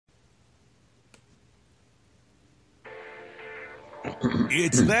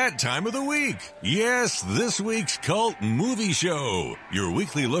It's that time of the week. Yes, this week's Cult Movie Show, your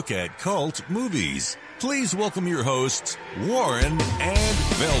weekly look at cult movies. Please welcome your hosts, Warren and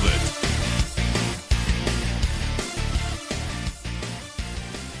Velvet.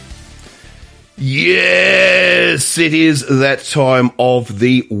 Yes, it is that time of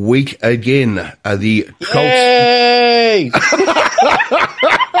the week again. The cult. Yay!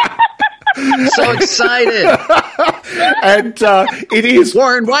 So excited. And it is.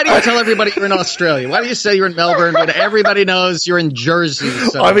 Warren, why do you tell everybody you're in Australia? Why do you say you're in Melbourne when everybody knows you're in Jersey?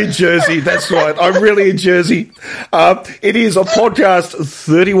 So. I'm in Jersey, that's right. I'm really in Jersey. It is a podcast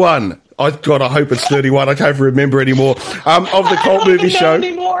 31. I hope it's 31. I can't remember anymore. Of the Cult Movie Show.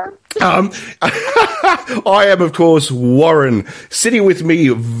 Anymore. I am, of course, Warren. Sitting with me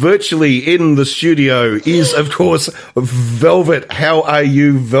virtually in the studio is, of course, Velvet. How are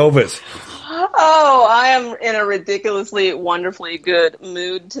you, Velvet? Oh, I am in a ridiculously, wonderfully good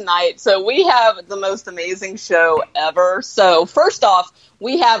mood tonight. So we have the most amazing show ever. So first off,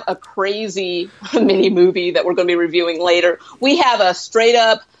 we have a crazy mini movie that we're going to be reviewing later. We have a straight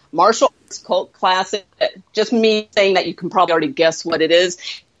up martial arts cult classic. Just me saying that, you can probably already guess what it is.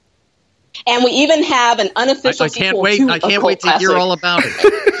 And we even have an unofficial sequel to I can't wait to hear all about it.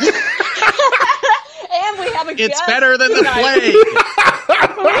 And we have a guest. It's better than the plague.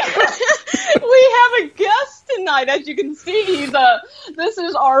 We have a guest tonight, as you can see. This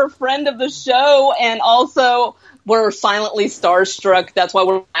is our friend of the show, and also we're silently starstruck. That's why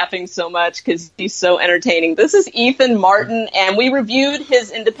we're laughing so much, because he's so entertaining. This is Ethan Marten, and we reviewed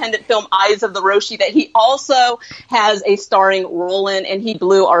his independent film, Eyes of the Roshi, that he also has a starring role in, and he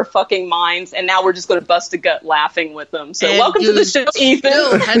blew our fucking minds, and now we're just going to bust a gut laughing with him. So welcome to the show, Ethan. You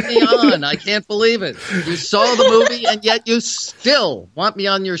still had me on. I can't believe it. You saw the movie, and yet you still want me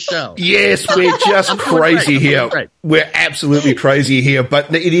on your show. Yes, we're just crazy here. We're absolutely crazy here,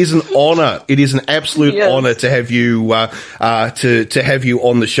 but it is an honor. It is an absolute honor to have you to have you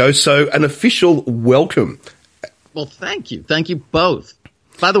on the show. So an official welcome. Well, thank you both.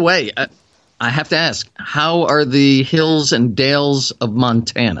 By the way, I have to ask, how are the hills and dales of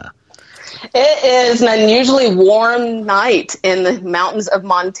Montana? It is an unusually warm night in the mountains of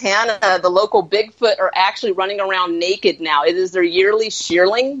Montana. The local Bigfoot are actually running around naked now. It is their yearly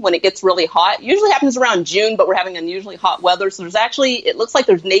shearling when it gets really hot. It usually happens around June, but we're having unusually hot weather. So it looks like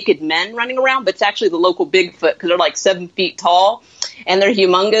there's naked men running around, but it's actually the local Bigfoot, because they're like 7 feet tall and they're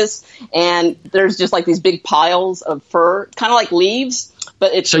humongous. And there's just like these big piles of fur, kind of like leaves.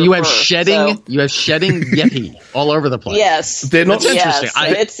 But it's so you have shedding yeti all over the place. Yes, they're not. That's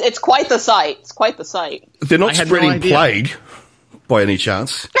interesting. It's quite the sight. It's quite the sight. They're not spreading plague by any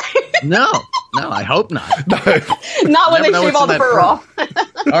chance. No, I hope not. No. Not when they shave all the fur off.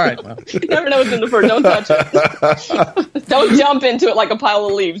 All right. Well. You never know what's in the fur. Don't touch it. Don't jump into it like a pile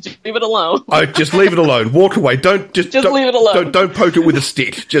of leaves. Just leave it alone. Oh, just leave it alone. Walk away. Don't leave it alone. Don't poke it with a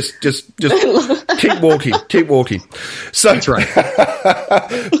stick. Just keep walking. Keep walking. So that's right.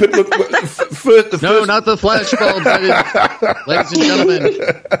 But look, no, not the flashbulbs. Ladies and gentlemen,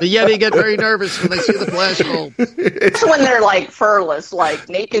 the Yeti get very nervous when they see the flashbulb. It's when they're like furless, like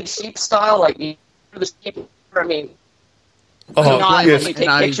naked sheep style, like the sheep. I mean, yes. We take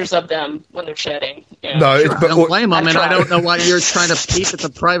pictures of them when they're shedding. Yeah. No, sure. I don't blame them, and I don't know why you're trying to peep at the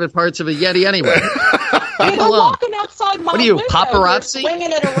private parts of a Yeti anyway. I'm walking outside my What are you, window, paparazzi?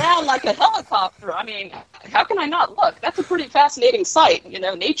 Swinging it around like a helicopter. I mean, how can I not look? That's a pretty fascinating sight.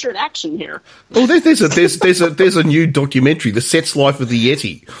 Nature in action here. Well, there's a new documentary, The Set's Life of the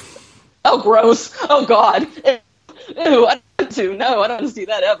Yeti. Oh, gross! Oh, God! Ew, I don't want to see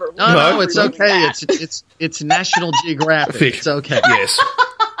that ever. No, it's okay. It's National Geographic. It's okay. Yes.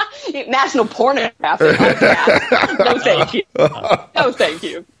 National Pornographic. No, thank you. No, thank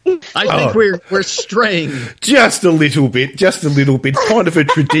you. I think we're straying just a little bit. Kind of a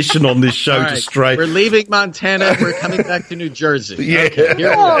tradition on this show to stray. We're leaving Montana. We're coming back to New Jersey. Yeah.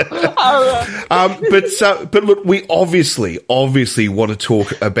 Okay, but look, we obviously want to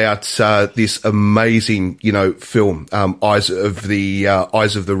talk about this amazing, film, Eyes of the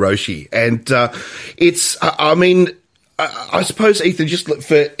Roshi, and it's. I suppose, Ethan, just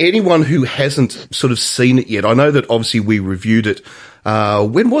for anyone who hasn't sort of seen it yet, I know that obviously we reviewed it.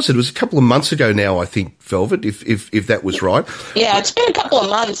 When was it? It was a couple of months ago now, I think, Velvet, if that was right. Yeah, it's been a couple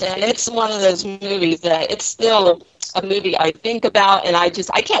of months, and it's one of those movies that it's still a movie I think about, and I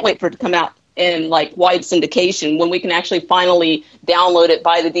can't wait for it to come out in like wide syndication when we can actually finally download it,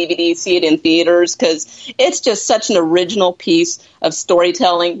 buy the DVD, see it in theaters, because it's just such an original piece of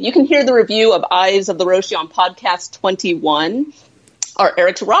storytelling. You can hear the review of Eyes of the Roshi on podcast 21. Or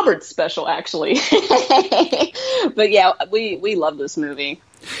Eric Roberts special, actually. But yeah, we love this movie.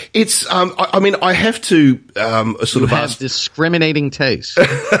 It's, I mean, I have to sort of ask. Discriminating taste.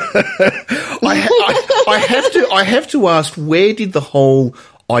 I have to ask, where did the whole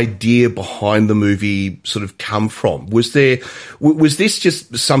idea behind the movie sort of come from? Was this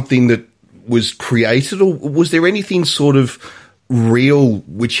just something that was created, or was there anything sort of real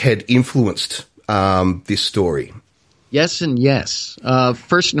which had influenced this story? Yes and yes.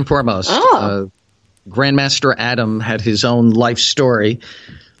 First and foremost, Grandmaster Adam had his own life story.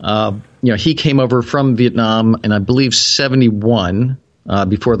 He came over from Vietnam in, I believe, 1971,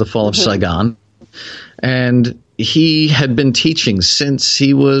 before the fall of Saigon. And he had been teaching since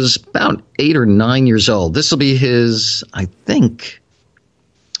he was about 8 or 9 years old. This will be his, I think,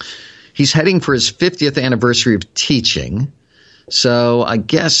 he's heading for his 50th anniversary of teaching. So I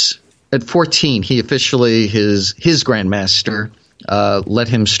guess at 14, he officially, his grandmaster let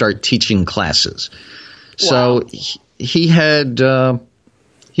him start teaching classes. So he had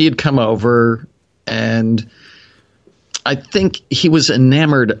come over, and I think he was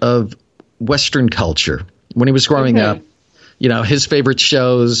enamored of Western culture when he was growing up. You know, his favorite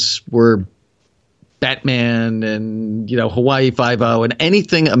shows were Batman and, Hawaii Five-0, and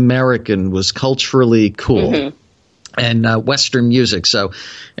anything American was culturally cool. And Western music. So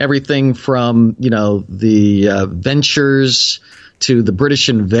everything from, the Ventures to the British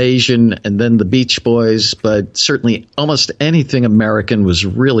invasion and then the Beach Boys, but certainly almost anything American was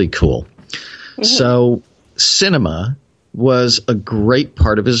really cool. So cinema was a great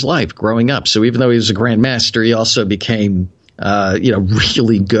part of his life growing up. So even though he was a grandmaster, he also became,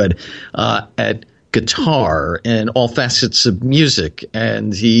 really good at guitar and all facets of music.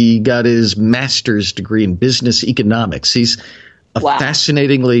 And he got his master's degree in business economics. He's a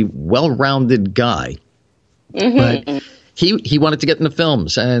fascinatingly well-rounded guy. But he wanted to get into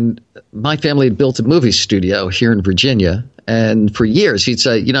films. And my family had built a movie studio here in Virginia. And for years, he'd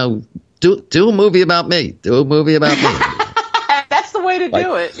say, do a movie about me. Do a movie about me. That's the way to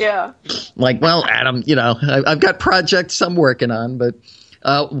do it, yeah. Like, well, Adam, I've got projects I'm working on, but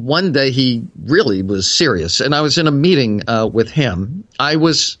one day he really was serious, and I was in a meeting with him. I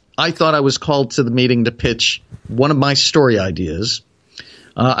thought I was called to the meeting to pitch one of my story ideas.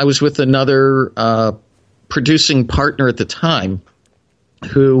 I was with another producing partner at the time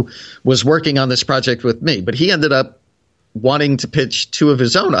who was working on this project with me, but he ended up wanting to pitch two of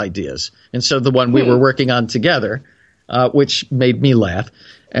his own ideas instead of the one we were working on together, which made me laugh.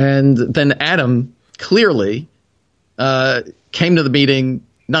 And then Adam clearly came to the meeting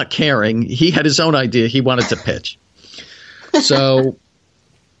not caring. He had his own idea he wanted to pitch. So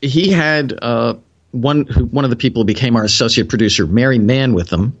he had one of the people who became our associate producer, Mary Mann, with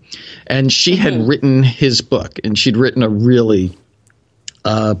him. And she had written his book. And she'd written a really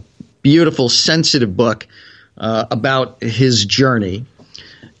beautiful, sensitive book about his journey.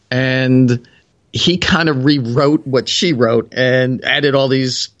 And he kind of rewrote what she wrote and added all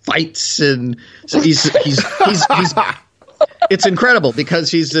these fights. And so he's it's incredible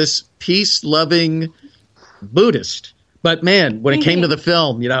because he's this peace-loving Buddhist. But, man, when it came to the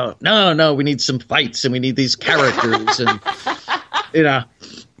film, no, we need some fights and we need these characters. And,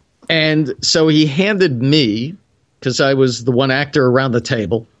 and so he handed me, because I was the one actor around the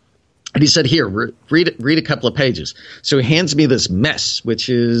table, and he said, here, read a couple of pages. So he hands me this mess, which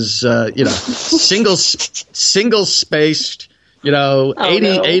is, single-spaced,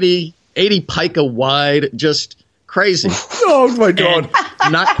 80 pica wide, just crazy. Oh, my God.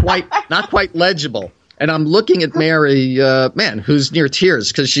 And not quite legible. And I'm looking at Mary, who's near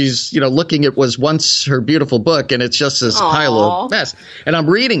tears because she's, looking at was once her beautiful book, and it's just this pile of mess. And I'm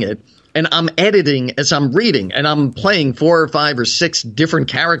reading it, and I'm editing as I'm reading, and I'm playing 4 or 5 or 6 different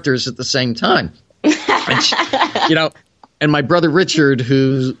characters at the same time. And and my brother Richard,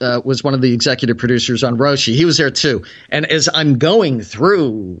 who was one of the executive producers on Roshi, he was there too. And as I'm going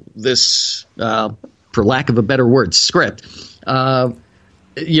through this, for lack of a better word, script,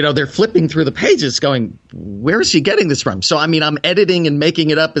 they're flipping through the pages going, where is he getting this from? So, I'm editing and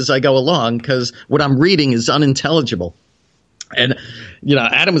making it up as I go along because what I'm reading is unintelligible. And,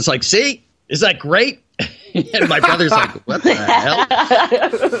 Adam was like, see, is that great? And my brother's like, what the hell?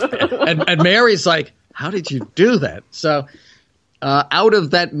 And Mary's like, how did you do that? So out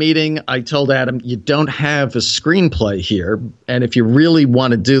of that meeting, I told Adam, you don't have a screenplay here. And if you really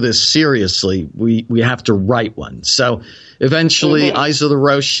want to do this seriously, we have to write one. So eventually, Eyes of the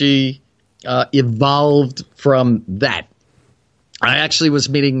Roshi evolved from that. I actually was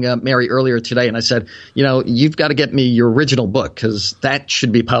meeting Mary earlier today, and I said, you've got to get me your original book because that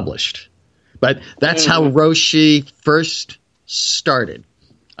should be published. But that's how Roshi first started.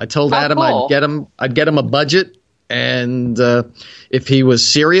 I told Adam cool. I'd get him a budget, and if he was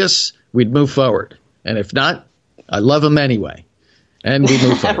serious, we'd move forward. And if not, I love him anyway. And we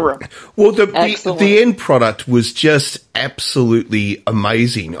move forward. Well, the end product was just absolutely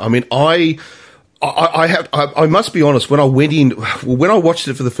amazing. I mean, I must be honest. When I watched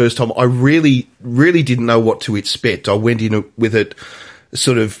it for the first time, I really didn't know what to expect. I went in with it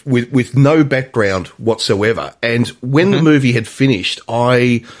sort of with no background whatsoever. And when the movie had finished,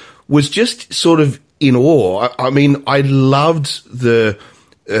 I was just sort of in awe. I mean, I loved the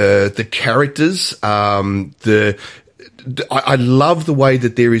characters, I love the way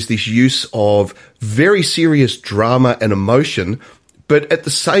that there is this use of very serious drama and emotion, but at the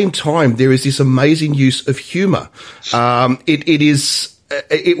same time, there is this amazing use of humor.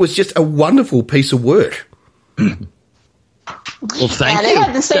 It was just a wonderful piece of work. Well, thank you. And it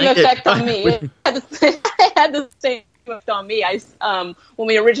had the same effect on me. It had the same effect on me. When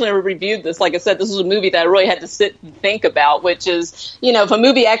we originally reviewed this, like I said, this was a movie that I really had to sit and think about, which is, if a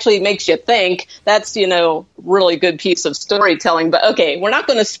movie actually makes you think, that's, really good piece of storytelling. But okay, we're not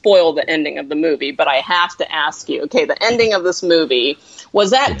going to spoil the ending of the movie, but I have to ask you, okay, the ending of this movie, was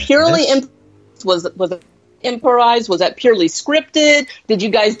that purely was it improvised? Was that purely scripted? Did you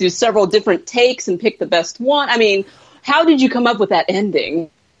guys do several different takes and pick the best one? I mean, how did you come up with that ending?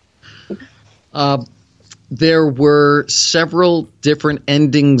 There were several different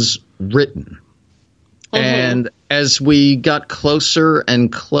endings written. And as we got closer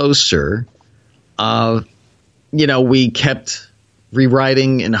and closer, we kept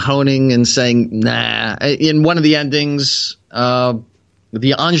rewriting and honing and saying, nah. In one of the endings, the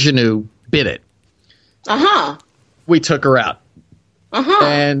ingenue bit it. We took her out.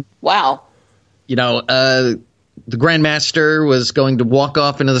 And wow. The Grandmaster was going to walk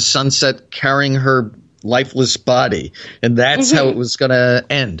off into the sunset carrying her lifeless body, and that's how it was going to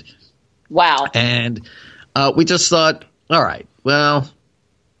end. Wow. And we just thought, all right, well,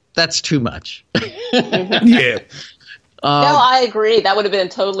 that's too much. Yeah. No, I agree. That would have been a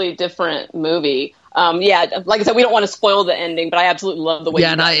totally different movie. Like I said, we don't want to spoil the ending, but I absolutely love the way you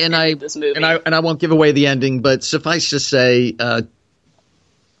ended this movie. And I won't give away the ending, but suffice to say,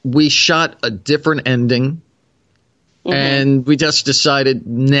 we shot a different ending, and we just decided,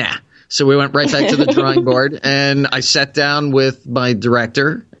 nah. So we went right back to the drawing board, and I sat down with my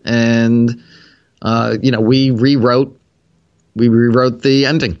director, and we rewrote the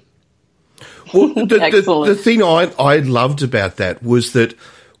ending. Well, the thing I loved about that was that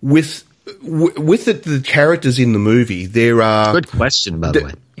with the characters in the movie, there are... Good question, by the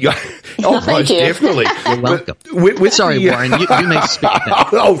way. Yeah, most definitely. You're welcome. Sorry, Warren, you may speak now.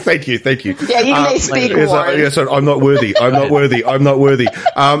 Oh, thank you. Yeah, you may speak, Warren. Yes, I'm not worthy. I'm not worthy.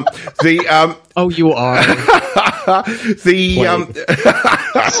 Oh, you are.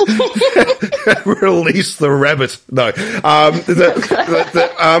 Release the rabbit. No.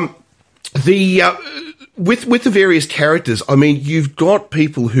 With the various characters, I mean, you've got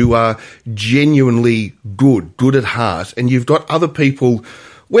people who are genuinely good at heart, and you've got other people,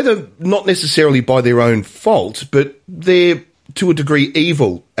 whether not necessarily by their own fault, but they're to a degree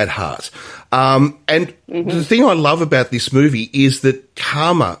evil at heart. And the thing I love about this movie is that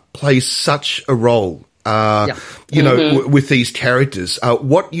karma plays such a role. With these characters,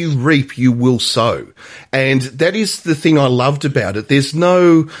 what you reap, you will sow. And that is the thing I loved about it. There's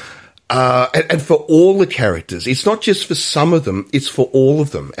no, and for all the characters, it's not just for some of them, it's for all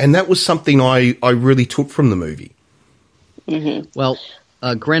of them. And that was something I really took from the movie. Well,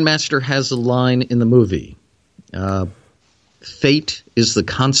 Grandmaster has a line in the movie. Fate is the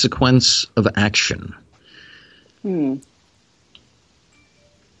consequence of action.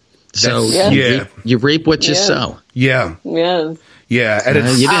 So you reap what you sow. Yeah. Yes. Yeah. And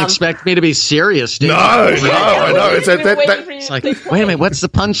you didn't expect me to be serious, did you? No, I know. It's like, wait a minute, what's the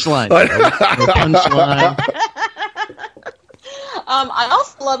punchline? The punchline. I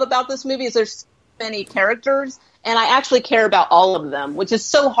also love about this movie is there's so many characters, and I actually care about all of them, which is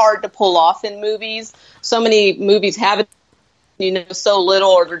so hard to pull off in movies. So many movies have it, so little,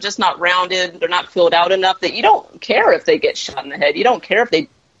 or they're just not rounded, they're not filled out enough that you don't care if they get shot in the head. You don't care if they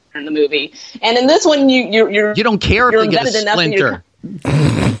in the movie. And in this one, you don't care if they get a splinter.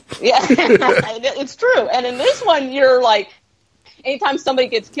 Yeah, it's true. And in this one, you're like, anytime somebody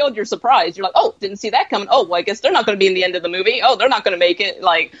gets killed, you're surprised. You're like, oh, didn't see that coming. Oh, well, I guess they're not going to be in the end of the movie. Oh, they're not going to make it.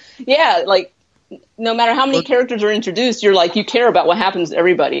 Like, yeah, like no matter how many characters are introduced, you're like, you care about what happens to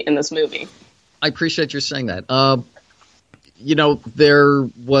everybody in this movie. I appreciate you saying that. There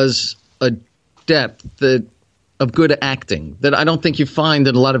was a depth of good acting that I don't think you find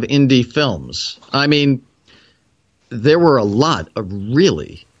in a lot of indie films. I mean, there were a lot of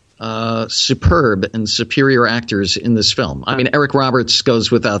really superb and superior actors in this film. I mean, Eric Roberts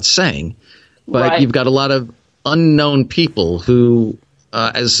goes without saying, but you've got a lot of unknown people who,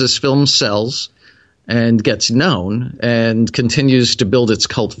 as this film sells and gets known and continues to build its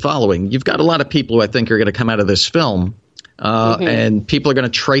cult following, you've got a lot of people who I think are going to come out of this film, and people are going to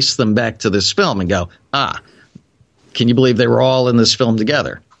trace them back to this film and go, can you believe they were all in this film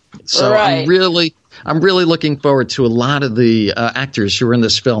together? So I'm really looking forward to a lot of the actors who are in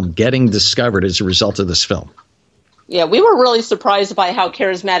this film getting discovered as a result of this film. Yeah, we were really surprised by how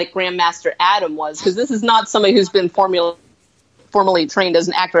charismatic Grandmaster Adam was, because this is not somebody who's been formally trained as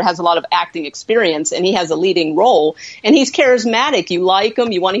an actor, has a lot of acting experience, and he has a leading role. And he's charismatic. You like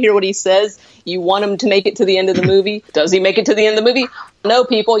him. You want to hear what he says. You want him to make it to the end of the movie. Does he make it to the end of the movie? No,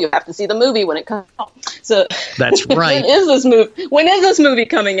 people. You have to see the movie when it comes out. So that's right. When is this movie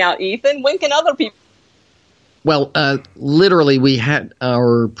coming out, Ethan? When can other people? Well, literally, we had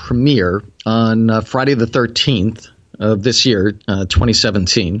our premiere on Friday the 13th of this year,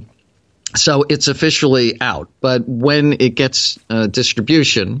 2017. So it's officially out. But when it gets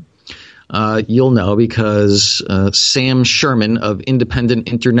distribution, you'll know, because Sam Sherman of Independent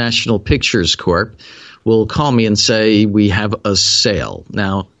International Pictures Corp. will call me and say, we have a sale.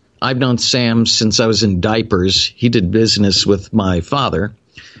 Now, I've known Sam since I was in diapers. He did business with my father,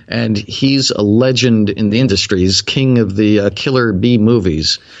 and he's a legend in the industry. He's king of the Killer Bee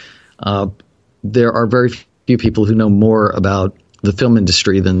movies. There are very few people who know more about the film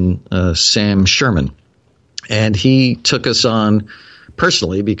industry than Sam Sherman. And he took us on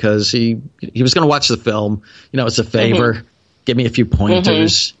personally because he was going to watch the film, as a favor, give me a few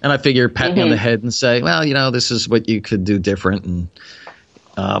pointers. And I figured pat me on the head and say, well, this is what you could do different. And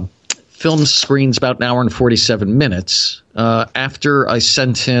film screens about an hour and 47 minutes. After I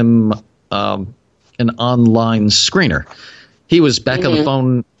sent him an online screener, he was back on the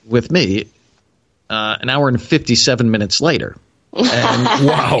phone with me an hour and 57 minutes later. And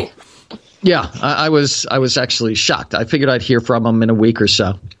wow. Yeah, I was actually shocked. I figured I'd hear from him in a week or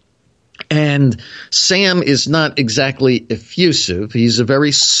so. And Sam is not exactly effusive. He's a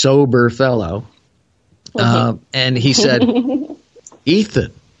very sober fellow. And he said,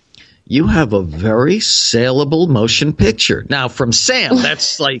 Ethan, you have a very saleable motion picture. Now, from Sam,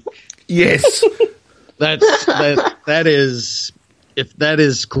 that's like... Yes. That is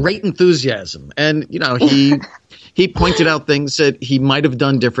great enthusiasm. And, he pointed out things that he might have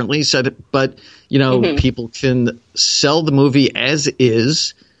done differently. He said, but, people can sell the movie as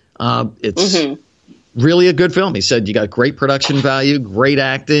is. It's really a good film. He said, you got great production value, great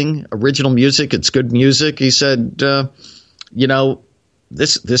acting, original music. It's good music. He said, this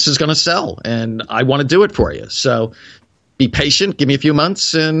is going to sell, and I want to do it for you. So be patient. Give me a few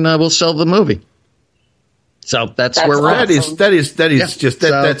months, and we'll sell the movie. So that's where we're at. That's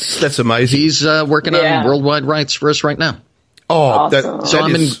amazing. He's working on worldwide rights for us right now. Oh,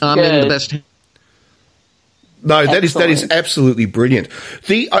 awesome. I'm in the best. No, that is absolutely brilliant.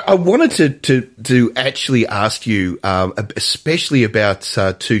 I wanted to actually ask you, especially about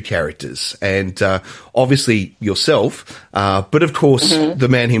two characters, and obviously yourself, but of course the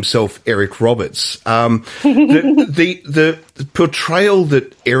man himself, Eric Roberts. The portrayal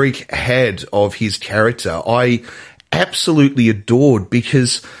that Eric had of his character, I absolutely adored,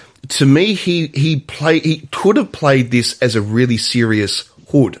 because to me he could have played this as a really serious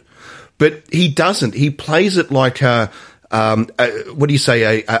hood. But he doesn't. He plays it like a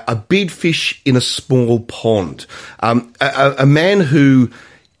big fish in a small pond. A man who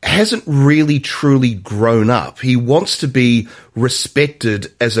hasn't really truly grown up. He wants to be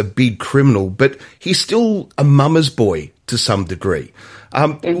respected as a big criminal, but he's still a mama's boy to some degree.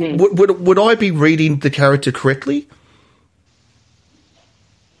 Would I be reading the character correctly?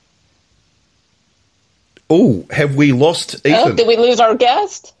 Oh, have we lost Ethan? Oh, did we lose our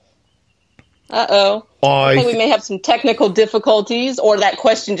guest? Uh-oh. I think we may have some technical difficulties, or that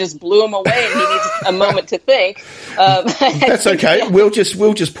question just blew him away and he needs a moment to think. That's okay. We'll just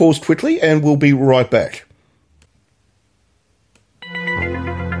pause quickly and we'll be right back.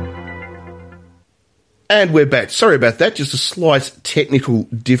 And we're back. Sorry about that. Just a slight technical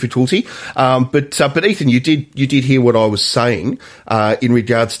difficulty. But Ethan, you did hear what I was saying in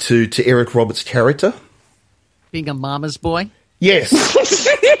regards to Eric Roberts' character? Being a mama's boy? Yes.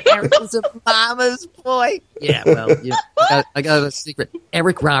 Eric is a mama's boy. Yeah, well, I got a secret.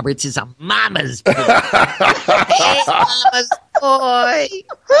 Eric Roberts is a mama's boy. Hey, mama's boy.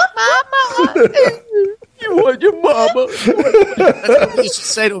 Mama. You want your mama? That's what we should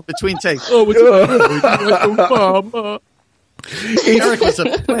say to him between takes. Oh, what's your mama? Eric was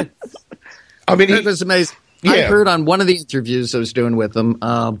a prince. I mean, it was amazing. I heard on one of the interviews I was doing with him,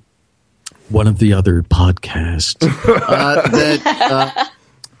 one of the other podcasts, that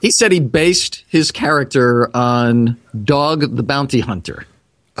he said he based his character on Dog the Bounty Hunter,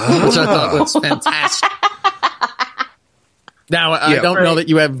 which I thought was fantastic. Now, I don't know that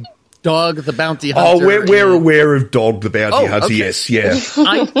you have Dog the Bounty Hunter. Oh, we're aware of Dog the Bounty Hunter, okay. Yes, yeah.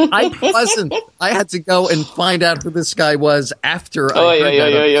 I wasn't. I had to go and find out who this guy was after I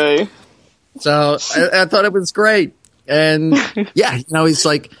heard that. So I thought it was great. And, yeah,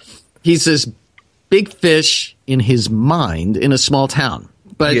 he's this big fish in his mind in a small town.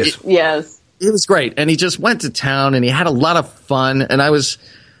 But yes. It was great. And he just went to town, and he had a lot of fun. And I was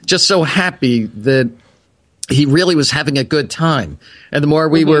just so happy that he really was having a good time. And the more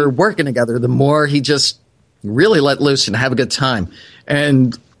we were working together, the more he just really let loose and have a good time.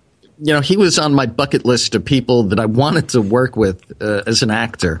 And, he was on my bucket list of people that I wanted to work with as an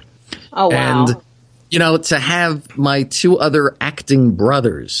actor. Oh, wow. And, to have my two other acting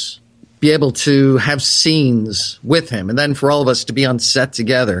brothers be able to have scenes with him, and then for all of us to be on set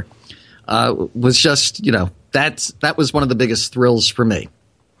together was just, that was one of the biggest thrills for me.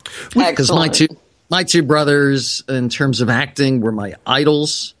 Because my two brothers, in terms of acting, were my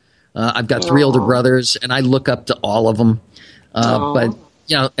idols. I've got three older brothers, and I look up to all of them. But,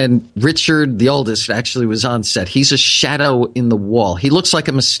 and Richard, the oldest, actually was on set. He's a shadow in the wall. He looks like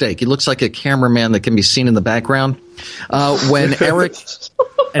a mistake. He looks like a cameraman that can be seen in the background. When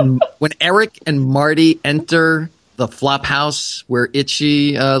Eric and Marty enter the flop house where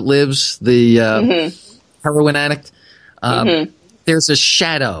Itchy lives, the heroin addict, there's a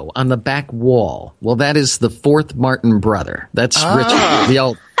shadow on the back wall. Well, that is the fourth Marten brother. That's Richard, the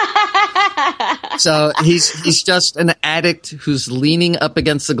old. So he's just an addict who's leaning up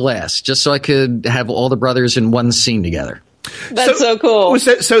against the glass, just so I could have all the brothers in one scene together. That's so cool.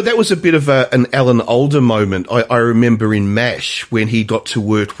 That was a bit of an Alan Alda moment. I remember in MASH when he got to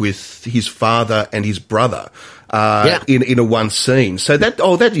work with his father and his brother in a one scene. So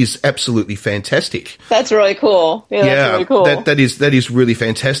that is absolutely fantastic. That's really cool. Yeah, that's really cool. That is really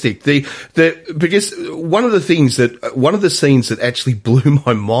fantastic. Because one of the scenes that actually blew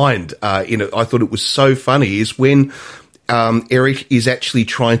my mind I thought it was so funny is when Eric is actually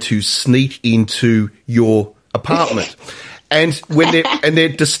trying to sneak into your apartment. And when they're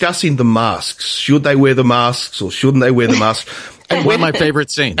discussing the masks, should they wear the masks or shouldn't they wear the masks? And one of my favorite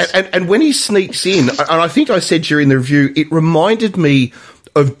scenes. And when he sneaks in, and I think I said during the review, it reminded me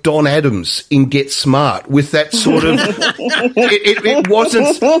of Don Adams in Get Smart with that sort of. It wasn't.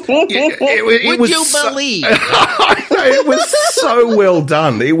 It Would you believe? It was so well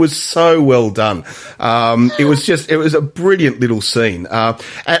done. It was so well done. It was a brilliant little scene.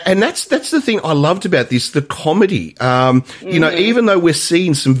 And that's the thing I loved about this, the comedy. Even though we're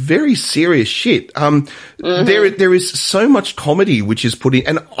seeing some very serious shit, there is so much comedy which is put in,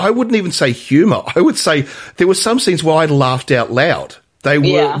 and I wouldn't even say humor. I would say there were some scenes where I laughed out loud. They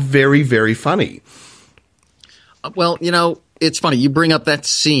were very, very funny. Well, it's funny. You bring up that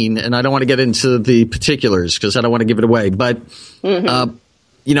scene, and I don't want to get into the particulars because I don't want to give it away. But, the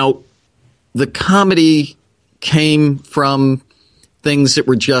comedy came from things that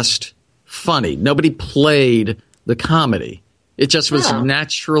were just funny. Nobody played the comedy. It just was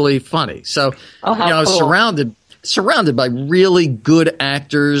naturally funny. So, I was surrounded by really good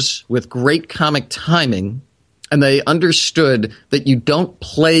actors with great comic timing. And they understood that you don't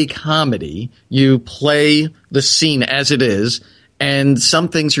play comedy, you play the scene as it is, and some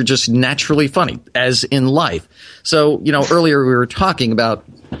things are just naturally funny, as in life. So, earlier we were talking about,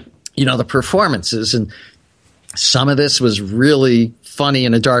 the performances, and some of this was really funny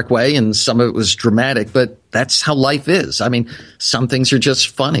in a dark way, and some of it was dramatic, but that's how life is. I mean, some things are just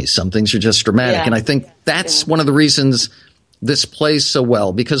funny, some things are just dramatic, and I think that's one of the reasons this plays so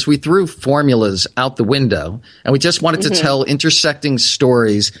well, because we threw formulas out the window and we just wanted to tell intersecting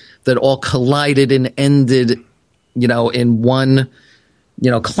stories that all collided and ended, in one,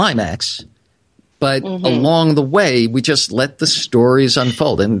 climax. But along the way, we just let the stories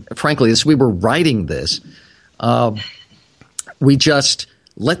unfold. And frankly, as we were writing this, we just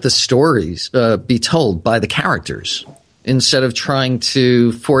let the stories be told by the characters instead of trying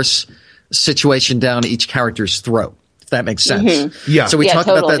to force a situation down each character's throat. That makes sense. Yeah. So we talk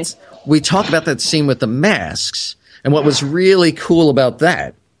about that. We talk about that scene with the masks, and what was really cool about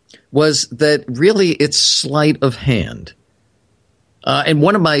that was that really it's sleight of hand. And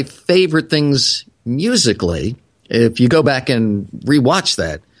one of my favorite things musically, if you go back and rewatch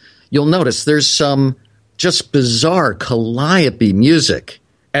that, you'll notice there's some just bizarre calliope music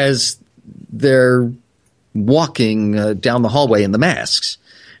as they're walking down the hallway in the masks,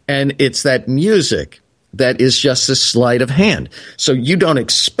 and it's that music that is just a sleight of hand. So you don't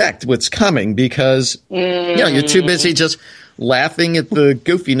expect what's coming because you're too busy just laughing at the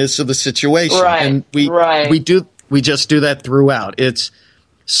goofiness of the situation. Right, and we just do that throughout. It's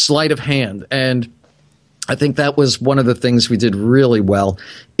sleight of hand. And I think that was one of the things we did really well.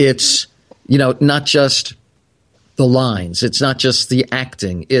 It's, not just the lines. It's not just the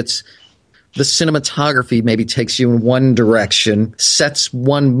acting. It's the cinematography maybe takes you in one direction, sets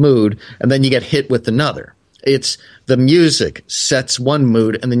one mood, and then you get hit with another. It's the music sets one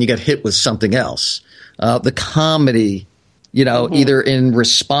mood, and then you get hit with something else. The comedy, either in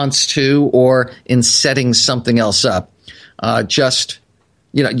response to or in setting something else up.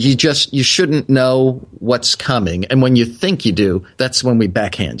 You shouldn't know what's coming. And when you think you do, that's when we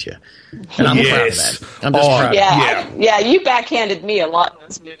backhand you. And I'm proud of that. I'm just proud of that. You backhanded me a lot in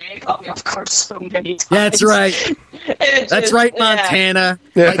this movie. It caught me off guard so many times. That's right. That's right, Montana.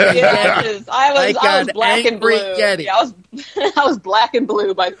 I was black and blue. Yeah, I was black and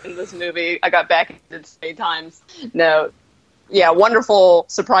blue in this movie. I got backhanded so many times. No. Yeah, wonderful,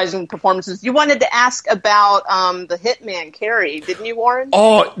 surprising performances. You wanted to ask about the hitman, Carrie, didn't you, Warren?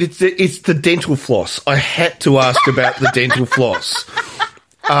 Oh, it's the dental floss. I had to ask about the dental floss.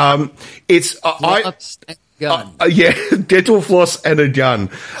 It's gun. Dental floss and a gun.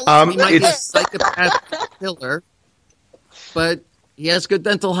 He might be a psychopath killer, but he has good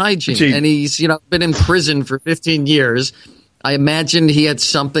dental hygiene, and he's been in prison for 15 years. I imagine he had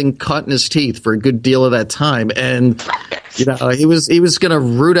something caught in his teeth for a good deal of that time, and he was going to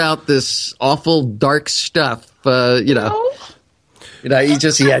root out this awful dark stuff. He had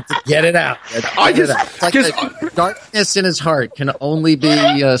to get it out. The darkness in his heart can only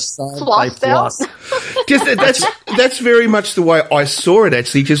be solved by floss. That's very much the way I saw it,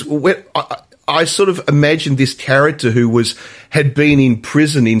 actually, because I sort of imagined this character who had been in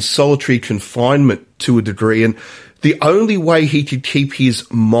prison in solitary confinement to a degree, and the only way he could keep his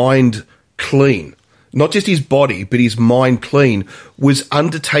mind clean, not just his body, but his mind clean, was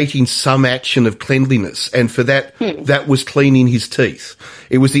undertaking some action of cleanliness. And for that, that was cleaning his teeth.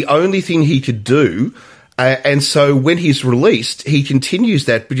 It was the only thing he could do. And so when he's released, he continues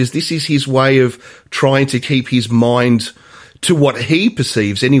that because this is his way of trying to keep his mind to what he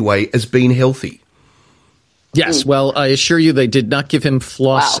perceives anyway as being healthy. Yes, well, I assure you they did not give him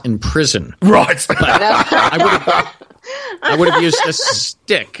floss in prison. Right. I would have used a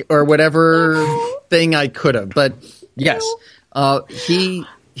stick or whatever thing I could have. But yes, he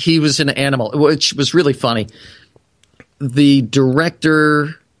was an animal, which was really funny. The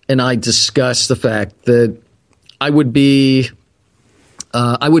director and I discussed the fact that I would greet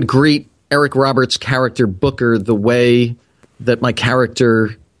Eric Roberts' character Booker the way that my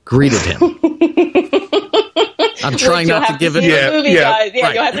character greeted him. I'm trying not to give it. Guys. Right.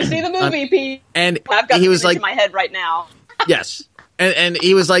 You'll have to see the movie, Pete. And I've got he was in my head right now. Yes, and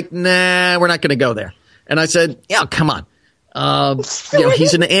he was like, "Nah, we're not going to go there." And I said, "Yeah, come on.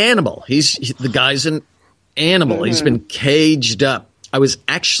 He's an animal. The guy's an animal. Mm-hmm. He's been caged up. I was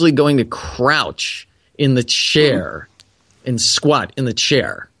actually going to crouch in the chair and squat in the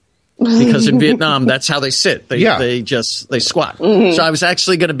chair." Because in Vietnam, that's how they sit. They squat. Mm-hmm. So I was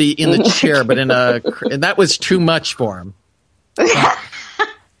actually going to be in the chair, but and that was too much for him. What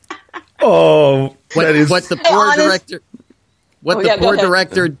the poor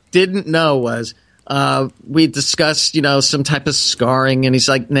director didn't know was we discussed, some type of scarring, and he's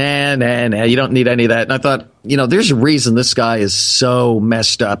like, nah, you don't need any of that. And I thought, there's a reason this guy is so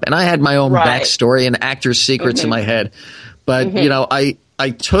messed up. And I had my own backstory and actor secrets in my head. But, I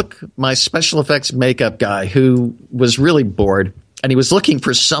took my special effects makeup guy who was really bored, and he was looking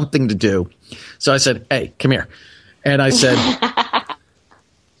for something to do. So I said, hey, come here. And I said,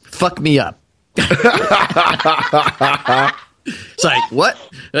 fuck me up. It's like, what?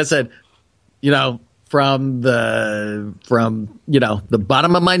 And I said, from the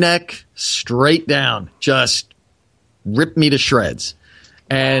bottom of my neck straight down, just rip me to shreds.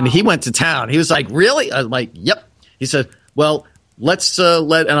 And he went to town. He was like, really? I was like, yep. He said, well, let's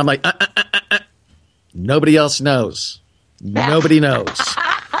and I'm like, nobody else knows. Nobody knows.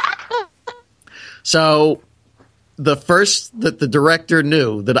 So the first that the director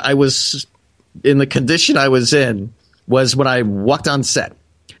knew that I was in the condition I was in was when I walked on set.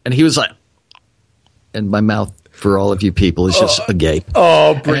 And he was like, and my mouth, for all of you people, is just agape.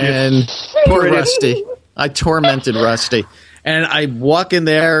 Oh, brilliant. And poor Rusty. I tormented Rusty. And I walk in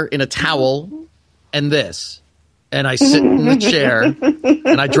there in a towel and this. And I sit in the chair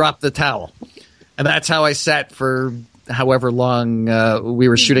and I drop the towel. And that's how I sat for however long we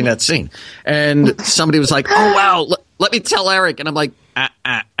were shooting that scene. And somebody was like, oh, wow, let me tell Eric. And I'm like,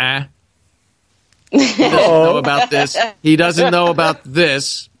 He doesn't know about this. He doesn't know about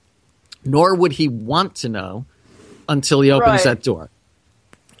this, nor would he want to know until he opens that door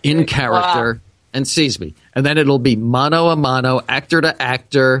in character and sees me. And then it'll be mano a mano, actor to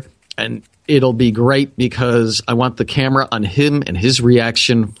actor, and it'll be great because I want the camera on him and his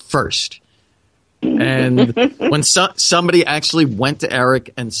reaction first. And when somebody actually went to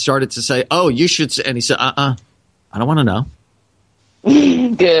Eric and started to say, "Oh, you should," and he said, I don't want to know.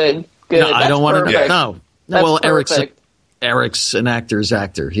 Good. No, I don't want to know. No, well, perfect. Eric's an actor's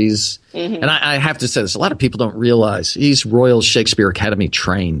actor. He's, and I have to say this, a lot of people don't realize he's Royal Shakespeare Academy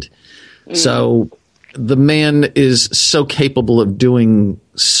trained. So the man is so capable of doing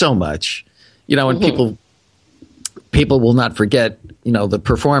so much, and people will not forget, the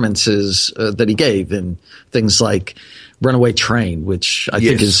performances that he gave in things like Runaway Train, which I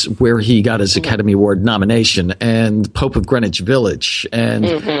think is where he got his Academy Award nomination, and Pope of Greenwich Village.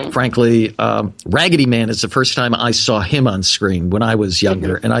 And frankly, Raggedy Man is the first time I saw him on screen when I was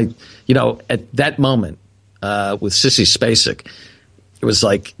younger. And I, at that moment with Sissy Spacek, it was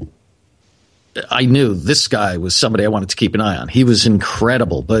like I knew this guy was somebody I wanted to keep an eye on. He was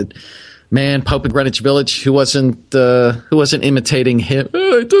incredible. But man, Pope of Greenwich Village, who wasn't imitating him?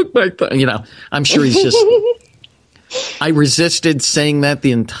 I took my time. I'm sure he's just. I resisted saying that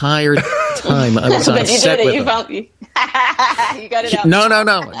the entire time I was on set with him. You got it out. No, not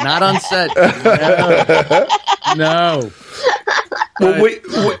on set. No.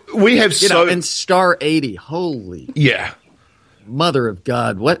 Well, we have and Star 80. Holy mother of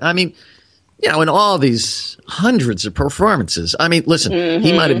God! What I mean, in all these hundreds of performances. I mean, listen,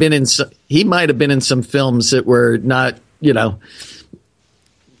 he might have been in some films that were not,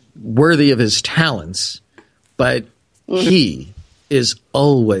 worthy of his talents, but he is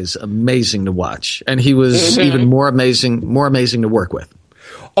always amazing to watch, and he was even more amazing to work with.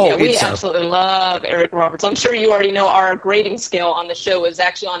 Oh, we absolutely love Eric Roberts. I'm sure you already know our grading scale on the show is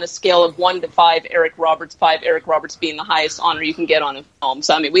actually on a scale of 1 to 5. Eric Roberts, 5. Eric Roberts being the highest honor you can get on a film.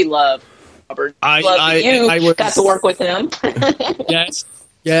 So I mean, we love Robert. I got to work with him.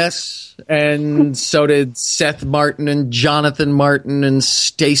 Yes, and so did Seth Martin and Jonathan Martin and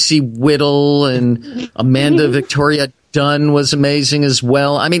Stacey Whittle and Amanda Victoria Dunn was amazing as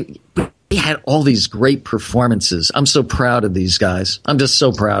well. I mean, we had all these great performances. I'm so proud of these guys. I'm just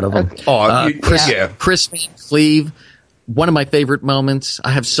so proud of them. Chris Van Cleve, one of my favorite moments.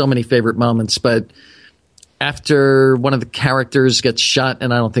 I have so many favorite moments, but after one of the characters gets shot,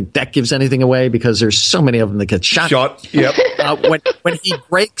 and I don't think that gives anything away because there's so many of them that get shot. Yep. When he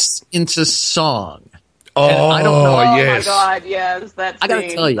breaks into song. I don't know. Yes. Oh, my God, yes. I got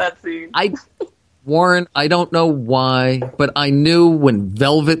to tell you. Warren, I don't know why, but I knew when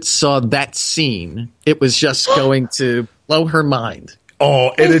Velvet saw that scene, it was just going to blow her mind.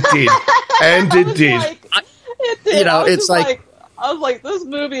 Oh, and it did. And it did. It did. I was like, this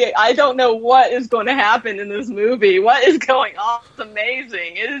movie, I don't know what is going to happen in this movie. What is going on? It's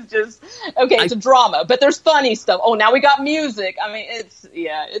amazing. It is just, it's a drama, but there's funny stuff. Oh, now we got music. I mean,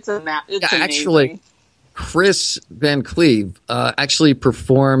 it's amazing. Actually, Chris Van Cleve actually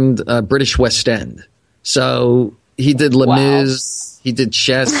performed British West End. So he did Les Mis, he did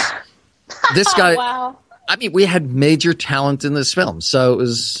Chess. This guy, I mean, we had major talent in this film. So it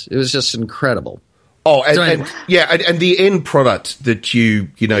was just incredible. Oh, and the end product that you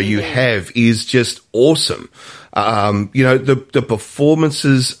have is just awesome. The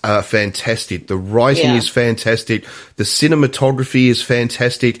performances are fantastic. The writing is fantastic. The cinematography is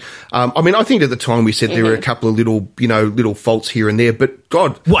fantastic. I mean, I think at the time we said there were a couple of little faults here and there, but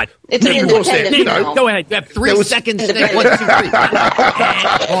God, what? It's an independent film. Go ahead. You have 3 seconds. 1, 2, 3.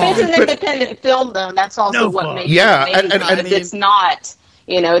 It's an independent film, though. That's also what makes it amazing. And it's not.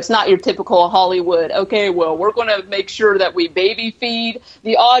 It's not your typical Hollywood. Okay, well, we're going to make sure that we baby feed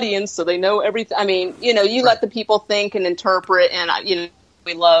the audience so they know everything. I mean, you let the people think and interpret, and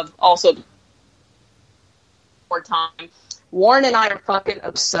we love also more time. Warren and I are fucking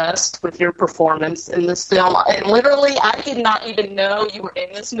obsessed with your performance in this film. And literally, I did not even know you were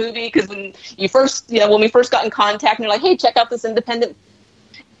in this movie because when we first got in contact, and you're like, hey, check out this independent.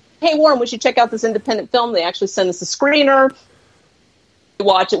 Hey, Warren, we should check out this independent film. They actually send us a screener.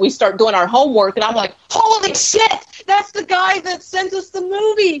 Watch it. We start doing our homework, and I'm like, holy shit, that's the guy that sent us the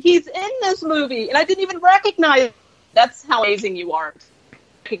movie. He's in this movie, and I didn't even recognize. That's how amazing you are. I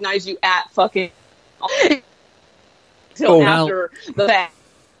recognize you at fucking after the fact.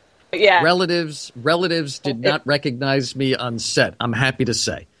 Yeah. Relatives did not recognize me on set. I'm happy to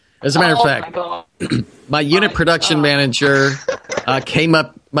say. As a matter of fact, my unit production manager came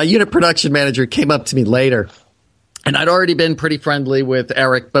up. My unit production manager came up to me later. And I'd already been pretty friendly with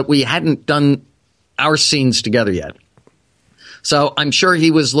Eric, but we hadn't done our scenes together yet. So I'm sure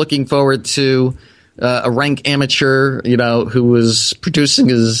he was looking forward to a rank amateur, who was producing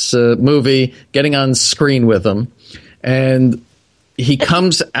his movie, getting on screen with him. And he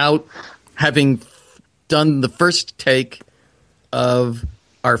comes out having done the first take of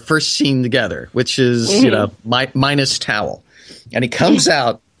our first scene together, which is, minus towel. And he comes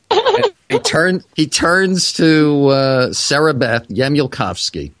out, and he turns to Sarah Beth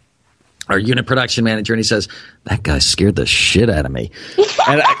Yemulkovsky, our unit production manager, and he says, "That guy scared the shit out of me."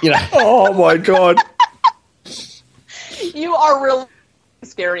 And oh my God. You are really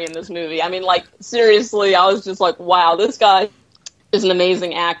scary in this movie. I mean, like, seriously, I was just like, wow, this guy is an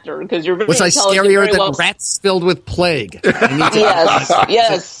amazing actor, because you're very Was I scarier than well... rats filled with plague?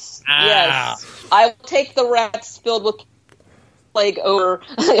 Yes. I will take the rats filled with plague over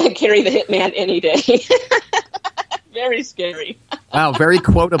Carrie the Hitman any day. Very scary. Wow, very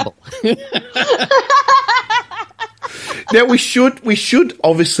quotable. Now we should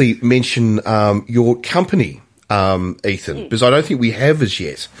obviously mention your company, Ethan, because I don't think we have as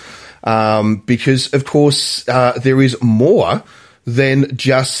yet. Because of course there is more than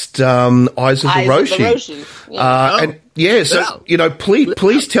just Eyes of the Roshi. Yeah. So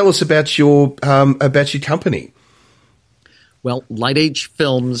please tell us about your company. Well, Light Age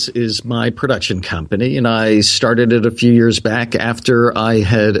Films is my production company, and I started it a few years back after I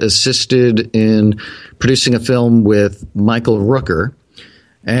had assisted in producing a film with Michael Rooker,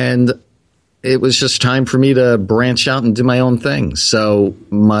 and it was just time for me to branch out and do my own thing. So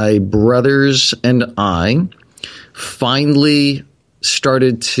my brothers and I finally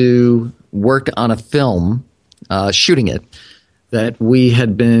started to work on a film, shooting it, that we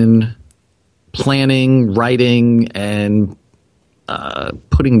had been planning, writing, and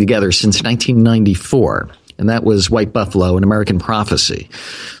putting together since 1994, and that was White Buffalo, An American Prophecy.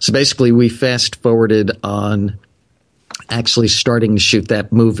 So basically, we fast-forwarded on actually starting to shoot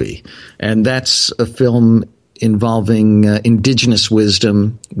that movie, and that's a film involving indigenous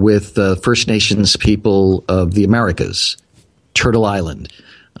wisdom with First Nations people of the Americas, Turtle Island,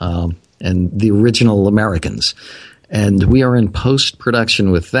 and the original Americans. And we are in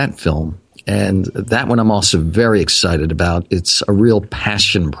post-production with that film. And that one I'm also very excited about. It's a real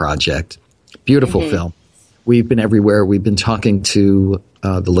passion project. Beautiful film. We've been everywhere. We've been talking to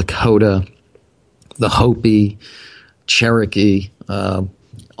the Lakota, the Hopi, Cherokee,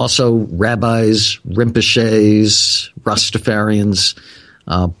 also rabbis, Rinpoches, Rastafarians.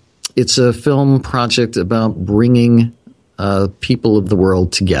 It's a film project about bringing people of the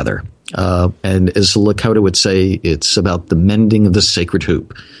world together. And as the Lakota would say, it's about the mending of the sacred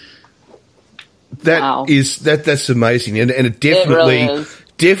hoop. That's amazing, and it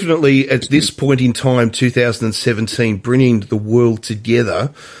definitely at this point in time, 2017, bringing the world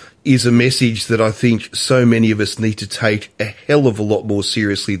together is a message that I think so many of us need to take a hell of a lot more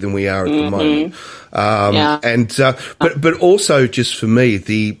seriously than we are at the moment. But also just for me,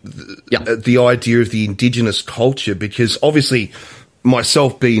 the idea of the indigenous culture, because obviously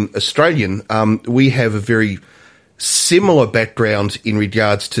myself being Australian, we have a very similar background in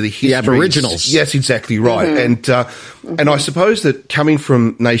regards to the history. The Aboriginals. Yes, exactly right. And I suppose that coming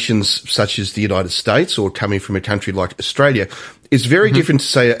from nations such as the United States, or coming from a country like Australia, is very different to,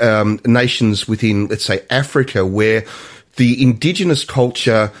 say, nations within, let's say, Africa, where the indigenous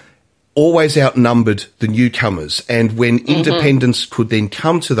culture always outnumbered the newcomers. And when independence could then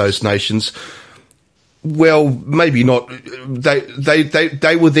come to those nations, well, maybe not.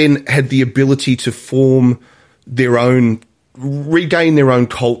 They were then had the ability to form regain their own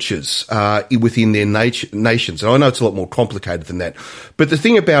cultures within their nations. And I know it's a lot more complicated than that. But the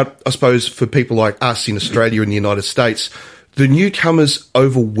thing about, I suppose, for people like us in Australia and the United States, the newcomers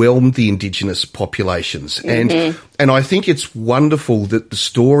overwhelmed the indigenous populations. And I think it's wonderful that the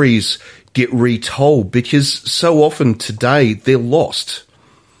stories get retold, because so often today they're lost.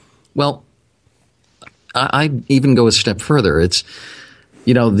 Well, I even go a step further. It's,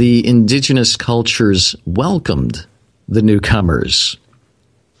 the indigenous cultures welcomed the newcomers.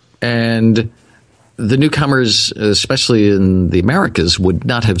 And the newcomers, especially in the Americas, would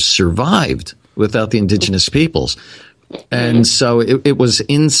not have survived without the indigenous peoples. And so it was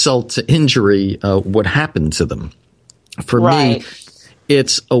insult to injury what happened to them. For me,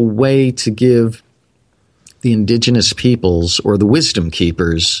 it's a way to give the indigenous peoples, or the wisdom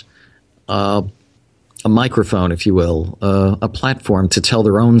keepers, a microphone, if you will, a platform to tell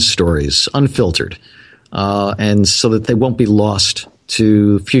their own stories, unfiltered, and so that they won't be lost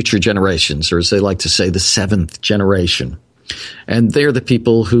to future generations, or as they like to say, the seventh generation. And they're the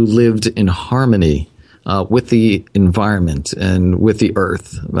people who lived in harmony with the environment and with the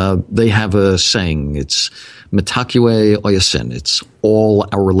earth. They have a saying, it's Metakue Oyasin, it's all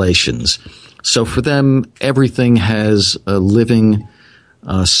our relations. So for them, everything has a living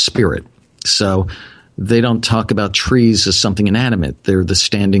spirit. So they don't talk about trees as something inanimate. They're the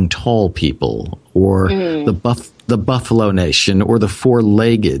standing tall people, or the Buffalo Nation, or the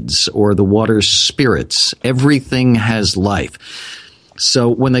four-leggeds, or the water spirits. Everything has life. So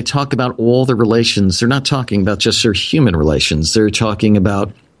when they talk about all the relations, they're not talking about just their human relations. They're talking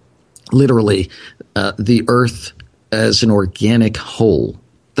about literally the earth as an organic whole.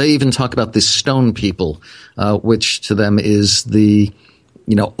 They even talk about the stone people, which to them is the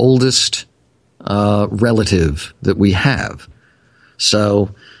oldest relative that we have.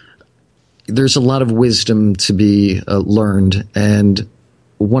 So there's a lot of wisdom to be learned. And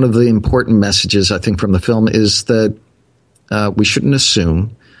one of the important messages, I think, from the film is that we shouldn't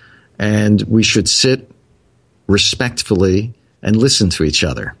assume, and we should sit respectfully and listen to each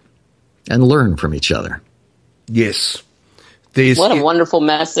other and learn from each other. Yes. What a wonderful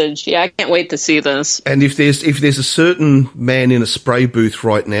message. Yeah, I can't wait to see this. And if there's a certain man in a spray booth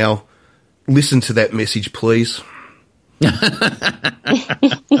right now, listen to that message, please.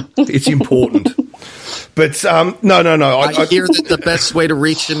 It's important. But no. I hear that the best way to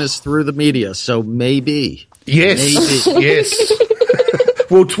reach him is through the media, so maybe. Yes, yes.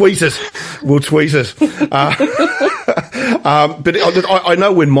 We'll tweet it. But I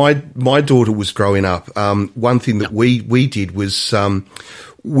know when my daughter was growing up, one thing that we did was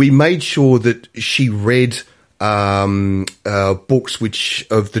we made sure that she read books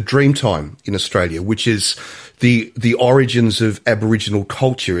of the Dreamtime in Australia, which is the origins of Aboriginal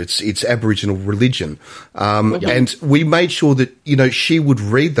culture. It's Aboriginal religion, and we made sure that she would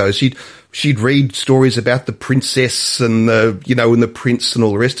read those. She'd read stories about the princess and and the prince and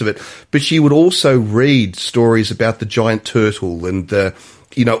all the rest of it, but she would also read stories about the giant turtle and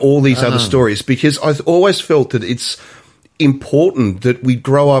all these other stories, because I've always felt that it's important that we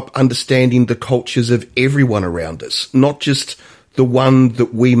grow up understanding the cultures of everyone around us, not just the one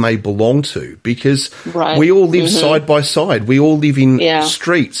that we may belong to, because we all live side by side. We all live in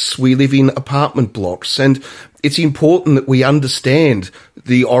streets. We live in apartment blocks, and it's important that we understand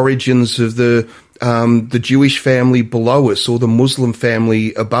the origins of the Jewish family below us, or the Muslim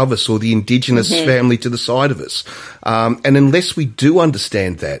family above us, or the indigenous family to the side of us. And unless we do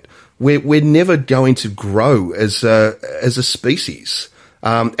understand that, we're never going to grow as a species,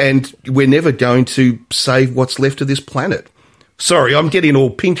 and we're never going to save what's left of this planet. Sorry, I'm getting all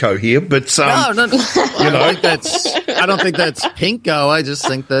pinko here, but no. I don't think that's pinko. I just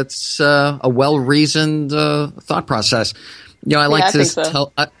think that's a well-reasoned thought process. I like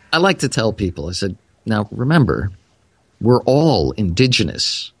I like to tell people. I said, now remember, we're all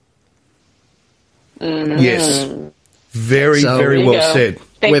indigenous. Yes, very well said.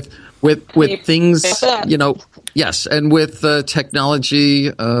 With things, yes, and with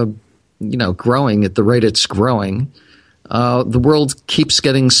technology, growing at the rate it's growing. The world keeps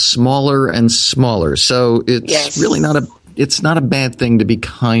getting smaller and smaller, so it's really not a bad thing to be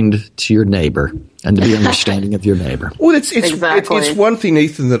kind to your neighbor and to be understanding of your neighbor. Well, it's one thing,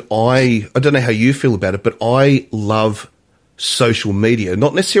 Ethan, that I don't know how you feel about it, but I love social media,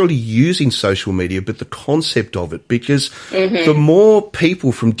 not necessarily using social media, but the concept of it, because the more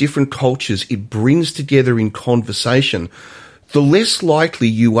people from different cultures it brings together in conversation, the less likely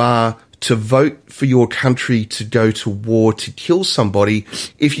you are to vote for your country to go to war to kill somebody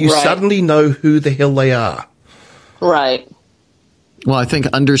if you suddenly know who the hell they are. Right. Well, I think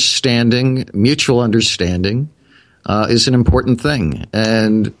mutual understanding is an important thing.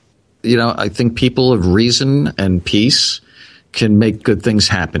 And, I think people of reason and peace can make good things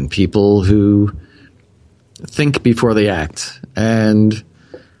happen. People who think before they act. And,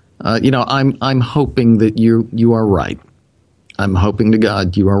 I'm hoping that you are right. I'm hoping to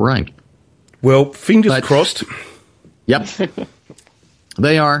God you are right. Well, fingers crossed. Yep.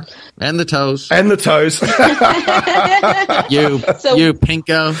 They are. And the toes. And the toes. You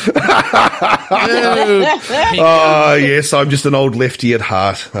pinko. Oh, yes, I'm just an old lefty at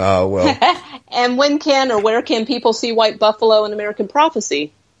heart. Oh, well. And when can or where can people see White Buffalo and American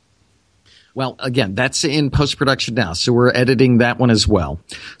Prophecy? Well, again, that's in post-production now, so we're editing that one as well.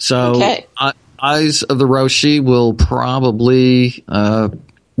 So Eyes of the Roshi will probably...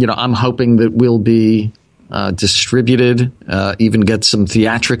 I'm hoping that we'll be distributed, even get some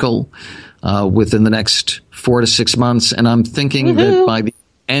theatrical within the next 4 to 6 months. And I'm thinking that by the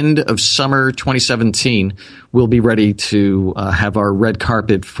end of summer 2017, we'll be ready to have our red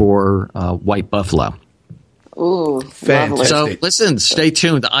carpet for White Buffalo. Ooh, Fantastic. So listen, stay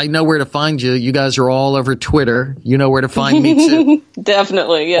tuned. I know where to find you. You guys are all over Twitter. You know where to find me too.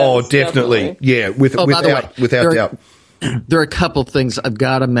 Definitely, yes. Oh, definitely. Yeah, without doubt. There are a couple things I've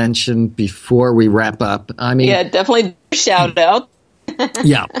got to mention before we wrap up. I mean, yeah, definitely shout out.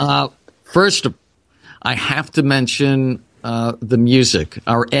 yeah. First, I have to mention the music.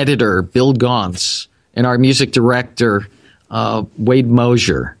 Our editor, Bill Gauntz, and our music director, Wade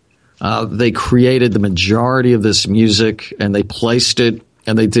Mosier. They created the majority of this music, and they placed it,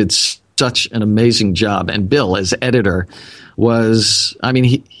 and they did such an amazing job. And Bill, as editor,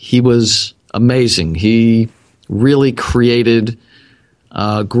 he was amazing. He really created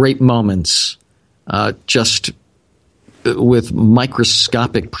great moments just with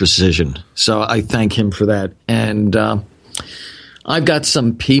microscopic precision. So I thank him for that. And I've got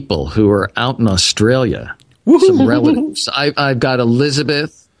some people who are out in Australia, some relatives. I've got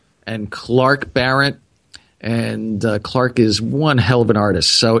Elizabeth and Clark Barrett, and Clark is one hell of an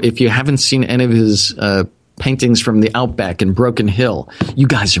artist. So if you haven't seen any of his paintings from the Outback in Broken Hill, you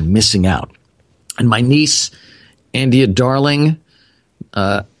guys are missing out. And my niece, Andia Darling,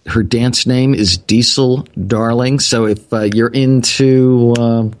 her dance name is Diesel Darling. So if you're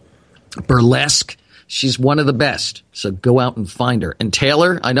into burlesque, she's one of the best. So go out and find her. And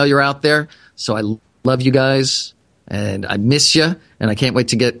Taylor, I know you're out there, so I love you guys, and I miss you, and I can't wait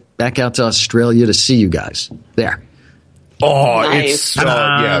to get back out to Australia to see you guys. There. Oh, Nice.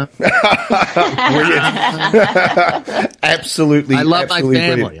 yeah. Brilliant. Absolutely. I love my absolutely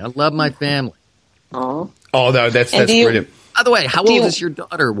family. brilliant. I love my family. Oh, No, that's you- brilliant. By the way, how old is your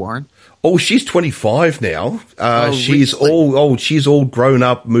daughter, Warren? Oh, she's 25 now. She's really? she's all grown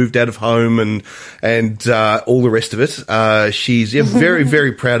up, moved out of home, and all the rest of it. She's very,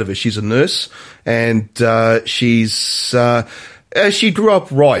 very proud of her. She's a nurse, and she grew up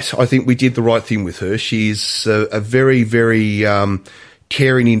right. I think we did the right thing with her. She's a very, very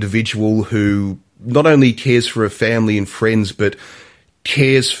caring individual who not only cares for her family and friends, but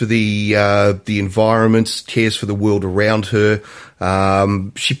cares for the environment, cares for the world around her.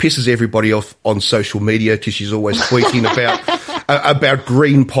 She pisses everybody off on social media because she's always tweeting about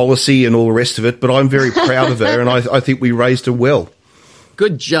green policy and all the rest of it. But I'm very proud of her, and I think we raised her well.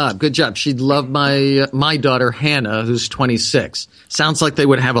 Good job. Good job. She'd love my daughter, Hannah, who's 26. Sounds like they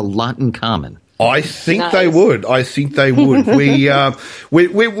would have a lot in common. I think Nice. they would. I think they would. We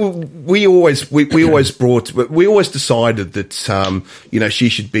always decided that she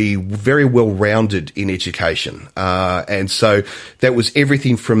should be very well rounded in education, and so that was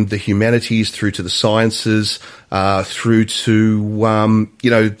everything from the humanities through to the sciences, through to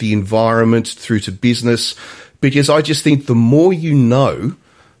the environment, through to business. Because I just think the more you know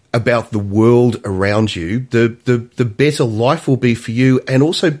about the world around you, the better life will be for you, and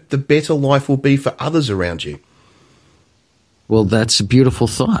also the better life will be for others around you. Well, that's a beautiful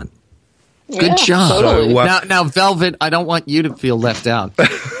thought. Good Yeah, job. totally. So, Now, Velvet, I don't want you to feel left out.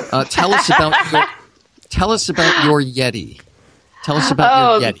 Tell us about your Yeti. Tell us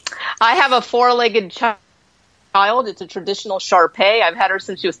about your Yeti. I have a four-legged child. It's a traditional Shar-Pei. I've had her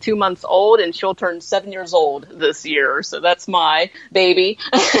since she was 2 months old, and she'll turn 7 years old this year. So that's my baby.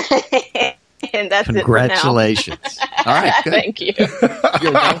 And that's Congratulations. All right, good. Thank you.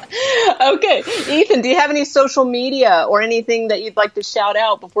 You're welcome. Okay. Ethan, do you have any social media or anything that you'd like to shout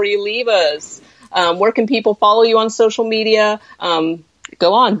out before you leave us? Where can people follow you on social media?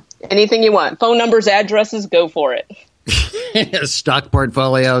 Go on. Anything you want. Phone numbers, addresses, go for it. Stock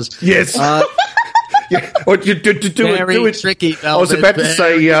portfolios. Yes. Yeah, or do it. Tricky. I was about to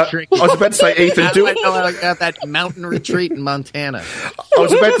say, Ethan, How do I know about that mountain retreat in Montana? I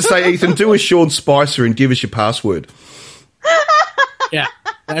was about to say, Ethan, do a Sean Spicer and give us your password. Yeah,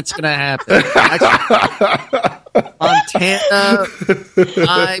 that's going to happen. Montana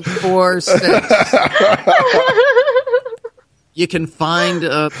 546. You can find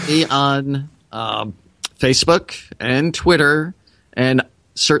me on Facebook and Twitter, and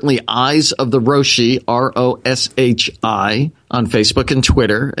certainly Eyes of the Roshi, Roshi, on Facebook and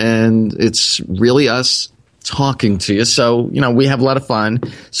Twitter. And it's really us talking to you. So, we have a lot of fun.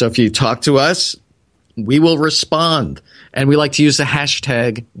 So if you talk to us, we will respond. And we like to use the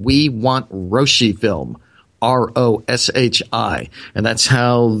hashtag #WeWantRoshifilm, ROSHI. And that's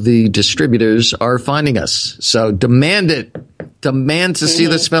how the distributors are finding us. So demand it. Demand to see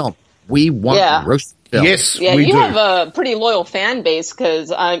this film. We want Roshi film. Yes, Yeah, we you do. have a pretty loyal fan base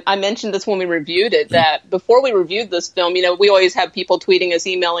because I mentioned this when we reviewed it, that before we reviewed this film, we always have people tweeting us,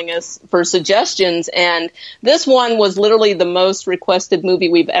 emailing us for suggestions, and this one was literally the most requested movie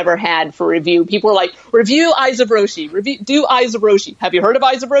we've ever had for review. People were like, review Eyes of Roshi, do Eyes of Roshi. Have you heard of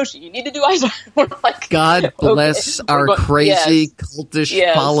Eyes of Roshi? You need to do Eyes of Roshi. We're like, God bless our crazy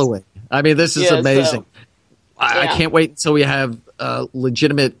cultish following. I mean, this is amazing. I can't wait until we have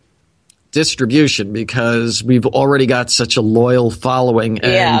legitimate distribution because we've already got such a loyal following.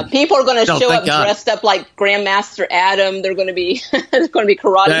 And, people are going to show up dressed up like Grandmaster Adam. They're going to be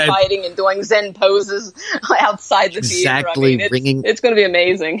karate fighting and doing Zen poses outside the theater. It's going to be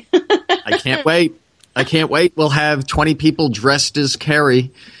amazing. I can't wait. We'll have 20 people dressed as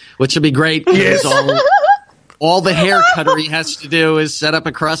Carrie, which will be great. Yes. All the hair cuttery has to do is set up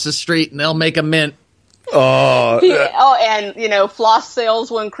across the street and they'll make a mint. And floss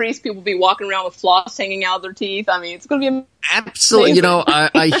sales will increase. People will be walking around with floss hanging out of their teeth. I mean, it's going to be absolutely.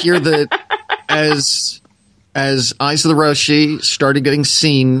 I hear that as Eyes of the Roshi started getting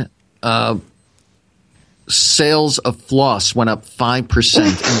seen, sales of floss went up 5% in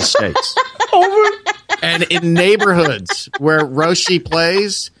the States. And in neighborhoods where Roshi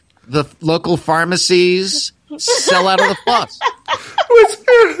plays, the local pharmacies sell out of the floss.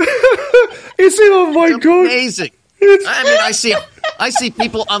 Oh my God! Amazing. I mean, I see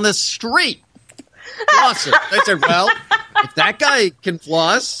people on the street flossing. I said, well, if that guy can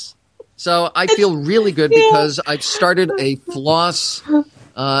floss, so I feel really good because I've started a floss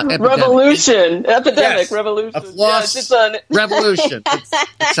epidemic. Revolution. A floss revolution. It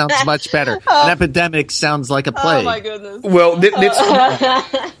sounds much better. An epidemic sounds like a plague. Oh my goodness. Well, next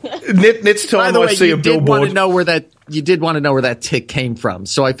time I see a billboard, you did want to know where that tick came from,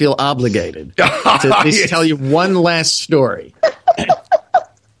 so I feel obligated to at least tell you one last story.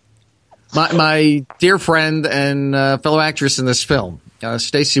 my dear friend and fellow actress in this film,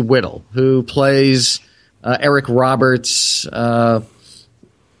 Stacey Whittle, who plays Eric Roberts'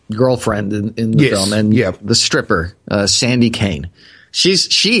 girlfriend in the film, and the stripper Sandy Kane.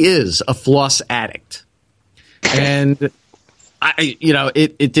 She is a floss addict, and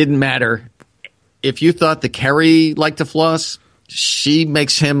it didn't matter if you thought the Carrie liked to floss. She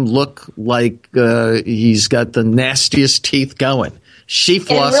makes him look like he's got the nastiest teeth going. She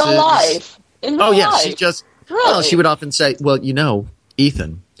flosses in real life. She just she would often say, "Well,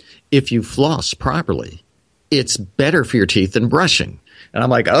 Ethan, if you floss properly, it's better for your teeth than brushing." And I'm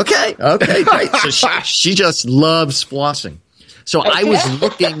like, okay, great. So she just loves flossing. So I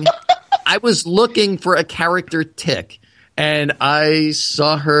was looking for a character tick, and I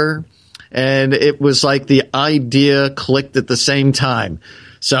saw her, and it was like the idea clicked at the same time.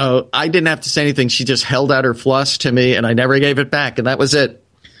 So I didn't have to say anything. She just held out her floss to me, and I never gave it back, and that was it.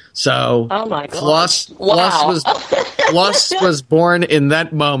 So oh my God. Floss was born in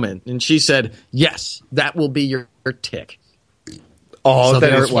that moment, and she said, yes, that will be your tick. Oh, so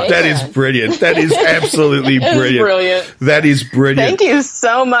that is brilliant. That is absolutely brilliant. That is brilliant. Thank you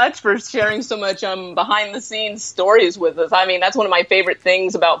so much for sharing so much behind-the-scenes stories with us. I mean, that's one of my favorite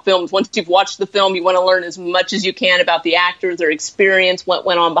things about films. Once you've watched the film, you want to learn as much as you can about the actors, their experience, what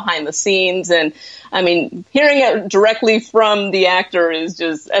went on behind the scenes. And, I mean, hearing it directly from the actor is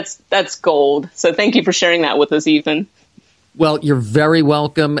just, that's gold. So thank you for sharing that with us, Ethan. Well, you're very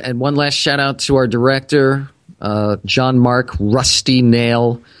welcome. And one last shout-out to our director, John Mark, Rusty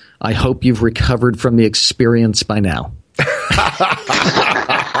Nail. I hope you've recovered from the experience by now.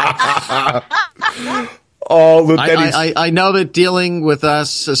 Oh, look, I know that dealing with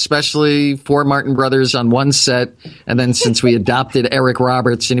us, especially four Martin brothers on one set, and then since we adopted Eric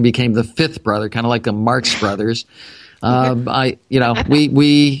Roberts and he became the fifth brother, kind of like the Marx brothers, we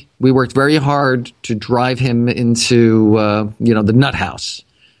worked very hard to drive him into the nut house,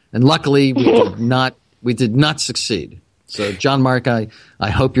 and luckily we did not succeed. So, John Mark, I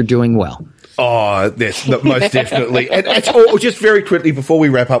hope you're doing well. Oh, yes, most definitely. And just very quickly before we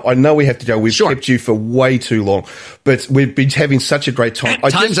wrap up, I know we have to go. We've kept you for way too long, but we've been having such a great time.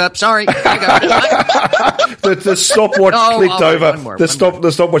 Time's up. Sorry. The stopwatch clicked over.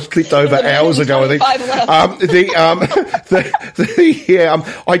 The stopwatch clicked over hours ago. I think.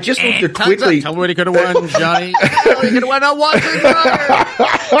 I just wanted to quickly. Tell me what he could have won, Johnny. He could have won a washer dryer.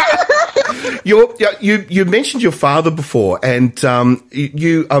 You mentioned your father before, and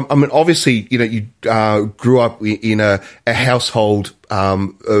you. I mean, obviously, you grew up in a household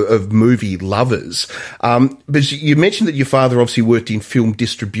of movie lovers. But you mentioned that your father obviously worked in film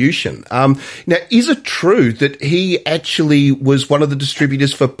distribution. Now, is it true that he actually was one of the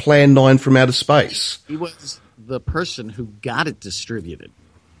distributors for Plan 9 from Outer Space? He was the person who got it distributed.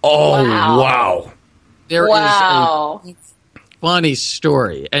 Oh, wow. There Wow. is a funny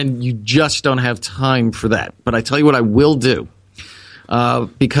story, and you just don't have time for that. But I tell you what I will do,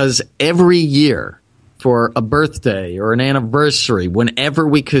 because every year for a birthday or an anniversary, whenever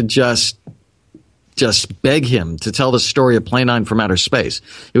we could just beg him to tell the story of Plane 9 from Outer Space,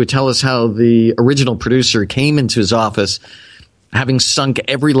 he would tell us how the original producer came into his office having sunk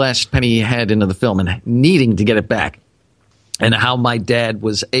every last penny he had into the film and needing to get it back, and how my dad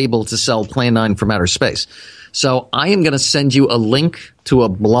was able to sell Plane 9 from Outer Space. So I am going to send you a link to a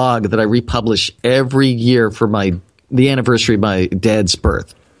blog that I republish every year for the anniversary of my dad's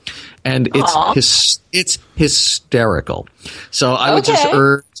birth. And it's hysterical. So I would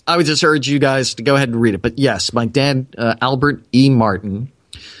just urge you guys to go ahead and read it. But yes, my dad, Albert E. Marten,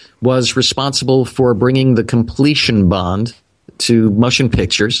 was responsible for bringing the completion bond to motion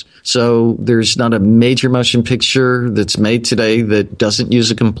pictures. So there's not a major motion picture that's made today that doesn't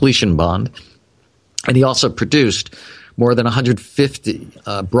use a completion bond. And he also produced more than 150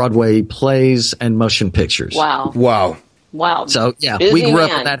 Broadway plays and motion pictures. Wow. So yeah, busy we grew man.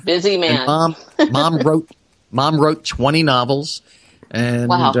 up with that. Busy man. And mom wrote 20 novels, and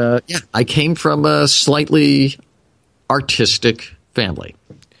Wow. I came from a slightly artistic family.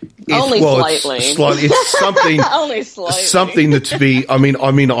 Only slightly. It's something. Only slightly. Something that to be. I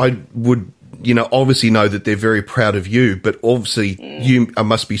mean, I would, obviously know that they're very proud of you, but obviously you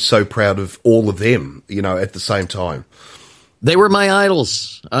must be so proud of all of them, at the same time. They were my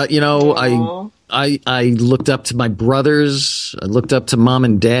idols. I looked up to my brothers. I looked up to mom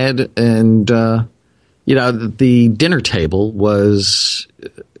and dad, and the dinner table was,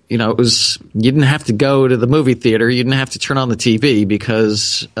 it was, you didn't have to go to the movie theater. You didn't have to turn on the TV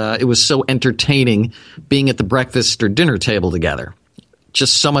because it was so entertaining being at the breakfast or dinner table together.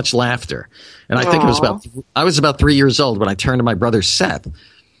 Just so much laughter. And I think I was about 3 years old when I turned to my brother Seth,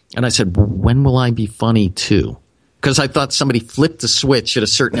 and I said, when will I be funny too? Because I thought somebody flipped a switch at a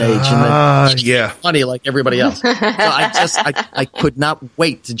certain age and then funny like everybody else. So I could not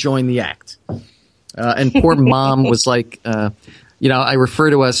wait to join the act. And poor mom was like, I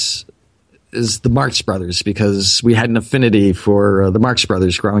refer to us as the Marx Brothers because we had an affinity for the Marx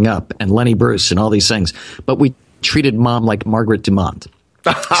Brothers growing up and Lenny Bruce and all these things. But we treated mom like Margaret Dumont.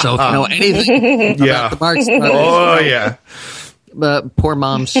 So if you know anything about the Marx Brothers, poor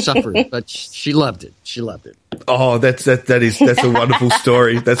mom suffered, but she loved it. She loved it. Oh, that's a wonderful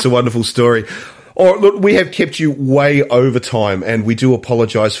story. That's a wonderful story. Oh, look, we have kept you way over time, and we do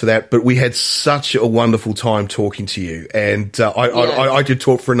apologise for that. But we had such a wonderful time talking to you, and I could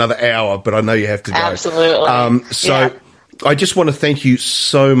talk for another hour, but I know you have to go. Absolutely. I just want to thank you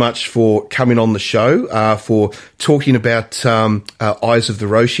so much for coming on the show, for talking about Eyes of the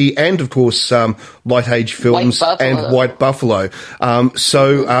Roshi and, of course, Light Age Films and White Buffalo. I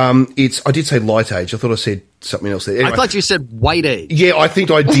did say Light Age. I thought I said something else there. Anyway, I thought you said White Age. Yeah, I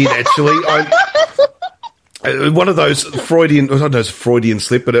think I did, actually. One of those Freudian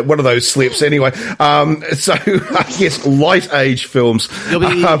slip, but one of those slips anyway. Yes, Light Age Films.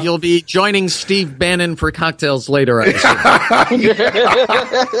 You'll be joining Steve Bannon for cocktails later, I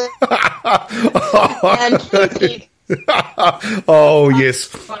And oh, yes.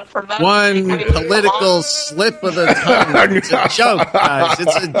 One political slip of the tongue. It's a joke, guys.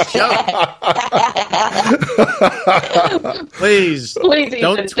 It's a joke. Please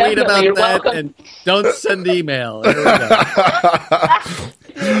don't tweet about that welcome. And don't send email. There we go.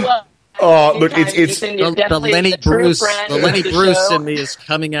 Oh, look, it's the Lenny Bruce. The Lenny Bruce in me is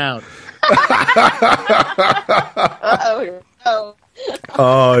coming out.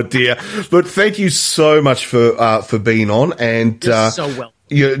 Oh dear! Look, thank you so much for being on, and You're so well.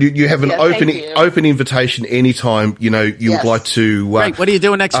 You have an open invitation anytime you would like to. Great. What are you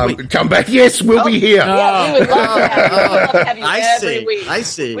doing next week? Come back. Yes, we'll be here. Yeah, we would love to have you. Every week. I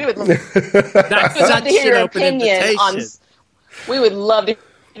see. We would love to hear your opinion on. We would love to hear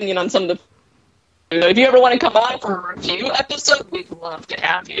your opinion on some of the. If you ever want to come on for a review episode, we'd love to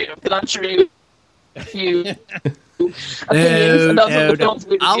have you because I'm sure you. No.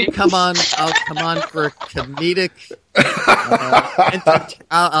 I'll come on for a comedic.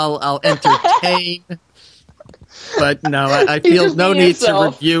 I'll entertain. But no, I feel no need to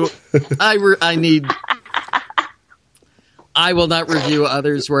review. I will not review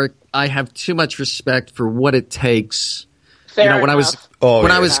others' work. I have too much respect for what it takes. When I was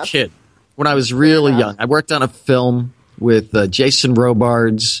a kid, when I was really young, I worked on a film with Jason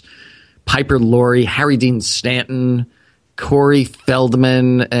Robards, Piper Laurie, Harry Dean Stanton, Corey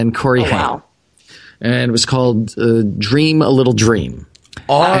Feldman, and Corey Haim. And it was called Dream a Little Dream.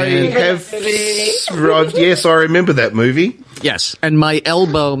 Yes, I remember that movie. Yes, and my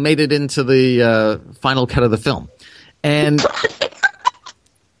elbow made it into the final cut of the film. And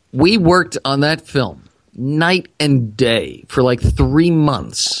we worked on that film night and day for like 3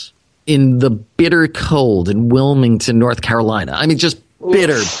 months in the bitter cold in Wilmington, North Carolina. I mean, just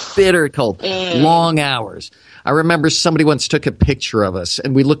bitter cold, long hours. I remember somebody once took a picture of us,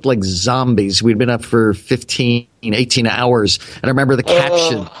 and we looked like zombies. We'd been up for 15, 18 hours. And I remember the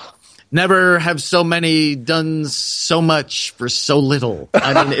caption, "Never have so many done so much for so little."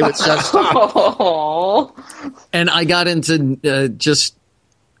 I mean, it was just... And I got into just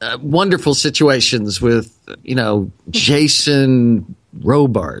wonderful situations with, Jason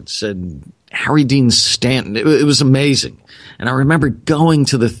Robards and Harry Dean Stanton. It was amazing. And I remember going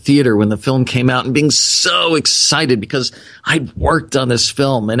to the theater when the film came out and being so excited because I'd worked on this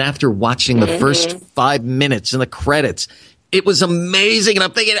film. And after watching the first 5 minutes in the credits, it was amazing. And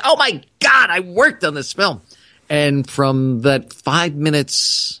I'm thinking, oh my God, I worked on this film. And from that 5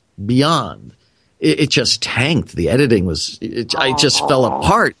 minutes beyond, it just tanked. The editing was, I just fell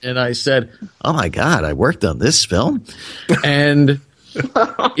apart. And I said, oh my God, I worked on this film. And,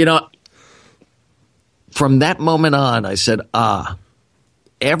 from that moment on, I said,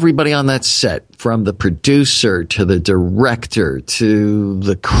 everybody on that set, from the producer to the director to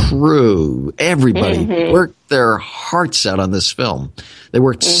the crew, everybody worked their hearts out on this film. They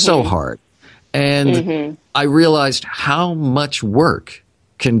worked so hard. And I realized how much work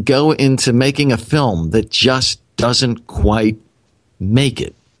can go into making a film that just doesn't quite make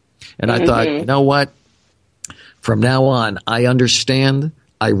it. And I thought, you know what? From now on, I understand.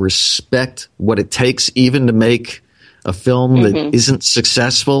 I respect what it takes even to make a film that isn't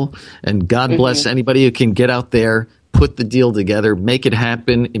successful. And God bless anybody who can get out there, put the deal together, make it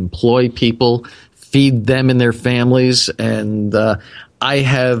happen, employ people, feed them and their families. And I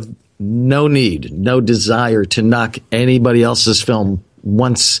have no need, no desire to knock anybody else's film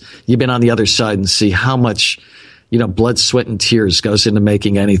once you've been on the other side and see how much, blood, sweat, and tears goes into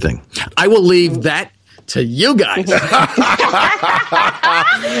making anything. I will leave that to you guys.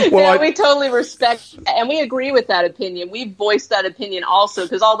 We totally respect and we agree with that opinion. We've voiced that opinion also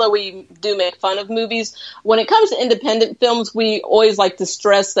because although we do make fun of movies, when it comes to independent films, we always like to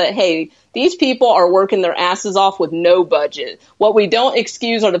stress that, hey, these people are working their asses off with no budget. What we don't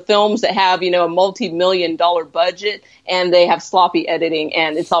excuse are the films that have, a multi-million-dollar budget and they have sloppy editing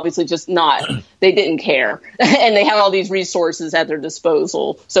and it's obviously just not, they didn't care. And they have all these resources at their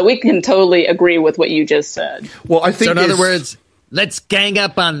disposal. So we can totally agree with what you just said. Well, I think so in other words, let's gang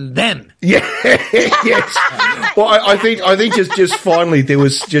up on them. Yeah, yes. Well, I think just finally there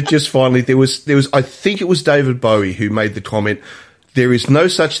was I think it was David Bowie who made the comment, there is no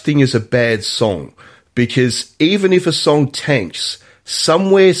such thing as a bad song, because even if a song tanks,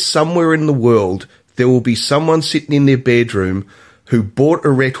 somewhere in the world, there will be someone sitting in their bedroom who bought a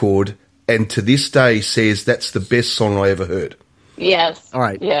record and to this day says that's the best song I ever heard. Yes. All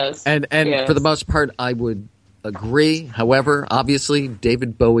right. Yes. And yes. For the most part, I would agree. However, obviously,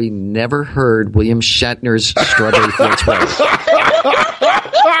 David Bowie never heard William Shatner's Strawberry Fields Forever.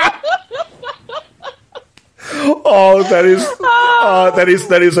 Oh, that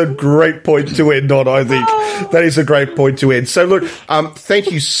is a great point to end on, I think. That is a great point to end. So, look,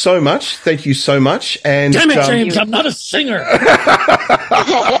 thank you so much. Thank you so much. And damn it, James, I'm not a singer.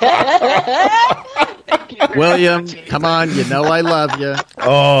 William, come on, I love you.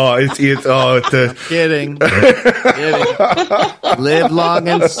 Oh, Kidding. Live long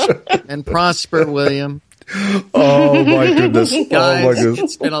and prosper, William. Oh my goodness. Guys, oh my goodness.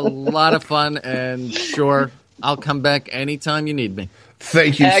 It's been a lot of fun, and sure, I'll come back anytime you need me.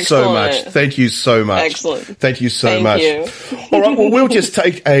 Thank you so much. Thank you so much. Excellent. Thank you so Thank much. you. All right, well, we'll just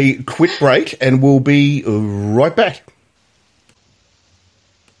take a quick break and we'll be right back.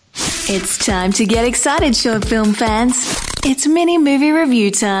 It's time to get excited, short film fans. It's mini movie review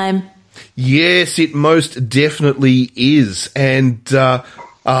time. Yes, it most definitely is. And I've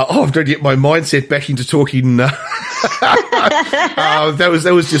got to get my mindset back into talking. That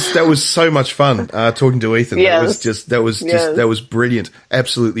was so much fun talking to Ethan. Yes. That was brilliant,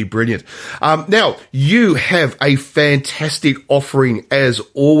 absolutely brilliant. Now you have a fantastic offering as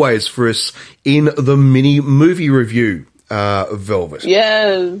always for us in the mini movie review, Velvet.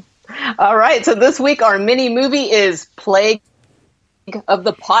 Yes. All right. So this week our mini movie is Plague of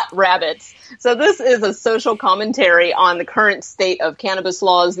the Pot Rabbits. So this is a social commentary on the current state of cannabis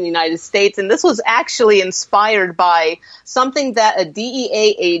laws in the United States. And this was actually inspired by something that a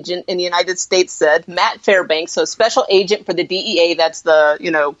DEA agent in the United States said, Matt Fairbanks, so special agent for the DEA. That's the,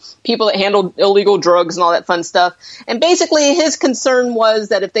 people that handle illegal drugs and all that fun stuff. And basically his concern was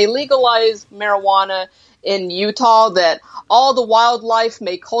that if they legalize marijuana, in Utah that all the wildlife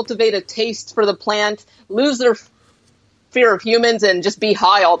may cultivate a taste for the plant, lose their fear of humans, and just be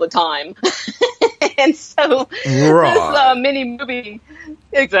high all the time. And so this mini movie,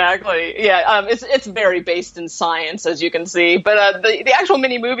 exactly, yeah, it's very based in science, as you can see. But the actual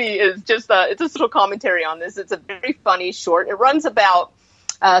mini movie is just it's a little commentary on this. It's a very funny short. It runs about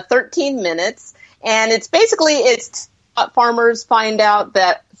 13 minutes, and it's farmers find out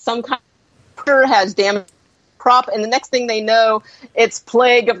that some kind of creature has damaged crop, and the next thing they know, it's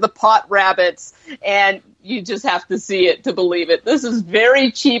plague of the pot rabbits, and you just have to see it to believe it. This is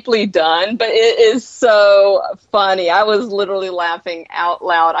very cheaply done, but it is so funny. I was literally laughing out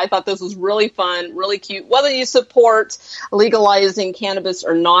loud. I thought this was really fun, really cute. Whether you support legalizing cannabis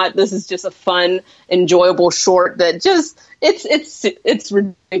or not, this is just a fun, enjoyable short that just it's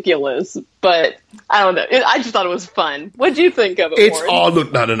ridiculous. But I don't know. I just thought it was fun. What do you think of it,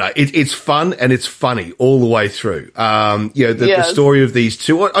 Warren? No. It's fun and it's funny all the way through. The story of these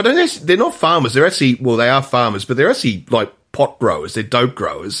two. I don't know. They're not farmers. They're actually, well, they are farmers, but they're actually like pot growers. They're dope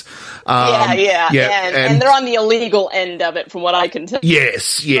growers. And they're on the illegal end of it, from what I can tell.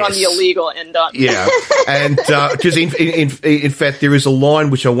 Yes. They're on the illegal end of it. Yeah, and because in fact, there is a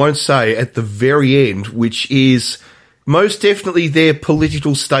line which I won't say at the very end, which is most definitely their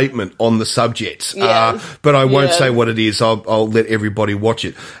political statement on the subject. Yes. But I won't say what it is. I'll let everybody watch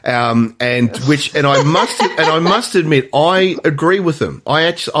it. And I must admit, I agree with them.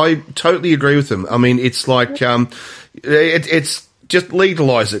 I totally agree with them. I mean, it's like, it's just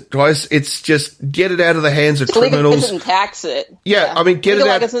legalize it, guys. It's just get it out of the hands of criminals. Legalize it and tax it. Yeah, I mean, get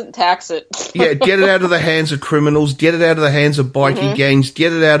legalize it and tax it. Yeah, get it out of the hands of criminals. Get it out of the hands of bikie gangs.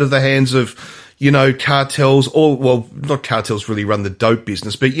 Get it out of the hands of, cartels, not cartels really run the dope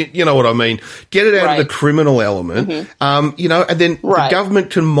business, but you know what I mean. Get it out of the criminal element, and then the government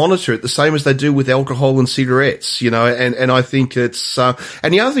can monitor it the same as they do with alcohol and cigarettes, and I think it's, and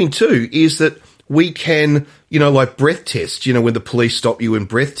the other thing too is that we can, like breath tests, when the police stop you and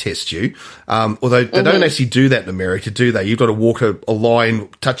breath test you, although they don't actually do that in America, do they? You've got to walk a line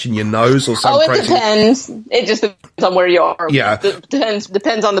touching your nose or something. It depends. It just depends on where you are. Yeah.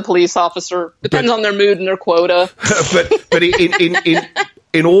 Depends on the police officer. Depends on their mood and their quota. But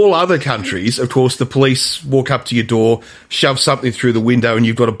in all other countries, of course, the police walk up to your door, shove something through the window, and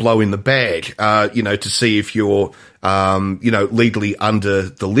you've got to blow in the bag, to see if you're, legally under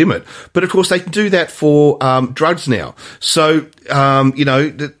the limit. But of course, they can do that for drugs now. So,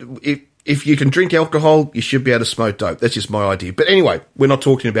 if you can drink alcohol, you should be able to smoke dope. That's just my idea. But anyway, we're not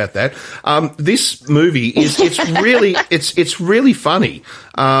talking about that. This movie it's really funny.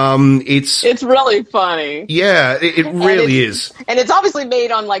 It's really funny. Yeah, it really is. And it's obviously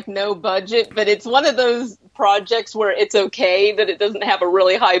made on like no budget, but it's one of those projects where it's okay that it doesn't have a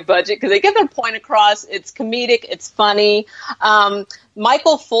really high budget because they get their point across. It's comedic. It's funny.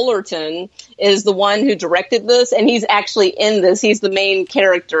 Michael Fullerton is the one who directed this, and he's actually in this. He's the main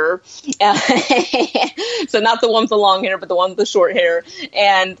character. So not the one with the long hair, but the one with the short hair.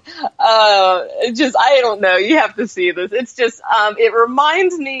 And I don't know. You have to see this. It's just, it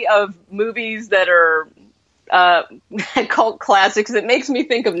reminds me of movies that are cult classics. It makes me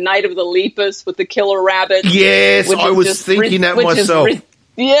think of Night of the Lepus with the killer rabbit. Yes, I was thinking that myself.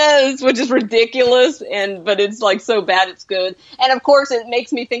 Yes, which is ridiculous, but it's like so bad it's good. And of course, it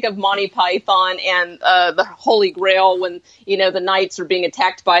makes me think of Monty Python and the Holy Grail when the knights are being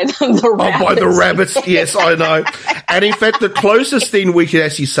attacked by the rabbits. By the rabbits, yes, I know. And in fact, the closest thing we could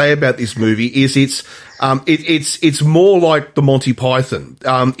actually say about this movie is it's more like the Monty Python.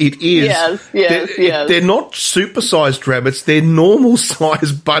 It is. Yes. They're not supersized rabbits; they're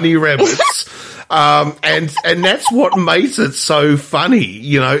normal-sized bunny rabbits. And that's what makes it so funny.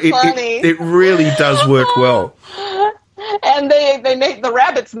 It really does work well. And they make the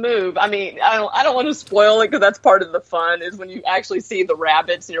rabbits move. I mean, I don't want to spoil it because that's part of the fun is when you actually see the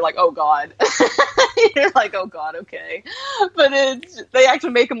rabbits and you're like, oh God. You're like, oh God, okay. But they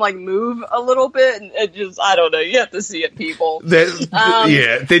actually make them like move a little bit, and it just, I don't know. You have to see it, people. They're cheap.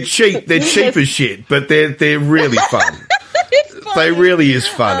 They're cheap as shit, but they're really fun. They really is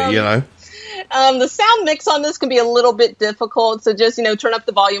funny, The sound mix on this can be a little bit difficult, so just, turn up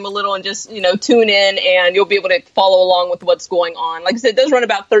the volume a little and just, tune in and you'll be able to follow along with what's going on. Like I said, it does run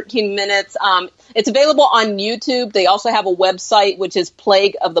about 13 minutes. It's available on YouTube. They also have a website, which is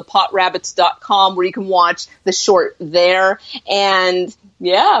plagueofthepotrabbits.com, where you can watch the short there. And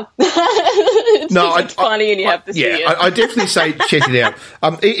Yeah. It's funny and you have to see it. I definitely say check it out.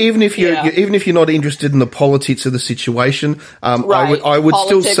 Even if you're not interested in the politics of the situation, I would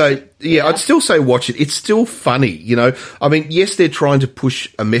still say, I'd still say watch it. It's still funny, you know. I mean, yes, they're trying to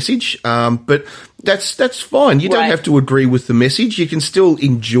push a message, but that's fine. You don't have to agree with the message. You can still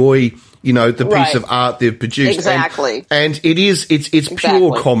enjoy, you know, the piece of art they've produced. Exactly. And it's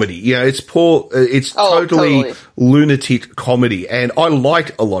pure comedy. You know, it's totally lunatic comedy. And I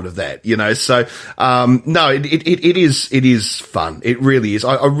like a lot of that, you know. So, no, it is fun. It really is.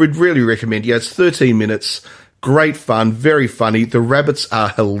 I would really recommend. Yeah, it's 13 minutes. Great fun, very funny. The rabbits are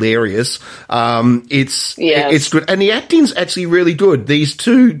hilarious. It's good. And the acting's actually really good. These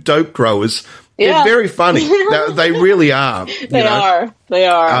two dope growers, they're very funny. They really are. They are. They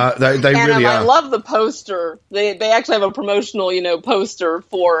really are. I love the poster. They actually have a promotional, you know, poster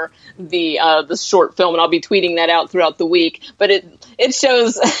for the short film, and I'll be tweeting that out throughout the week. But it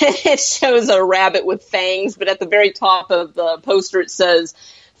shows a rabbit with fangs, but at the very top of the poster it says,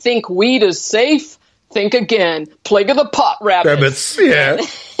 "Think weed is safe? Think again. Plague of the pot rabbits." Yeah.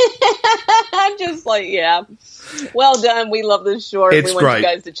 I'm just like, yeah. Well done. We love this short. It's we want you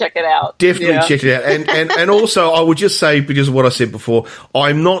guys to check it out. Definitely check it out. And also, I would just say, because of what I said before,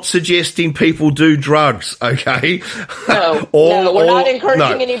 I'm not suggesting people do drugs, okay? No, we're not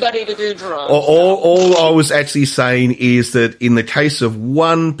encouraging anybody to do drugs. All I was actually saying is that in the case of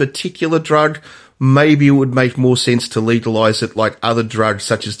one particular drug, maybe it would make more sense to legalize it like other drugs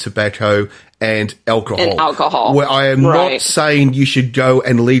such as tobacco and alcohol. Where I am not saying you should go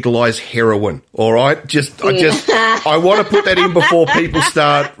and legalize heroin, all right? I want to put that in before people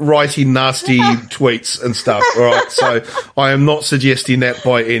start writing nasty tweets and stuff, all right? So I am not suggesting that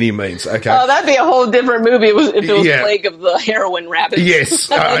by any means, okay? Oh, that'd be a whole different movie if it was Plague of the Heroin Rabbits. Yes,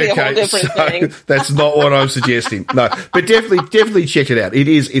 that'd be a whole different thing. That's not what I'm suggesting. No, but definitely check it out.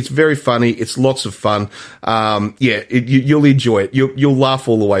 It's very funny. It's lots of fun. You'll enjoy it. You'll laugh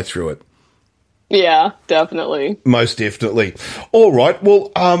all the way through it. Yeah, definitely. Most definitely. All right. Well,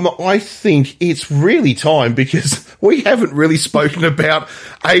 I think it's really time, because we haven't really spoken about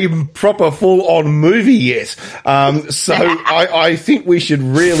a proper full-on movie yet. So I think we should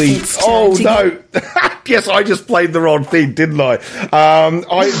really... Oh, no. Yes, I just played the wrong thing, didn't I?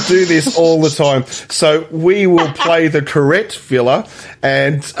 I do this all the time. So we will play the correct filler,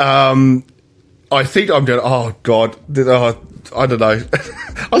 and I think I'm going to... Oh, God. I don't know.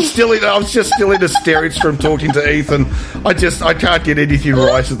 I was just still in hysterics from talking to Ethan. I can't get anything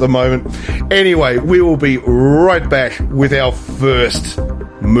right at the moment. Anyway, we will be right back with our first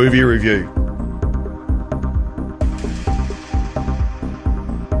movie review.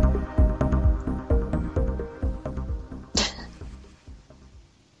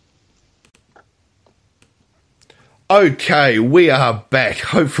 Okay, we are back.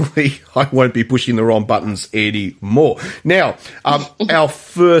 Hopefully I won't be pushing the wrong buttons anymore. Now, our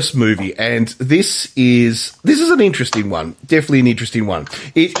first movie, and this is an interesting one. Definitely an interesting one.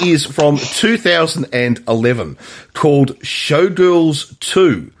 It is from 2011, called Showgirls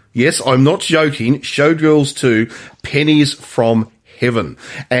 2. Yes, I'm not joking. Showgirls 2, Pennies from Heaven.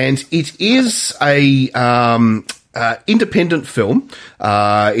 And it is a independent film.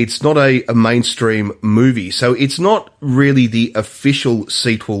 It's not a mainstream movie, so it's not really the official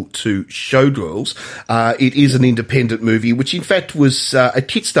sequel to Showgirls. It is an independent movie, which in fact was a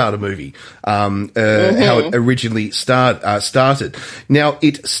Kickstarter movie, how it originally started. Now,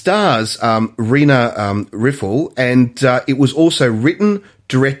 it stars Rena Riffel, and it was also written,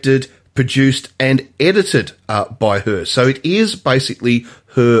 directed, produced and edited by her. So it is basically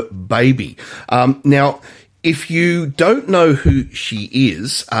her baby. Now, if you don't know who she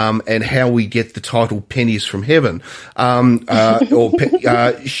is, and how we get the title Pennies from Heaven,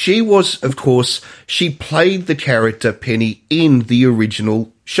 she was, of course, she played the character Penny in the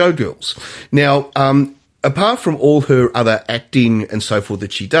original Showgirls. Now, apart from all her other acting and so forth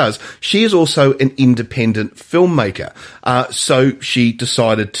that she does, she is also an independent filmmaker. So she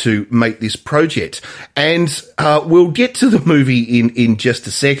decided to make this project. And we'll get to the movie in just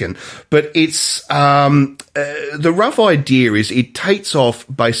a second. But it's the rough idea is it takes off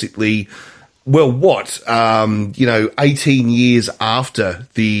basically... 18 years after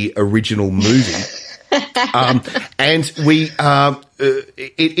the original movie. And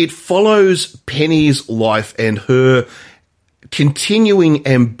it follows Penny's life and her continuing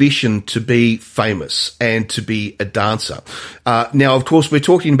ambition to be famous and to be a dancer. Now, of course, we're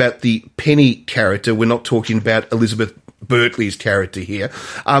talking about the Penny character. We're not talking about Elizabeth Berkley's character here.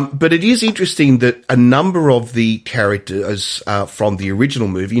 But it is interesting that a number of the characters from the original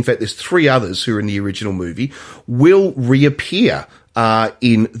movie, in fact, there's 3 others who are in the original movie, will reappear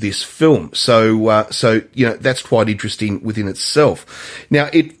in this film. So that's quite interesting within itself. Now,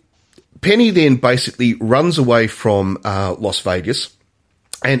 Penny then basically runs away from Las Vegas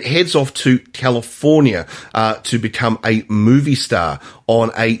and heads off to California to become a movie star on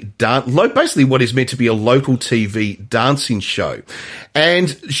basically what is meant to be a local TV dancing show. And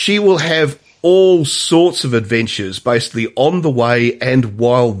she will have all sorts of adventures basically on the way and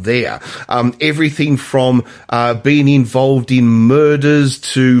while there. Everything from being involved in murders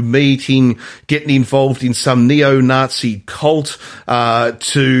to getting involved in some neo-Nazi cult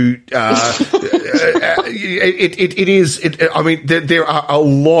to there are a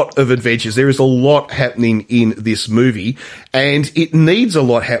lot of adventures. There is a lot happening in this movie, and it needs a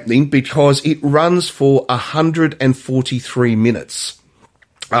lot happening because it runs for 143 minutes.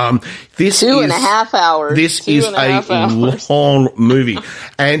 This 2.5 hours. This is a long movie,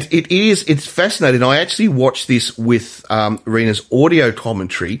 and it's fascinating. I actually watched this with Rena's audio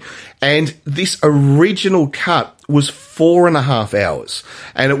commentary, and this original cut was 4.5 hours,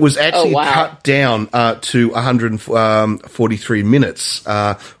 and it was actually cut down to 143 minutes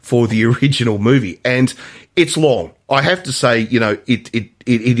for the original movie, and it's long. I have to say,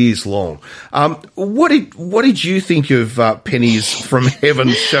 it is long. What did you think of Penny's From Heaven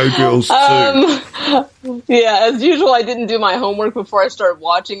Showgirls 2? Yeah, as usual, I didn't do my homework before I started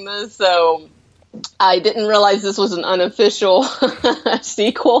watching this, so I didn't realize this was an unofficial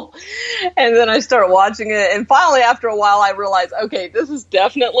sequel. And then I started watching it, and finally, after a while, I realized, okay, this is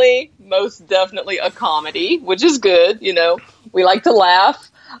most definitely a comedy, which is good. We like to laugh.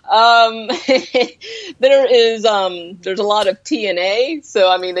 There's a lot of TNA,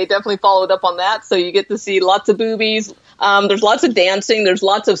 so they definitely followed up on that. So you get to see lots of boobies. There's lots of dancing. There's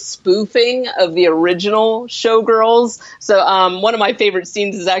lots of spoofing of the original Showgirls. So one of my favorite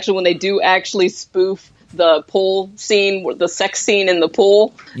scenes is actually when they do actually spoof the pool scene, the sex scene in the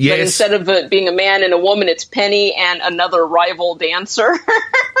pool. Yes. But instead of it being a man and a woman, it's Penny and another rival dancer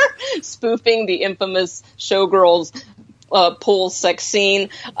spoofing the infamous Showgirls pool sex scene.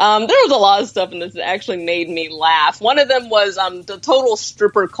 There was a lot of stuff in this that actually made me laugh. One of them was the total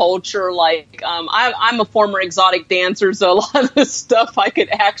stripper culture. I'm a former exotic dancer, so a lot of this stuff I could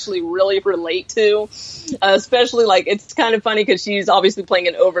actually really relate to. Especially, it's kind of funny because she's obviously playing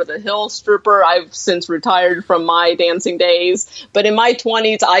an over-the-hill stripper. I've since retired from my dancing days, but in my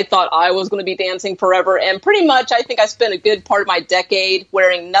 20s, I thought I was going to be dancing forever, and pretty much I think I spent a good part of my decade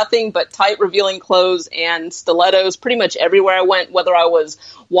wearing nothing but tight, revealing clothes and stilettos pretty much everywhere I went, whether I was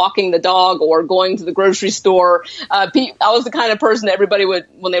walking the dog or going to the grocery store. I was the kind of person that everybody would,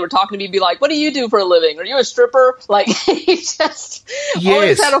 when they were talking to me, be like, "What do you do for a living? Are you a stripper?" He just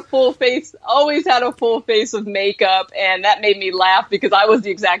always had a full face of makeup, and that made me laugh because I was the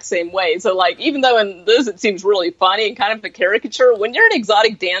exact same way. So even though in this it seems really funny and kind of a caricature, when you're an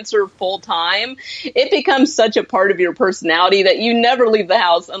exotic dancer full time, it becomes such a part of your personality that you never leave the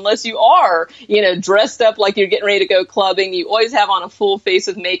house unless you are, dressed up like you're getting ready to go clubbing. You always have on a full face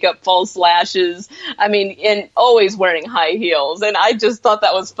of makeup, false lashes. And always wearing high heels. And I just thought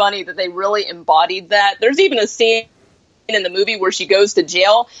that was funny that they really embodied that. There's even a scene in the movie where she goes to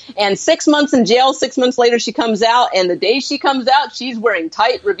jail, and 6 months in jail, 6 months later she comes out, and the day she comes out, she's wearing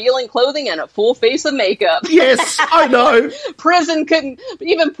tight, revealing clothing and a full face of makeup. Yes, I know. Prison couldn't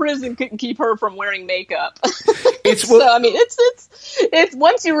keep her from wearing makeup. It's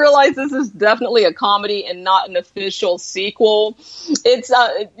once you realize this is definitely a comedy and not an official sequel, it's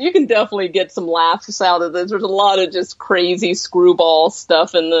you can definitely get some laughs out of this. There's a lot of just crazy screwball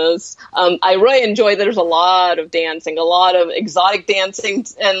stuff in this. I really enjoy that there's a lot of dancing, a lot of exotic dancing,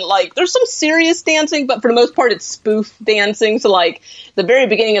 and there's some serious dancing, but for the most part it's spoof dancing. So the very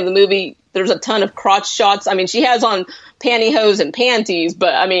beginning of the movie, there's a ton of crotch shots. She has on pantyhose and panties,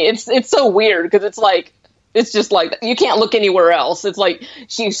 but it's so weird because it's just you can't look anywhere else. It's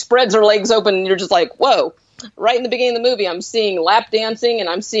she spreads her legs open and you're just like, whoa. Right in the beginning of the movie, I'm seeing lap dancing and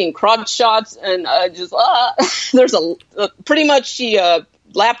I'm seeing crotch shots, and there's pretty much she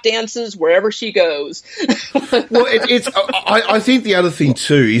lap dances wherever she goes. Well, I think the other thing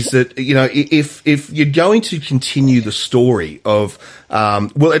too is that if you're going to continue the story of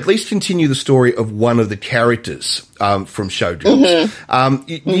at least continue the story of one of the characters from Showgirls,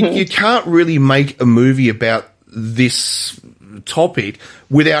 you can't really make a movie about this topic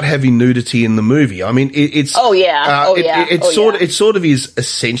without having nudity in the movie. I mean, it's it sort of is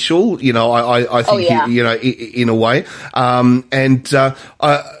essential, you know. I think you know, in a way, I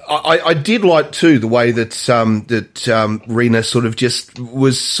did like too the way that Rena sort of just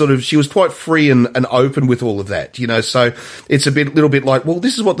was she was quite free and open with all of that, you know. So it's little bit like, well,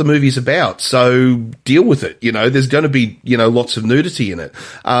 this is what the movie's about, so deal with it. You know, there's going to be, you know, lots of nudity in it.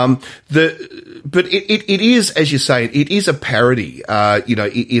 But it is, as you say, it is a parody, you know,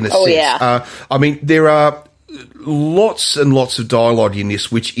 in a sense. Yeah. I mean, there are lots and lots of dialogue in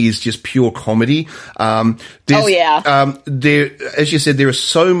this, which is just pure comedy. There, as you said, there are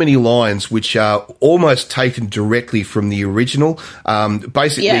so many lines which are almost taken directly from the original.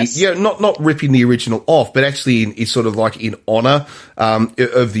 Basically, not ripping the original off, but actually it's sort of like in honor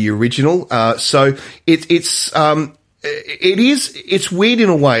of the original. So it's weird in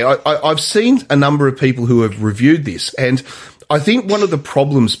a way. I've seen a number of people who have reviewed this, and I think one of the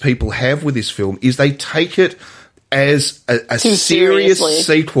problems people have with this film is they take it as a serious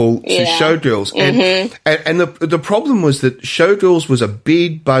sequel to Showgirls. And the problem was that Showgirls was a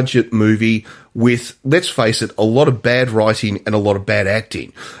big budget movie with, let's face it, a lot of bad writing and a lot of bad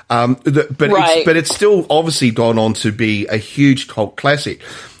acting. But it's still obviously gone on to be a huge cult classic.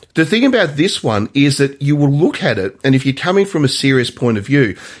 The thing about this one is that you will look at it, and if you're coming from a serious point of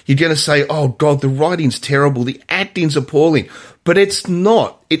view, you're going to say, oh, God, the writing's terrible, the acting's appalling. But it's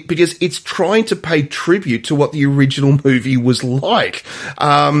not, because it's trying to pay tribute to what the original movie was like.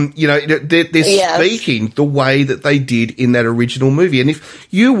 You know, they're speaking the way that they did in that original movie. And if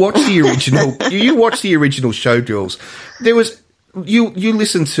you watch the original, Showgirls, there was, you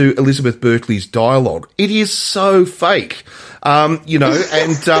listen to Elizabeth Berkley's dialogue. It is so fake. You know,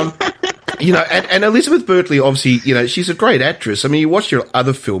 and, you know, and Elizabeth Berkley, obviously, you know, she's a great actress. I mean, you watch her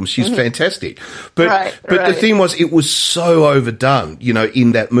other films, she's fantastic. But the thing was, it was so overdone, you know,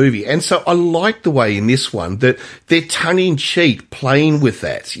 in that movie. And so I like the way in this one that they're tongue-in-cheek playing with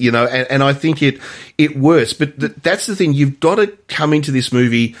that, you know, and I think it works. But that's the thing. You've got to come into this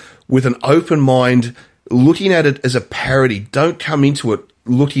movie with an open mind, looking at it as a parody. Don't come into it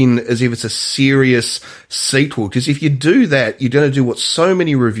looking as if it's a serious sequel, because if you do that, you're going to do what so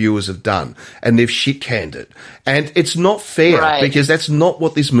many reviewers have done, and they've shit-canned it. And it's not fair, because that's not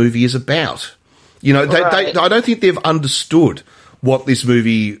what this movie is about. You know, I don't think they've understood what this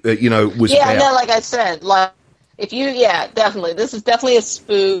movie, you know, was about. Yeah, no, like I said, like, definitely. This is definitely a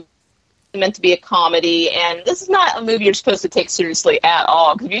spoof, meant to be a comedy, and this is not a movie you're supposed to take seriously at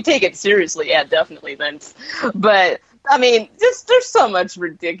all, because if you take it seriously, definitely, then. But I mean, just there's so much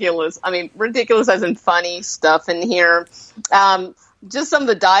ridiculous as in funny stuff in here. Just some of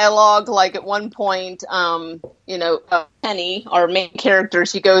the dialogue, like at one point, you know, Penny, our main character,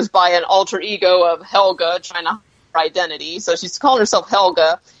 she goes by an alter ego of Helga, trying to hide her identity. So she's calling herself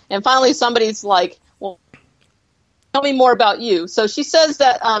Helga. And finally somebody's like, well, tell me more about you. So she says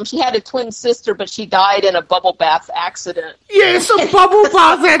that she had a twin sister, but she died in a bubble bath accident. Yes, a bubble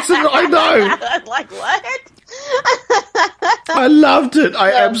bath accident, I know. Like, what? I loved it.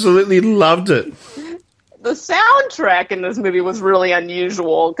 I absolutely loved it. The soundtrack in this movie was really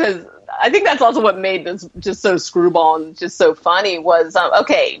unusual, because I think that's also what made this just so screwball and just so funny was,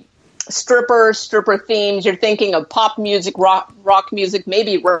 stripper themes. You're thinking of pop music, rock music,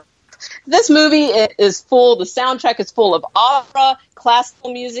 maybe rock. This movie is full, the soundtrack is full of opera,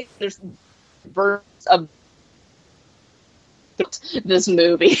 classical music. There's versions of this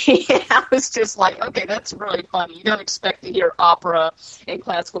movie. I was just like, okay, that's really funny. You don't expect to hear opera and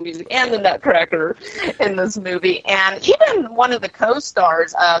classical music and the Nutcracker in this movie. And even one of the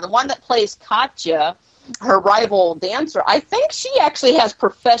co-stars, the one that plays Katya, her rival dancer, I think she actually has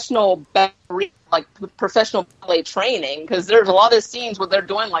professional ballet training, because there's a lot of scenes where they're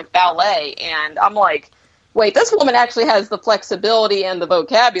doing like ballet, and I'm like, wait, this woman actually has the flexibility and the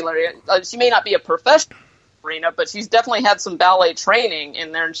vocabulary. She may not be a professional ballerina, but she's definitely had some ballet training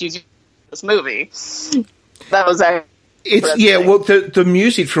in there, and she's in this movie. That was actually well, the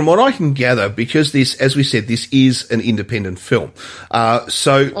music, from what I can gather, because this, as we said, this is an independent film,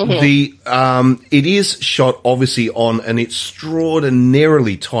 it is shot obviously on an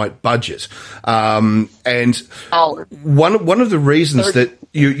extraordinarily tight budget, and one of the reasons that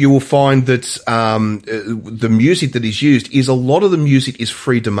you will find that the music that is used is a lot of the music is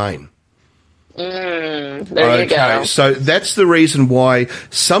free domain. There you go. So that's the reason why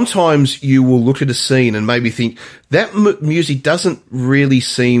sometimes you will look at a scene and maybe think that music doesn't really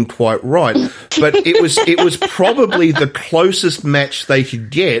seem quite right, but it was probably the closest match they could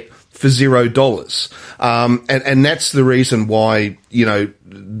get for $0. And that's the reason why, you know,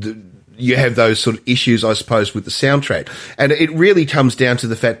 you have those sort of issues, I suppose, with the soundtrack. And it really comes down to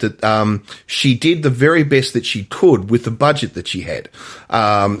the fact that she did the very best that she could with the budget that she had.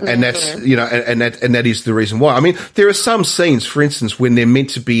 And that's, you know, and that is the reason why. I mean, there are some scenes, for instance, when they're meant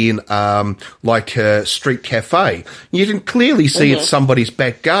to be in like a street cafe. You can clearly see it's somebody's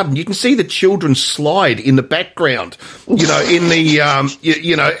back garden. You can see the children slide in the background, you know, in the,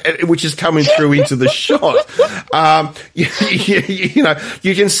 you know, which is coming through into the shot. You know,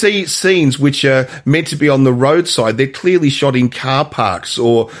 you can see scenes which are meant to be on the roadside. They're clearly shot in car parks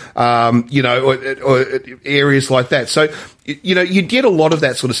or, you know, or areas like that. So, you know, you get a lot of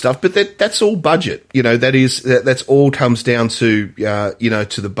that sort of stuff, but that's all budget. You know, that's all comes down to, you know,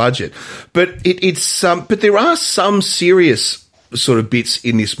 to the budget. But but there are some serious sort of bits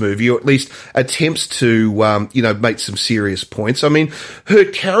in this movie, or at least attempts to, you know, make some serious points. I mean, her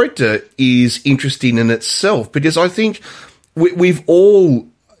character is interesting in itself because I think we've all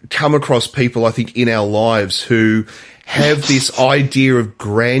come across people, I think, in our lives who have this idea of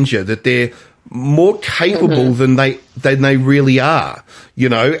grandeur, that they're more capable than they really are, you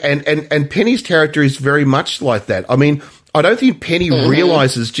know, and Penny's character is very much like that. I mean, I don't think Penny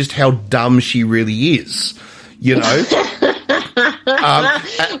realizes just how dumb she really is, you know.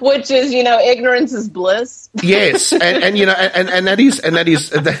 Which is, you know, ignorance is bliss. Yes, and you know, and that is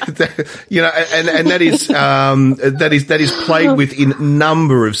you know, and that is played with in a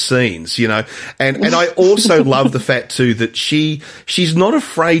number of scenes, you know, and I also love the fact too that she's not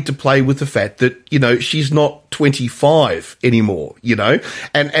afraid to play with the fact that, you know, she's not 25 anymore, you know,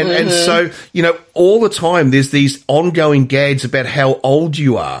 and so, you know, all the time there's these ongoing gags about how old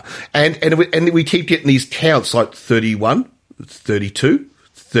you are, and we keep getting these counts like 31, 32,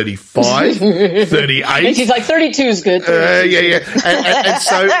 35, 38. And she's like, 32 is good. Yeah. And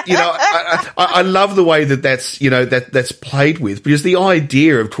so, you know, I love the way that's, you know, that's played with, because the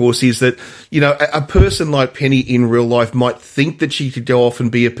idea, of course, is that, you know, a person like Penny in real life might think that she could go off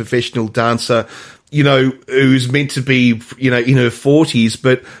and be a professional dancer, you know, who's meant to be, you know, in her 40s,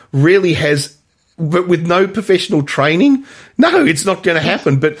 but really but with no professional training. No, it's not going to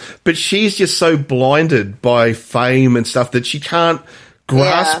happen. But she's just so blinded by fame and stuff that she can't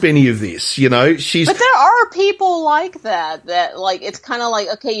grasp any of this, you know. But there are people like that like, it's kind of like,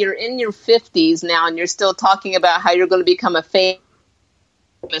 okay, you're in your 50s now and you're still talking about how you're going to become a famous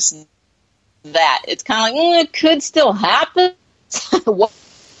that. It's kind of like, it could still happen. What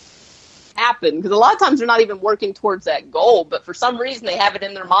happened? Because a lot of times they're not even working towards that goal, but for some reason they have it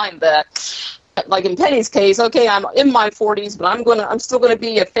in their mind that, like in Penny's case, okay, I'm in my 40s, but I'm still gonna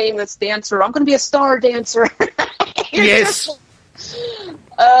be a famous dancer. I'm gonna be a star dancer. Yes.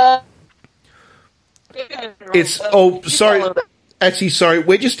 Sorry.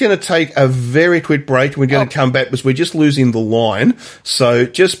 We're just going to take a very quick break. We're going to come back because we're just losing the line. So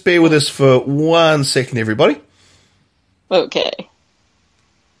just bear with us for 1 second, everybody. Okay.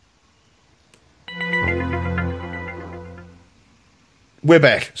 We're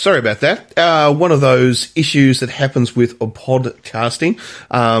back. Sorry about that. One of those issues that happens with podcasting.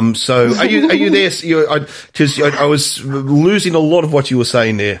 So are you there? Because I was losing a lot of what you were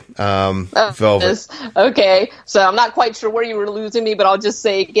saying there, Velvet. Yes. Okay. So I'm not quite sure where you were losing me, but I'll just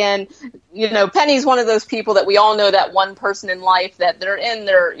say again, you know, Penny's one of those people that we all know, that one person in life that they're in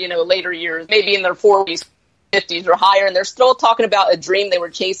their, you know, later years, maybe in their 40s, 50s or higher, and they're still talking about a dream they were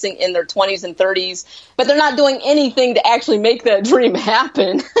chasing in their 20s and 30s, but they're not doing anything to actually make that dream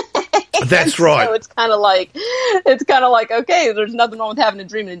happen. That's right. So it's kind of like, okay, there's nothing wrong with having a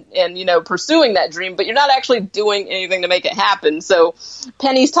dream and, you know, pursuing that dream, but you're not actually doing anything to make it happen. So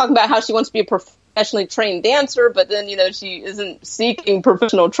Penny's talking about how she wants to be a professionally trained dancer, but then, you know, she isn't seeking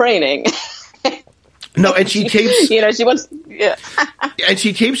professional training. No, and she keeps, you know, she wants, and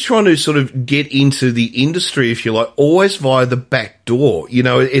she keeps trying to sort of get into the industry, if you like, always via the back door. You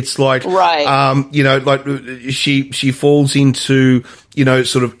know, it's like, right. You know, like she falls into, you know,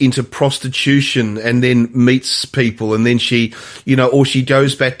 sort of into prostitution and then meets people, and then she, you know, or she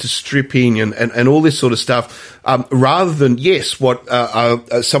goes back to stripping and all this sort of stuff. Rather than,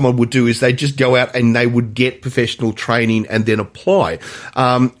 what someone would do is they just go out and they would get professional training and then apply.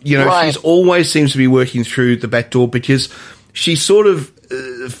 You know, right. She's always seems to be working through the back door because she sort of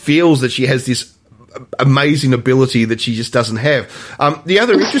feels that she has this amazing ability that she just doesn't have. The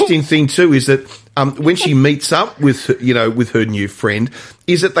other interesting thing too is that when she meets up with, you know, with her new friend,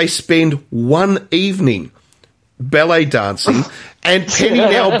 is that they spend one evening ballet dancing, and Penny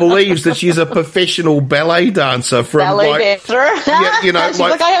now believes that she's a professional ballet dancer from ballet dancer. Yeah, you know, she's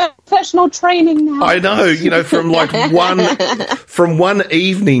like, I have professional training now. I know, you know, from one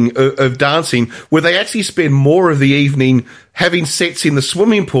evening of dancing where they actually spend more of the evening having sex in the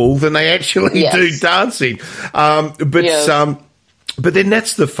swimming pool than they actually do dancing. But then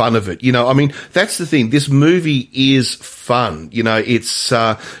that's the fun of it, you know. I mean, that's the thing. This movie is fun, you know. It's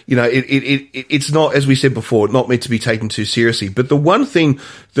it's not, as we said before, not meant to be taken too seriously. But the one thing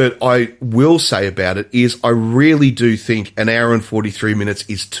that I will say about it is, I really do think an hour and 43 minutes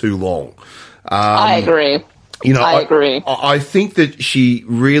is too long. I agree. You know, I agree. I think that she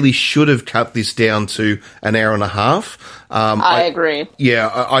really should have cut this down to an hour and a half. I agree. Yeah,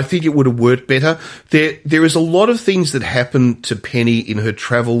 I think it would have worked better. There is a lot of things that happen to Penny in her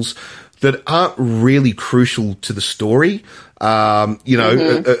travels that aren't really crucial to the story. You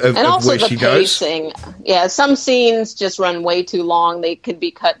know, of where she goes. And also the pacing. Yeah, some scenes just run way too long. They could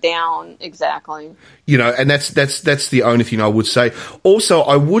be cut down. Exactly. You know, and that's the only thing I would say. Also,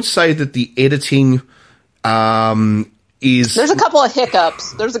 I would say that the editing there's a couple of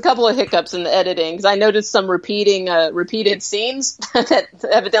hiccups. There's a couple of hiccups in the editing, because I noticed some repeated scenes that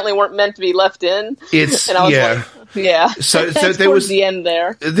evidently weren't meant to be left in. So there was the end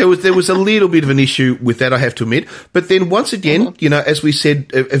there. There was a little bit of an issue with that, I have to admit. But then once again, you know, as we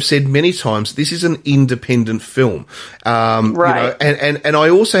have said many times, this is an independent film, right? You know, and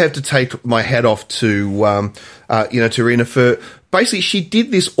I also have to take my hat off to to Rena for basically, she did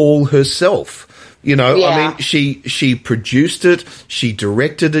this all herself. You know, I mean, she produced it, she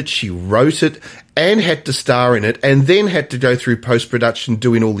directed it, she wrote it, and had to star in it, and then had to go through post-production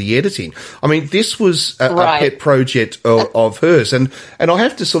doing all the editing. I mean, this was a pet project of hers. And I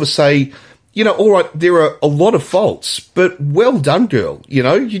have to sort of say, you know, all right, there are a lot of faults, but well done, girl. You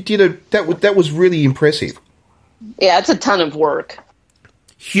know, you did that was really impressive. Yeah, it's a ton of work.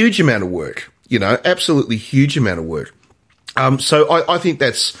 Huge amount of work, you know, absolutely huge amount of work. So I think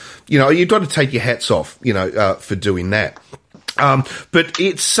that's, you know, you've got to take your hats off, you know, for doing that. But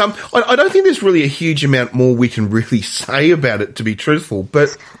it's I don't think there's really a huge amount more we can really say about it, to be truthful.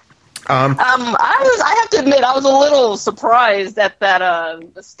 But I have to admit, I was a little surprised at that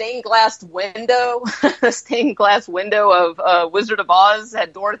stained glass window. The stained glass window of Wizard of Oz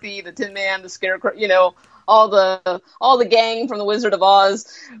had Dorothy, the Tin Man, the Scarecrow, you know, all the gang from the Wizard of Oz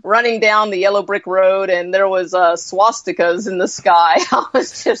running down the yellow brick road, and there was swastikas in the sky. I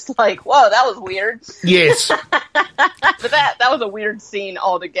was just like, whoa, that was weird. Yes. But that was a weird scene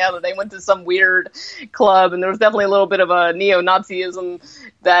altogether. They went to some weird club, and there was definitely a little bit of a neo-Nazism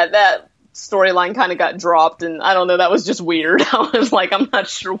that storyline kind of got dropped, and I don't know, that was just weird. I was like, I'm not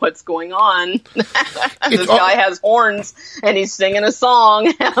sure what's going on. This guy has horns and he's singing a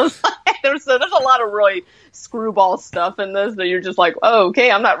song. I was like, there's a lot of really screwball stuff in this that you're just like, oh, okay,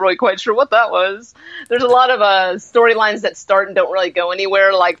 I'm not really quite sure what that was. There's a lot of storylines that start and don't really go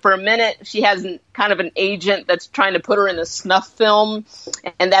anywhere. Like, for a minute, she has kind of an agent that's trying to put her in a snuff film,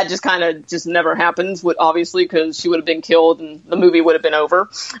 and that just kind of just never happens, obviously, because she would have been killed and the movie would have been over.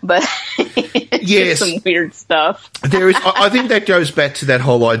 But yes, some weird stuff. There is. I think that goes back to that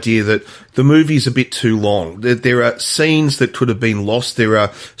whole idea that the movie's a bit too long. There are scenes that could have been lost. There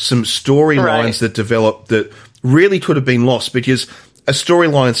are some storylines that develop that really could have been lost, because a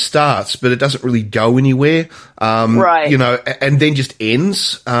storyline starts, but it doesn't really go anywhere, you know, and then just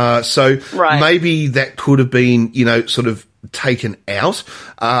ends. So maybe that could have been, you know, sort of taken out.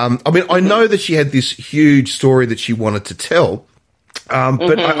 I mean, I know that she had this huge story that she wanted to tell,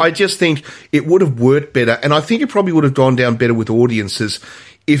 but I just think it would have worked better, and I think it probably would have gone down better with audiences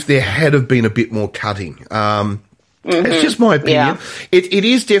if there had have been a bit more cutting. It's just my opinion. Yeah. It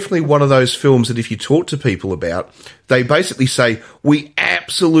is definitely one of those films that if you talk to people about, they basically say, we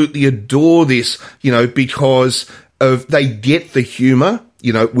absolutely adore this, you know, because they get the humour,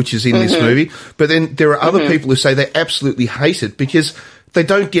 you know, which is in this movie. But then there are other people who say they absolutely hate it because they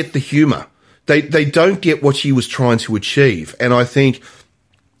don't get the humour. They don't get what she was trying to achieve. And I think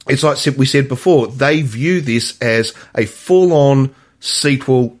it's like we said before, they view this as a full-on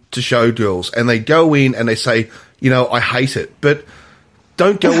sequel to Showgirls. And they go in and they say, you know, I hate it. But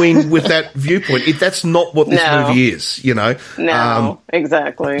don't go in with that viewpoint. That's not what this movie is, you know. No,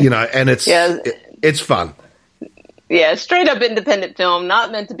 exactly. You know, and it's fun. Yeah, straight up independent film,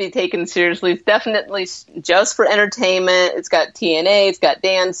 not meant to be taken seriously. It's definitely just for entertainment. It's got TNA, it's got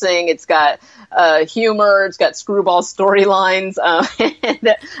dancing, it's got humor, it's got screwball storylines.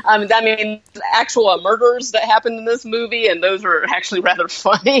 I mean, actual murders that happened in this movie, and those are actually rather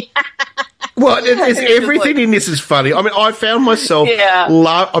funny. Well, it's everything in this is funny. I mean, I found myself,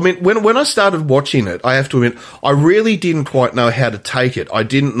 when I started watching it, I have to admit, I really didn't quite know how to take it. I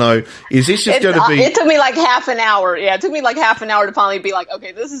didn't know, is this just going to be... It took me like half an hour. Yeah, it took me like half an hour to finally be like,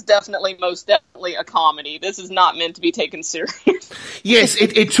 okay, this is most definitely a comedy. This is not meant to be taken serious. Yes,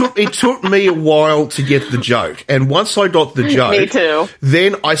 it took me a while to get the joke. And once I got the joke... Me too.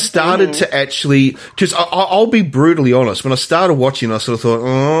 Then I started to actually... Because I'll be brutally honest, when I started watching, I sort of thought,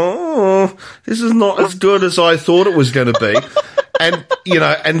 oh... This is not as good as I thought it was going to be. And,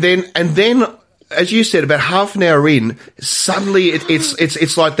 and then, as you said, about half an hour in, suddenly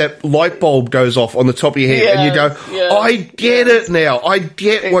it's like that light bulb goes off on the top of your head and you go, I get it now. I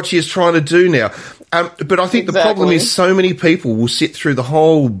get what she's trying to do now. But I think the problem is so many people will sit through the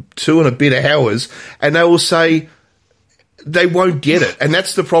whole 2 and a bit hours and they will say, they won't get it, and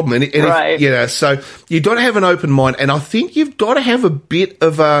that's the problem. And right. So you've got to have an open mind, and I think you've got to have a bit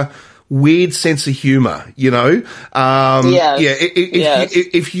of a weird sense of humour, Yes.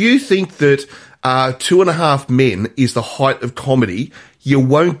 If you think that 2.5 Men is the height of comedy, you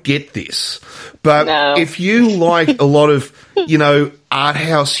won't get this. But if you like a lot of, art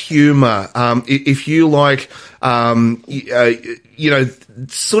house humour, if you like,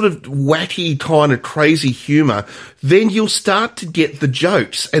 sort of wacky kind of crazy humour, then you'll start to get the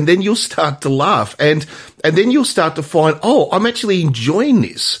jokes and then you'll start to laugh and then you'll start to find, oh, I'm actually enjoying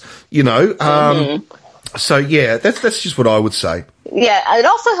this, So yeah, that's just what I would say. Yeah, it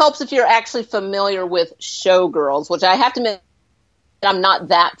also helps if you're actually familiar with Showgirls, which I have to admit I'm not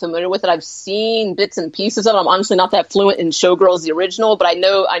that familiar with it. I've seen bits and pieces of it. I'm honestly not that fluent in Showgirls, the original, but I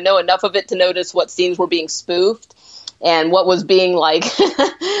know enough of it to notice what scenes were being spoofed and what was being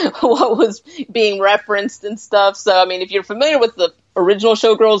what was being referenced and stuff. So, I mean, if you're familiar with the original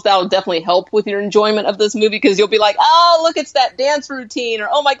Showgirls, that'll definitely help with your enjoyment of this movie because you'll be like, oh, look, it's that dance routine, or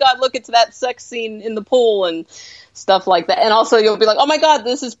oh my God, look, it's that sex scene in the pool and stuff like that. And also you'll be like, oh my God,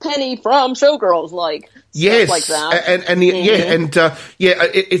 this is Penny from Showgirls, yes, stuff like that.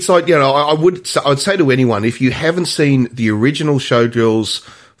 It's like, I would say to anyone, if you haven't seen the original Showgirls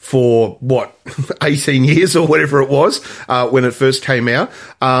for 18 years or whatever it was, when it first came out,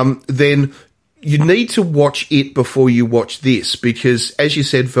 then you need to watch it before you watch this because, as you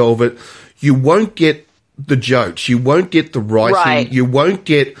said, Velvet, you won't get the jokes, you won't get the writing, you won't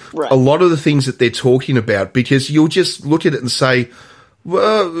get a lot of the things that they're talking about because you'll just look at it and say,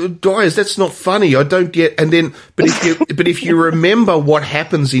 well, guys, that's not funny. I don't get. And then, but if you remember what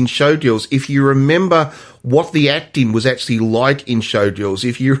happens in Showgirls, if you remember what the acting was actually like in Showgirls,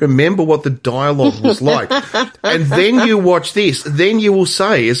 if you remember what the dialogue was like, and then you watch this, then you will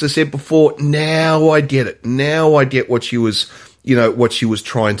say, as I said before, now I get it. Now I get what she was, what she was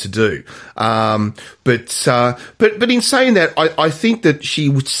trying to do. But in saying that, I think that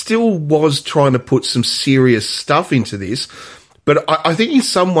she still was trying to put some serious stuff into this. But I think in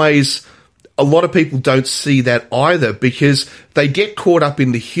some ways, a lot of people don't see that either because they get caught up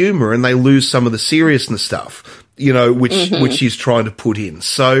in the humour and they lose some of the seriousness stuff, which she's trying to put in.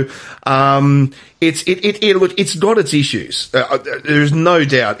 So, it's got its issues. There's no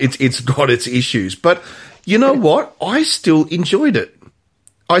doubt it's got its issues. But you know what? I still enjoyed it.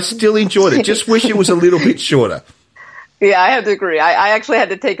 Just wish it was a little bit shorter. Yeah, I have to agree. I actually had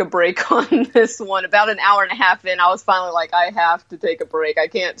to take a break on this one. About an hour and a half in, I was finally like, I have to take a break. I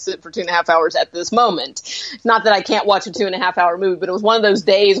can't sit for 2.5 hours at this moment. It's not that I can't watch a 2.5 hour movie, but it was one of those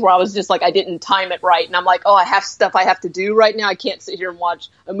days where I was just like, I didn't time it right. And I'm like, oh, I have stuff I have to do right now. I can't sit here and watch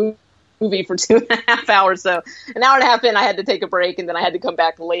a movie for 2.5 hours. So an hour and a half in, I had to take a break, and then I had to come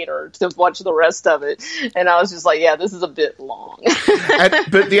back later to watch the rest of it. And I was just like, yeah, this is a bit long.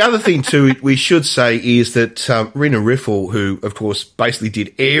 But the other thing too, we should say is that Rena Riffel, who of course basically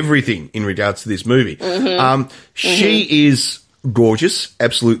did everything in regards to this movie, she is gorgeous,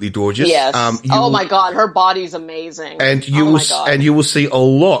 absolutely gorgeous. Yes. My God, her body's amazing. And you will see a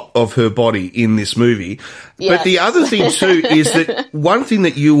lot of her body in this movie. Yes. But the other thing too is that one thing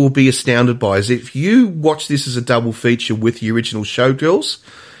that you will be astounded by is if you watch this as a double feature with the original Showgirls,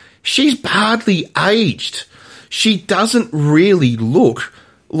 she's hardly aged. She doesn't really look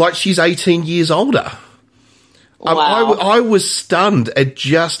like she's 18 years older. Wow. I was stunned at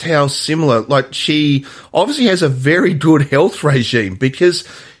just how similar, she obviously has a very good health regime because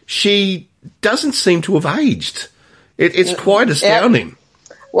she doesn't seem to have aged. It's quite astounding.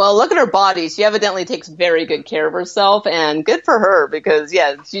 Well, look at her body. She evidently takes very good care of herself, and good for her because,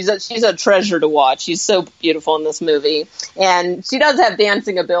 yeah, she's a treasure to watch. She's so beautiful in this movie, and she does have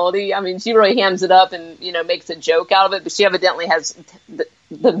dancing ability. I mean, she really hams it up and, makes a joke out of it, but she evidently has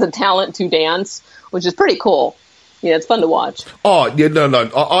the talent to dance, which is pretty cool. Yeah, it's fun to watch. Oh, yeah,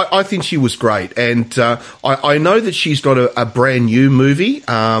 no. I think she was great. And I know that she's got a brand new movie,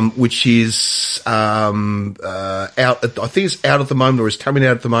 which is out, I think it's out at the moment or is coming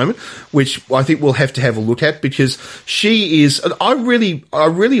out at the moment, which I think we'll have to have a look at because she is, I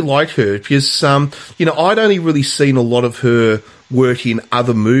really like her because, I'd only really seen a lot of her work in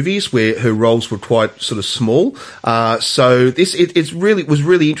other movies where her roles were quite sort of small. So it was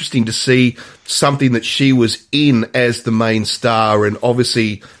really interesting to see something that she was in as the main star and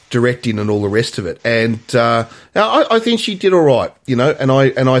obviously directing and all the rest of it. And I think she did all right, and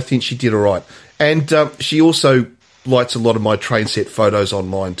I think she did all right. And she also lights a lot of my train set photos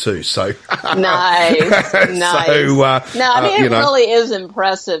online too. So nice. So, it really is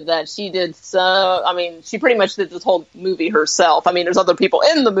impressive that she did so. I mean, she pretty much did this whole movie herself. I mean, there's other people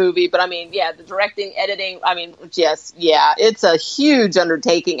in the movie, but I mean, yeah, the directing, editing. I mean, yes, yeah, it's a huge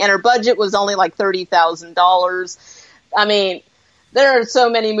undertaking, and her budget was only like $30,000. I mean, there are so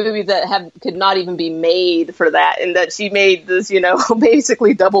many movies that could not even be made for that, and that she made this,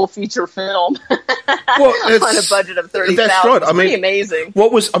 basically double feature film on a budget of $30,000. That's right. It's pretty amazing.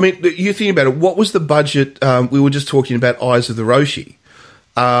 You think about it. What was the budget? We were just talking about Eyes of the Roshi.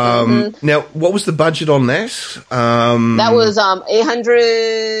 Now, what was the budget on that? That was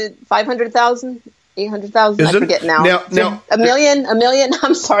 500,000. 800,000. I forget now. Now, a million.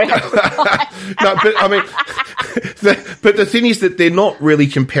 I'm sorry. I forgot. No, but I mean, but the thing is that they're not really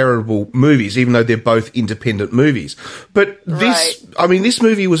comparable movies, even though they're both independent movies. But this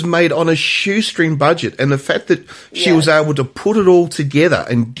movie was made on a shoestring budget, and the fact that she was able to put it all together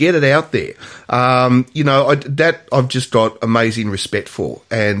and get it out there, that I've just got amazing respect for,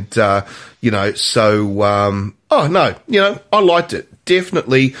 and I liked it.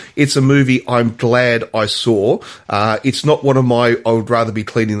 Definitely, it's a movie I'm glad I saw. It's not one of my I would rather be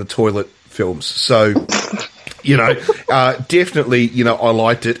cleaning the toilet films. So, definitely, I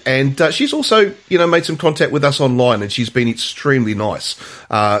liked it. And she's also, made some contact with us online, and she's been extremely nice.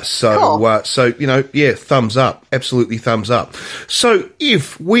 Cool. Thumbs up. Absolutely thumbs up. So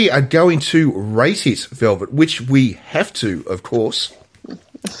if we are going to rate it, Velvet, which we have to, of course,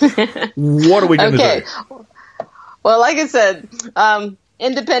 what are we going to do? Well, like I said,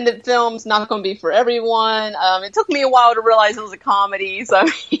 independent films not going to be for everyone. It took me a while to realize it was a comedy, so I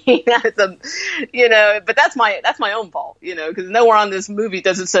mean, but that's my own fault, because nowhere on this movie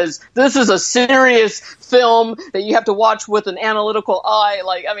does it says this is a serious film that you have to watch with an analytical eye.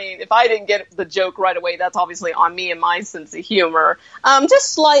 Like, I mean, if I didn't get the joke right away, that's obviously on me and my sense of humor.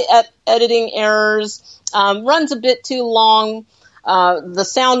 Just slight editing errors. Runs a bit too long. The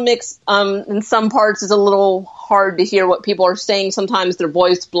sound mix in some parts is a little hard to hear what people are saying. Sometimes their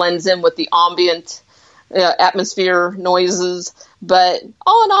voice blends in with the ambient atmosphere noises. But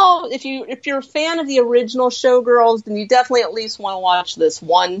all in all, if you're a fan of the original Showgirls, then you definitely at least want to watch this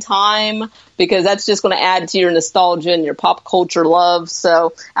one time, because that's just going to add to your nostalgia and your pop culture love.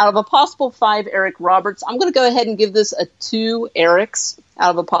 So out of a possible 5 Eric Roberts, I'm going to go ahead and give this a 2 Erics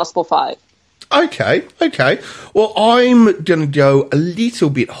out of a possible 5. Okay. Well, I'm going to go a little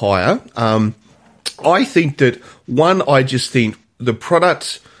bit higher. I think that, I just think the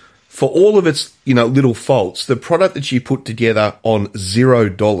product, for all of its, little faults, the product that she put together on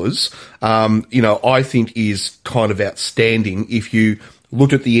 $0, I think is kind of outstanding if you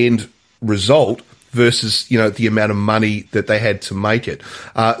look at the end result versus, the amount of money that they had to make it.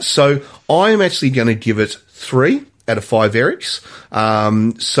 So I'm actually going to give it 3 out of 5 Erics.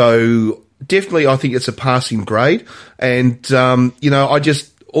 So definitely, I think it's a passing grade, and I just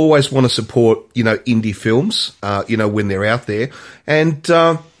always want to support indie films, when they're out there, and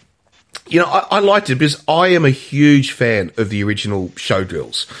I liked it because I am a huge fan of the original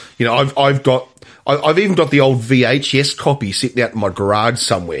Showgirls. I've even got the old VHS copy sitting out in my garage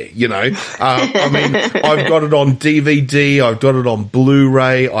somewhere, I mean, I've got it on DVD, I've got it on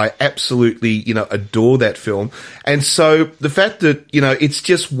Blu-ray. I absolutely, adore that film. And so the fact that, it's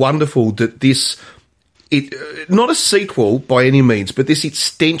just wonderful that not a sequel by any means, but this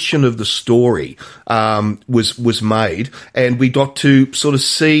extension of the story, was made, and we got to sort of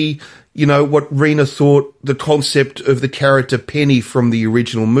see, what Rena thought the concept of the character Penny from the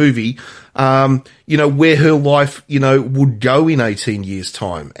original movie, where her life, would go in 18 years'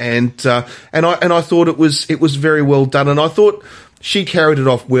 time. And I thought it was very well done. And I thought, She carried it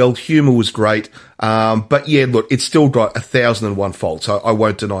off well. Humour was great. But yeah, look, it's still got 1,001 faults. I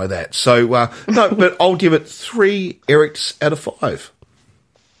won't deny that. So, no, but I'll give it 3 Erics out of 5.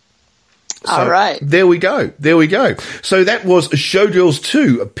 So, all right. There we go. So that was Showgirls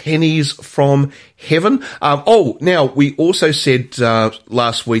 2, Pennies from Heaven. Now, we also said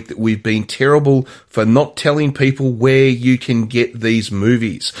last week that we've been terrible for not telling people where you can get these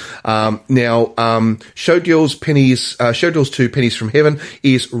movies. Showgirls 2, Pennies from Heaven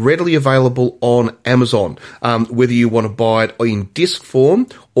is readily available on Amazon, whether you want to buy it in disc form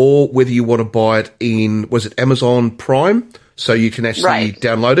or whether you want to buy it in, was it Amazon Prime? So you can actually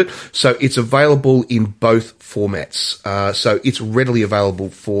download it. So it's available in both formats. So it's readily available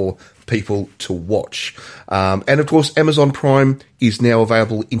for people to watch. And of course, Amazon Prime is now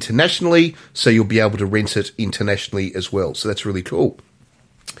available internationally, so you'll be able to rent it internationally as well. So that's really cool.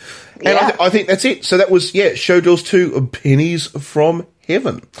 And I think that's it. So that was, Showgirls 2, Pennies from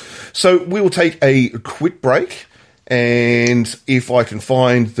Heaven. So we will take a quick break. And if I can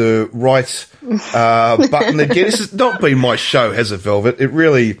find the right button again, this has not been my show, has it, Velvet? It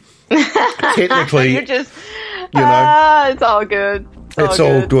really, technically, You're just, it's all good. It's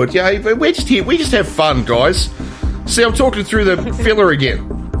all good. Yeah, but we're just here. We just have fun, guys. See, I'm talking through the filler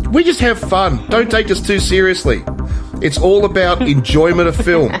again. We just have fun. Don't take us too seriously. It's all about enjoyment of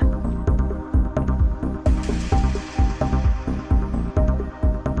film.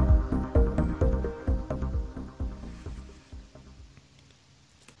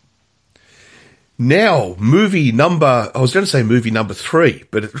 Now, movie number 3,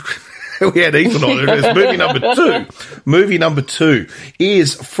 but we had Ethan on it. It was movie number 2. Movie number 2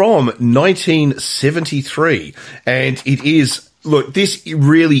 is from 1973, and it is, look, this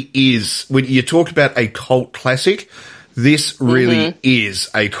really is, when you talk about a cult classic, this really is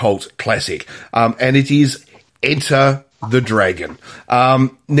a cult classic, and it is Enter the Dragon.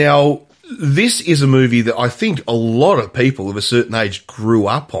 Now, this is a movie that I think a lot of people of a certain age grew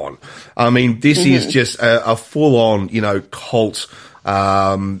up on. I mean, this is just a full-on, cult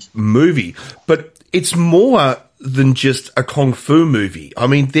movie. But it's more than just a kung fu movie. I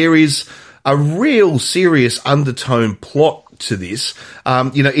mean, there is a real serious undertone plot to this.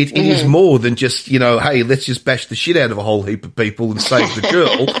 It is more than just, hey, let's just bash the shit out of a whole heap of people and save the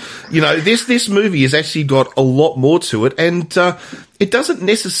girl. This movie has actually got a lot more to it, and it doesn't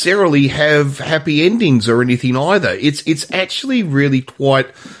necessarily have happy endings or anything either. It's actually really quite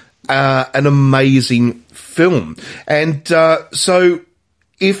an amazing film. And so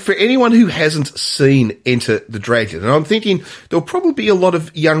if for anyone who hasn't seen Enter the Dragon, and I'm thinking there'll probably be a lot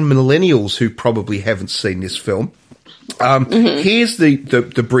of young millennials who probably haven't seen this film. Here's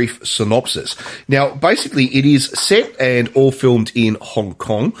the brief synopsis. Now, basically, it is set and all filmed in Hong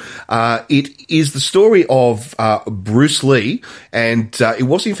Kong. It is the story of Bruce Lee, and it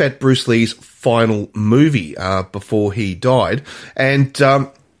was, in fact, Bruce Lee's final movie before he died. And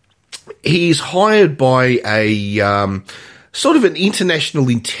he's hired by a sort of an international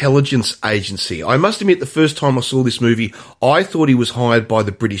intelligence agency. I must admit, the first time I saw this movie, I thought he was hired by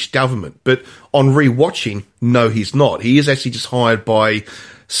the British government. But on rewatching, no, he's not. He is actually just hired by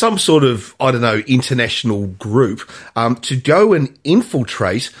some sort of, international group to go and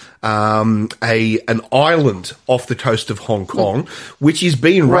infiltrate an island off the coast of Hong Kong, which is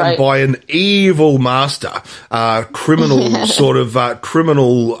being run by an evil master, criminal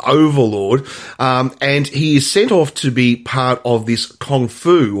criminal overlord, and he is sent off to be part of this kung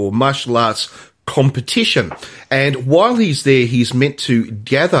fu or martial arts competition. And while he's there, he's meant to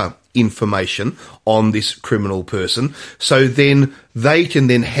gather information on this criminal person, so then they can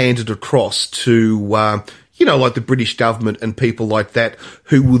then hand it across to, like the British government and people like that,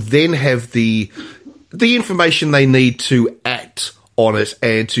 who will then have the information they need to act on it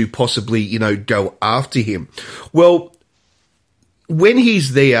and to possibly, go after him. Well, when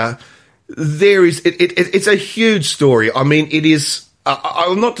he's there, it's a huge story. I mean, it is,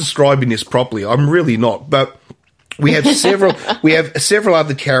 I'm not describing this properly. I'm really not, but we have several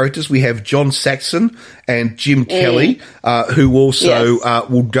other characters. We have John Saxon and Jim Kelly, who also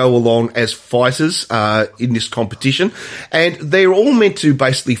will go along as fighters in this competition. And they're all meant to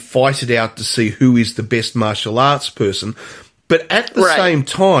basically fight it out to see who is the best martial arts person. But at the same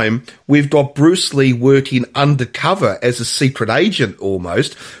time, we've got Bruce Lee working undercover as a secret agent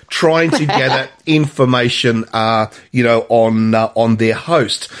almost, trying to gather information, on their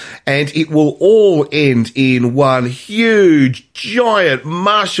host. And it will all end in one huge, giant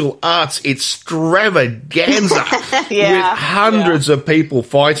martial arts extravaganza with hundreds of people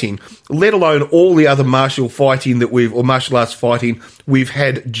fighting, let alone all the other martial arts fighting we've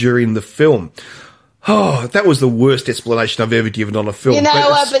had during the film. Oh, that was the worst explanation I've ever given on a film.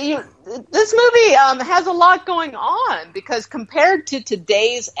 This movie has a lot going on, because compared to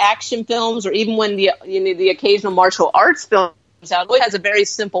today's action films, or even when the occasional martial arts film out, it has a very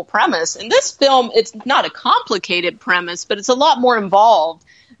simple premise. In this film, it's not a complicated premise, but it's a lot more involved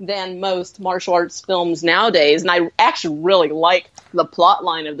than most martial arts films nowadays. And I actually really like the plot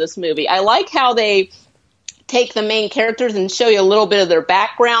line of this movie. I like how they take the main characters and show you a little bit of their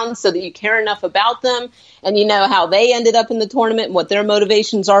background so that you care enough about them and you know how they ended up in the tournament and what their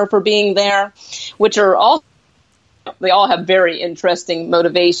motivations are for being there, which are all, they all have very interesting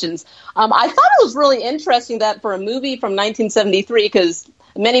motivations. I thought it was really interesting that for a movie from 1973, because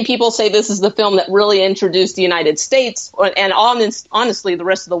many people say this is the film that really introduced the United States and honestly the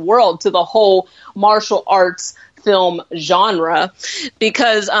rest of the world to the whole martial arts film genre,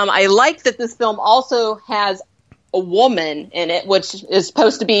 because I like that this film also has a woman in it, which is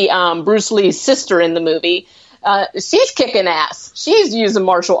supposed to be Bruce Lee's sister in the movie. She's kicking ass. She's using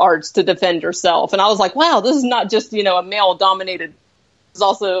martial arts to defend herself. And I was like, wow, this is not just, a male-dominated. There's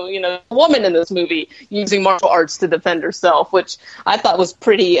also, a woman in this movie using martial arts to defend herself, which I thought was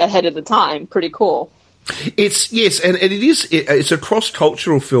pretty ahead of the time. Pretty cool. It's it's a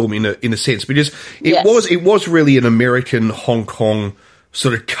cross-cultural film in a sense, because it was really an American Hong Kong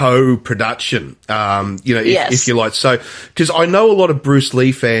sort of co-production, if you like. So, because I know a lot of Bruce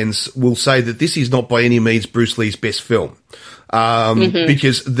Lee fans will say that this is not by any means Bruce Lee's best film.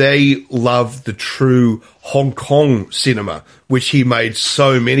 Because they love the true Hong Kong cinema, which he made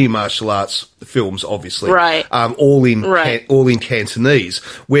so many martial arts films, obviously, right? All in Cantonese.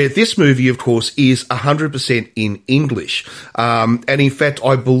 Where this movie, of course, is 100% in English, and in fact,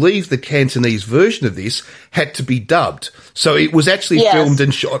 I believe the Cantonese version of this had to be dubbed, so it was actually filmed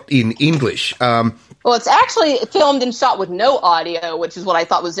and shot in English. Well, it's actually filmed and shot with no audio, which is what I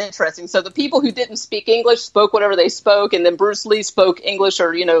thought was interesting. So the people who didn't speak English spoke whatever they spoke, and then Bruce Lee spoke English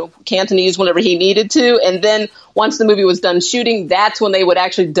or, Cantonese whenever he needed to. And then once the movie was done shooting, that's when they would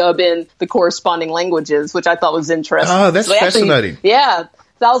actually dub in the corresponding languages, which I thought was interesting. Oh, that's fascinating.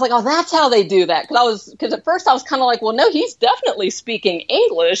 So I was like, oh, that's how they do that. Because at first I was kind of like, well, no, he's definitely speaking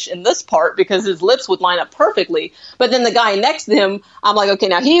English in this part because his lips would line up perfectly. But then the guy next to him, I'm like, okay,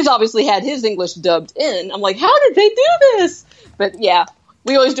 now he's obviously had his English dubbed in. I'm like, how did they do this? But yeah,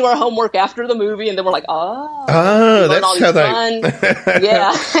 we always do our homework after the movie, and then we're like, that's how they.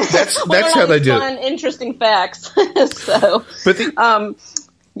 Yeah, that's how they do it. Interesting facts. So, but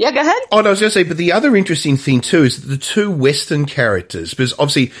yeah, go ahead. Oh, no, I was going to say, but the other interesting thing, too, is that the two Western characters, because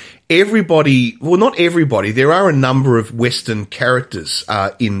obviously not everybody, there are a number of Western characters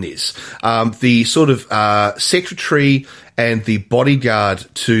in this. The sort of secretary and the bodyguard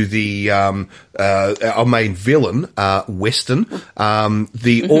to the our main villain, Western,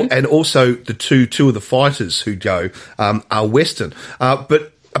 and also the two of the fighters who go are Western.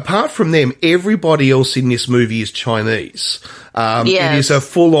 But apart from them, everybody else in this movie is Chinese. It is a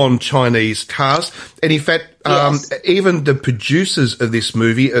full-on Chinese cast. And in fact, even the producers of this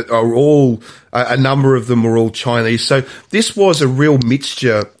movie are all, a number of them are all Chinese. So this was a real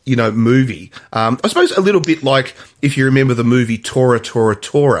mixture, movie. I suppose a little bit like, if you remember the movie Tora, Tora,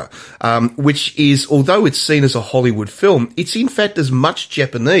 Tora, which is, although it's seen as a Hollywood film, it's in fact as much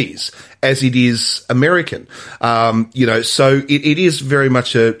Japanese as it is American. So it is very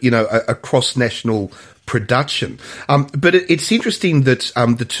much a cross-national production. But it's interesting that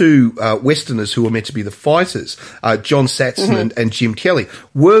the two Westerners who were meant to be the fighters, John Saxon and Jim Kelly,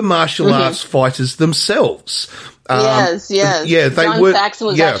 were martial arts fighters themselves. Yes. Yeah, John Saxon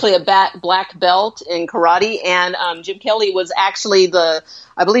was actually a black belt in karate, and Jim Kelly was actually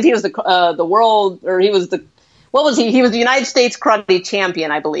I believe he was the world, or he was what was he? He was the United States karate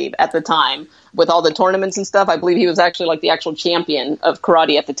champion, I believe, at the time, with all the tournaments and stuff. I believe he was actually like the actual champion of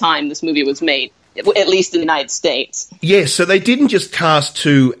karate at the time this movie was made, at least in the United States. Yes, so they didn't just cast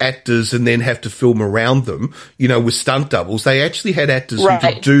two actors and then have to film around them, with stunt doubles. They actually had actors who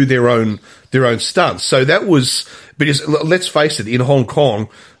could do their own stunts. So that was, because let's face it, in Hong Kong,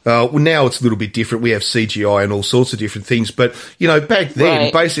 now it's a little bit different. We have CGI and all sorts of different things. But, back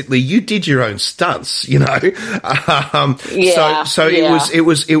then, basically, you did your own stunts, So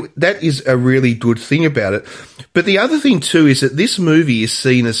that is a really good thing about it. But the other thing, too, is that this movie is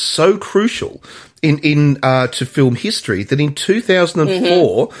seen as so crucial to film history that in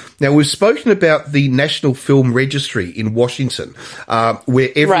 2004, now we've spoken about the National Film Registry in Washington, where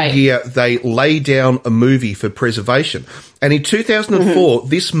every year they lay down a movie for preservation. And in 2004,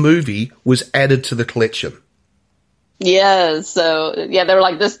 this movie was added to the collection. Yes. So, yeah, they were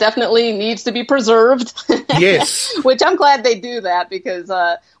like, this definitely needs to be preserved. Yes. Which I'm glad they do that, because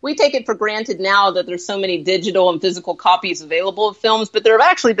we take it for granted now that there's so many digital and physical copies available of films, but there have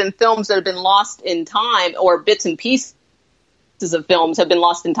actually been films that have been lost in time, or bits and pieces of films have been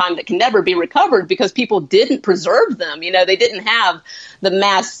lost in time that can never be recovered because people didn't preserve them. You know, they didn't have the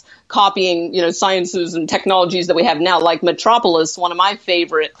mass copying, you know, sciences and technologies that we have now, like Metropolis, one of my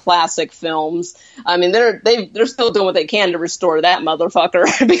favorite classic films. I mean, they're still doing what they can to restore that motherfucker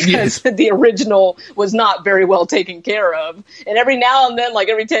because the original was not very well taken care of. And every now and then, like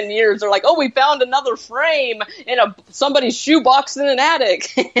every 10 years, they're like, oh, we found another frame in somebody's shoebox in an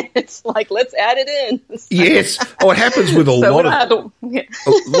attic. It's like, let's add it in. Yes. Oh, it happens with a lot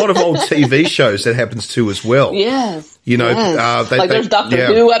of old TV shows that happens too as well. Yes. You know, there's Doctor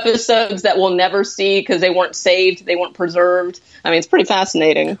Who episodes that we'll never see because they weren't saved, they weren't preserved. I mean, it's pretty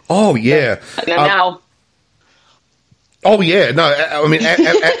fascinating. Oh yeah. Now. Oh yeah, no, I mean,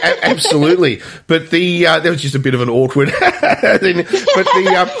 absolutely. But there was just a bit of an awkward thing. But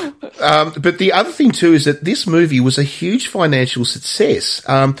the other thing too is that this movie was a huge financial success.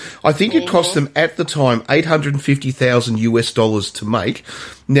 I think it cost them at the time $850,000 to make.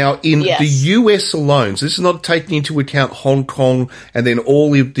 Now, in the US alone, so this is not taking into account Hong Kong and then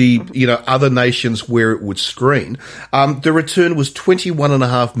all of the, you know, other nations where it would screen, the return was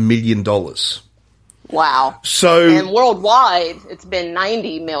 $21.5 million. Wow. And worldwide, it's been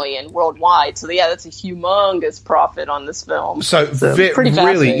 90 million worldwide. So yeah, that's a humongous profit on this film. So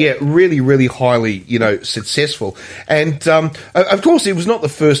really highly, you know, successful. And of course, it was not the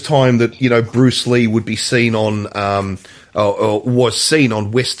first time that, you know, Bruce Lee would be seen on or was seen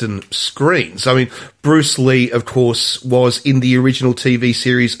on Western screens. I mean, Bruce Lee, of course, was in the original TV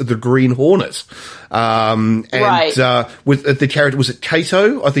series The Green Hornet. With the character, was it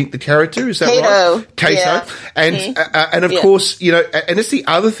Kato? I think the character, is that right? Kato. Yeah. And of course, you know, and it's the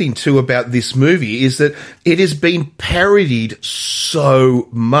other thing too about this movie is that it has been parodied so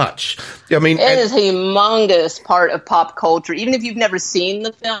much. I mean, it is a humongous part of pop culture. Even if you've never seen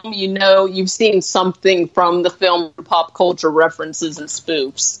the film, you know, you've seen something from the film, pop culture references and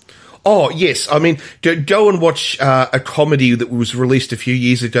spoofs. Oh, yes. I mean, go and watch a comedy that was released a few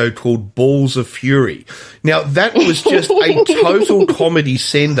years ago called Balls of Fury. Now, that was just a total comedy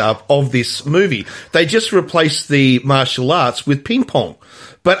send-up of this movie. They just replaced the martial arts with ping pong.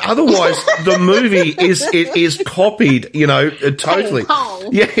 But otherwise, the movie is copied, you know, totally.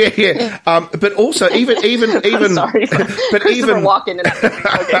 Yeah. But also, even. Sorry. But even walking in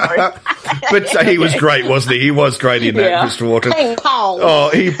that. But he was great, wasn't he? He was great in that, Mr. Walton. Ping pong. Oh,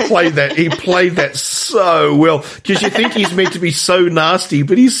 he played that so well. Because you think he's meant to be so nasty,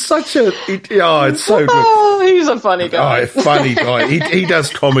 but he's such a. It's so good. Oh, he's a funny guy. Oh, funny guy. He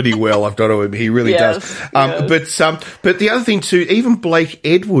does comedy well. I've got to admit, he really does. But the other thing too, even Blake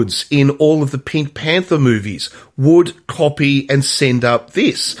Edwards in all of the Pink Panther movies would copy and send up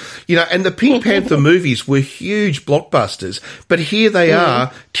this, you know, and the Pink Panther movies were huge blockbusters, but here they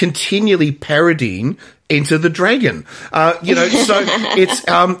are continually parodying Enter the Dragon. You know, so it's,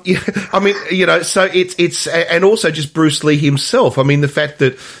 I mean, you know, so it's, and also just Bruce Lee himself. I mean, the fact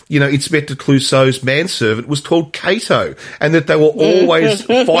that, you know, Inspector Clouseau's manservant was called Kato and that they were always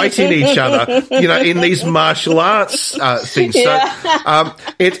fighting each other, you know, in these martial arts, things. So,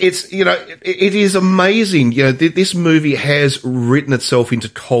 it's, you know, it is amazing. You know, this movie has written itself into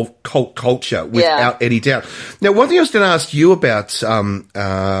cult culture without any doubt. Now, one thing I was going to ask you about,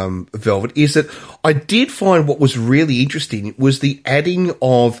 Velvet, is that I did find what was really interesting was the adding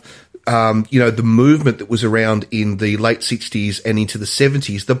of, you know, the movement that was around in the late 60s and into the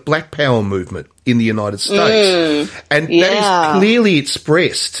 70s, the Black Power movement in the United States. And that is clearly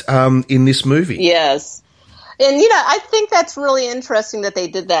expressed in this movie. Yes. And, you know, I think that's really interesting that they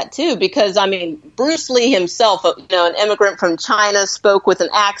did that, too, because, I mean, Bruce Lee himself, you know, an immigrant from China, spoke with an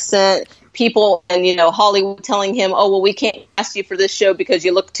accent. People and, you know, Hollywood telling him, oh, well, we can't cast you for this show because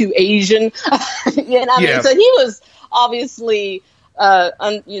you look too Asian. You know, I mean, so he was obviously,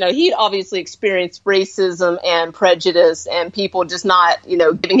 you know, he'd obviously experienced racism and prejudice and people just not, you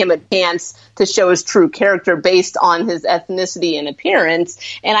know, giving him a chance to show his true character based on his ethnicity and appearance.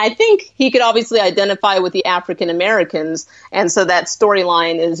 And I think he could obviously identify with the African Americans. And so that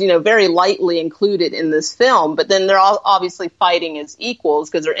storyline is, you know, very lightly included in this film. But then they're all obviously fighting as equals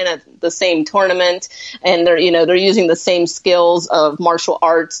because they're in the same tournament and they're, you know, they're using the same skills of martial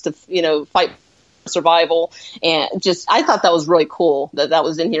arts to, you know, fight survival. And just, I thought that was really cool that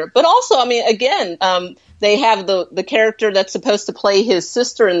was in here. But also, I mean, again, they have the character that's supposed to play his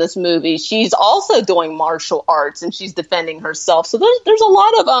sister in this movie. She's also doing martial arts and she's defending herself. So there's a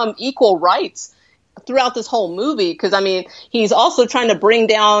lot of equal rights throughout this whole movie, because I mean, he's also trying to bring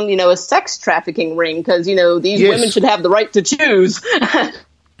down, you know, a sex trafficking ring, because, you know, these women should have the right to choose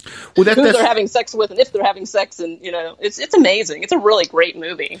who they're having sex with and if they're having sex, and you know, it's amazing. It's a really great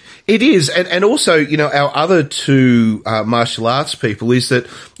movie. It is, and also, you know, our other two martial arts people is that,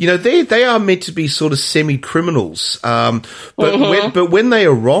 you know, they are meant to be sort of semi-criminals, but when they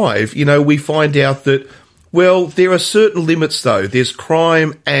arrive, you know, we find out that, well, there are certain limits, though. There's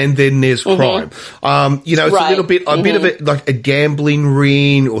crime, and then there's crime. You know, it's a little bit, bit of it like a gambling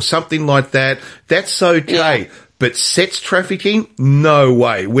ring or something like that. That's okay. Yeah. But sex trafficking, no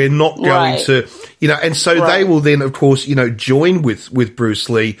way. We're not going to, you know, and so they will then, of course, you know, join with Bruce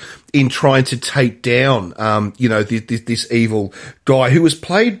Lee in trying to take down, you know, this evil guy who was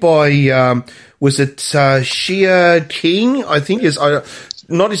played by, was it Shia King? I think is,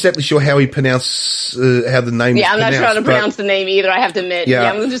 not exactly sure how he pronounced how the name. Yeah, I'm not trying to pronounce the name either. I have to admit. Yeah,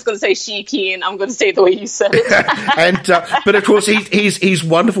 I'm just going to say Shiki, and I'm going to say it the way you said it. And but of course he's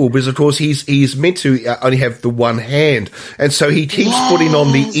wonderful, because of course he's meant to only have the one hand, and so he keeps putting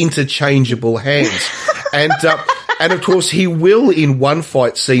on the interchangeable hands, and of course he will in one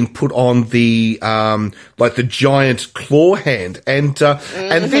fight scene put on the like the giant claw hand, and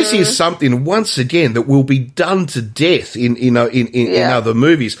this is something once again that will be done to death in other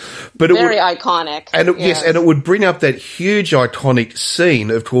movies, but very iconic. And and it would bring up that huge iconic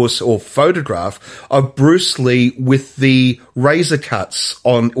scene, of course, or photograph of Bruce Lee with the razor cuts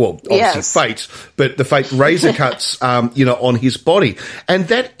on, well, obviously Fate, but the Fate razor cuts, you know, on his body, and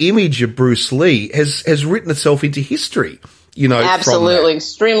that image of Bruce Lee has written itself into history. You know, absolutely,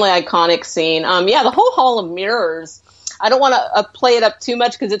 extremely iconic scene. The whole Hall of Mirrors. I don't want to play it up too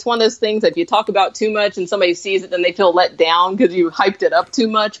much, because it's one of those things that if you talk about too much and somebody sees it, then they feel let down because you hyped it up too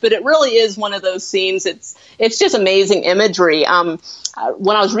much. But it really is one of those scenes. It's just amazing imagery.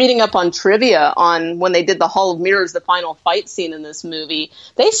 When I was reading up on trivia on when they did the Hall of Mirrors, the final fight scene in this movie,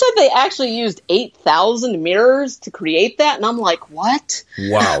 they said they actually used 8,000 mirrors to create that. And I'm like, what?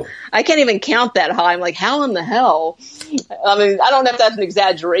 Wow. I can't even count that high. I'm like, how in the hell? I mean, I don't know if that's an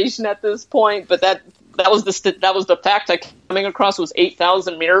exaggeration at this point, but that was the fact I kept coming across was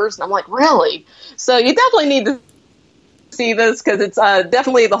 8,000 mirrors. And I'm like, really? So you definitely need to see this, because it's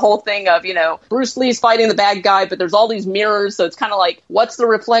definitely the whole thing of, you know, Bruce Lee's fighting the bad guy, but there's all these mirrors, so it's kind of like, what's the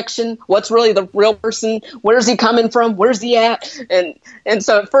reflection? What's really the real person? Where's he coming from? Where's he at? And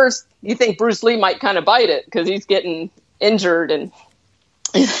so at first you think Bruce Lee might kind of bite it because he's getting injured, and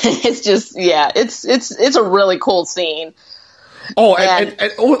it's just, it's a really cool scene. Oh, and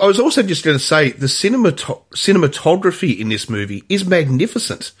I was also just going to say the cinematography in this movie is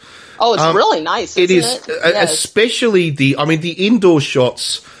magnificent. Oh, it's really nice. It is, especially the indoor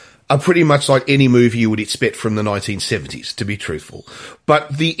shots are pretty much like any movie you would expect from the 1970s, to be truthful.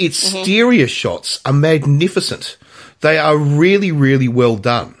 But the exterior shots are magnificent. They are really, really well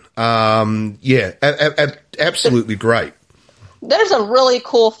done. Absolutely great. There's a really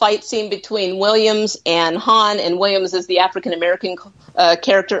cool fight scene between Williams and Han, and Williams is the African-American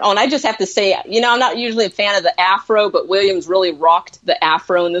character. Oh, and I just have to say, you know, I'm not usually a fan of the afro, but Williams really rocked the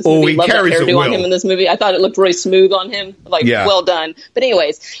afro in this movie. He carries the hairdo on him in this movie. I thought it looked really smooth on him. Well done. But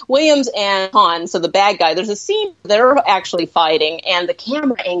anyways, Williams and Han, so the bad guy, there's a scene they're actually fighting, and the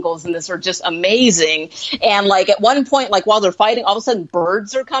camera angles in this are just amazing. And, like, at one point, like, while they're fighting, all of a sudden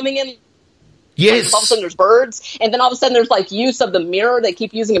birds are coming in. Yes. All of a sudden there's birds, and then all of a sudden there's like use of the mirror. They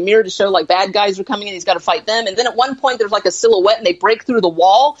keep using a mirror to show like bad guys are coming in, he's got to fight them. And then at one point there's like a silhouette and they break through the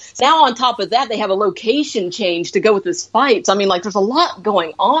wall. So now on top of that they have a location change to go with this fight. So I mean, like, there's a lot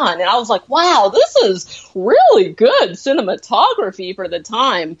going on, and I was like, wow, this is really good cinematography for the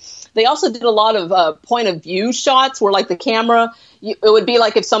time. They also did a lot of point of view shots where like the camera, it would be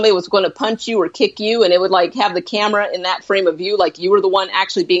like if somebody was going to punch you or kick you, and it would like have the camera in that frame of view, like you were the one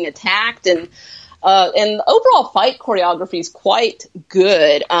actually being attacked. And overall fight choreography is quite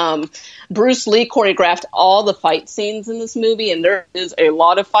good. Bruce Lee choreographed all the fight scenes in this movie, and there is a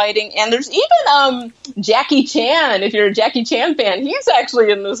lot of fighting. And there's even Jackie Chan. If you're a Jackie Chan fan, he's actually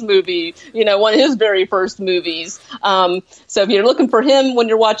in this movie, you know, one of his very first movies. So if you're looking for him when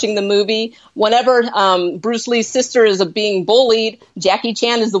you're watching the movie, whenever Bruce Lee's sister is being bullied, Jackie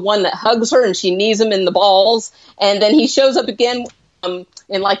Chan is the one that hugs her and she knees him in the balls. And then he shows up again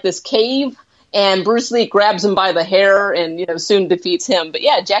in like this cave, and Bruce Lee grabs him by the hair and, you know, soon defeats him. But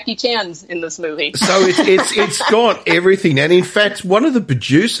yeah, Jackie Chan's in this movie. So it's got everything. And in fact, one of the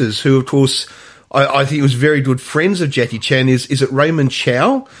producers who, of course, I think was very good friends of Jackie Chan is it Raymond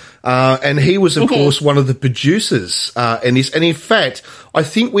Chow? And he was, of course, one of the producers in this. And in fact, I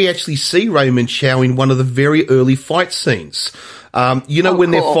think we actually see Raymond Chow in one of the very early fight scenes.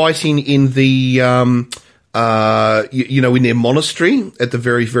 When they're fighting in the, in their monastery at the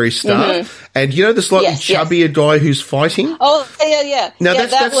very, very start. And the slightly chubbier guy who's fighting? Oh, yeah. Now,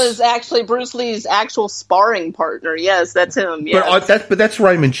 that was actually Bruce Lee's actual sparring partner. Yes, that's him. Yes. But that's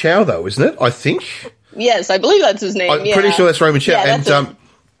Raymond Chow, though, isn't it? I think. Yes, I believe that's his name. I'm pretty sure that's Raymond Chow.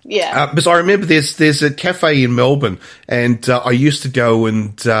 Yeah, because I remember there's a cafe in Melbourne, and I used to go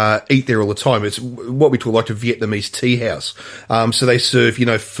and eat there all the time. It's what we call like a Vietnamese tea house. So they serve,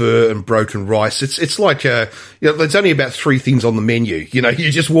 pho and broken rice. It's like there's only about 3 things on the menu.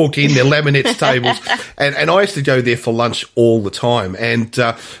 You just walk in, they're laminates tables, and I used to go there for lunch all the time. And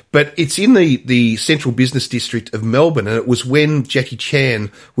but it's in the central business district of Melbourne, and it was when Jackie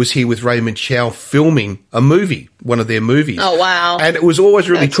Chan was here with Raymond Chow filming a movie, one of their movies. Oh, wow. And it was always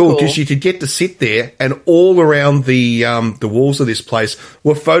really cool because you could get to sit there, and all around the walls of this place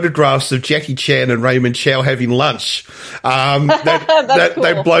were photographs of Jackie Chan and Raymond Chow having lunch. Cool.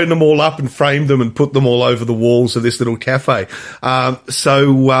 They'd blown them all up and framed them and put them all over the walls of this little cafe.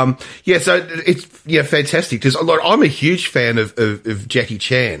 So it's fantastic because I'm a huge fan of Jackie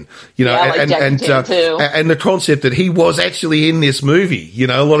Chan. And the concept that he was actually in this movie.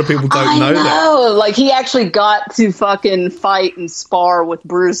 A lot of people don't know that. Like he actually got to fucking fight and spar with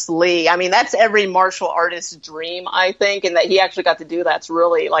Bruce Lee. I mean, that's every martial artist's dream, I think, and that he actually got to do that's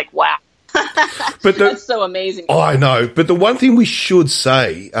really like wow. That's so amazing. Oh, I know. But the one thing we should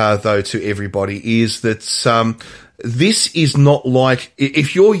say, though, to everybody is that this is not like,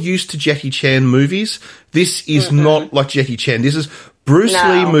 if you're used to Jackie Chan movies, this is not like Jackie Chan. This is Bruce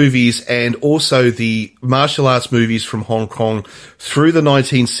Lee movies and also the martial arts movies from Hong Kong through the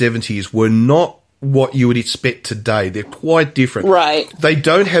 1970s were not what you would expect today. They're quite different. Right. They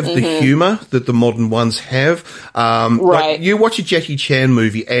don't have the humour that the modern ones have. Right. Like you watch a Jackie Chan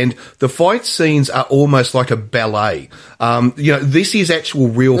movie and the fight scenes are almost like a ballet. This is actual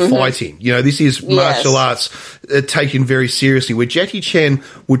real fighting. This is martial arts taken very seriously, where Jackie Chan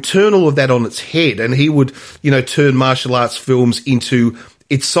would turn all of that on its head and he would, turn martial arts films into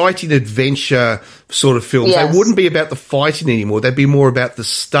exciting adventure sort of films. Yes. They wouldn't be about the fighting anymore. They'd be more about the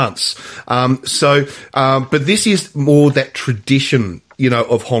stunts. But this is more that tradition,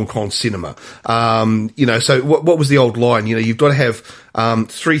 of Hong Kong cinema. So what was the old line? You've got to have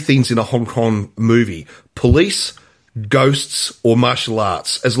 3 things in a Hong Kong movie: police, ghosts, or martial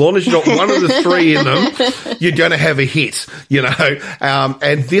arts. As long as you've got one of the 3 in them, you're going to have a hit,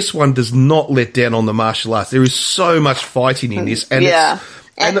 and this one does not let down on the martial arts. There is so much fighting in this, and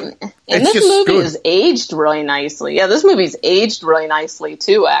this movie is aged really nicely. Yeah, this movie's aged really nicely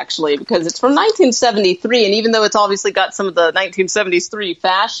too, actually, because it's from 1973, and even though it's obviously got some of the 1973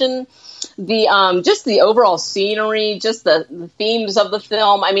 fashion, the just the overall scenery, just the themes of the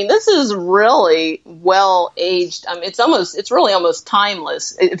film. I mean, this is really well aged. It's really almost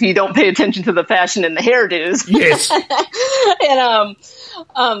timeless if you don't pay attention to the fashion and the hairdos. Yes,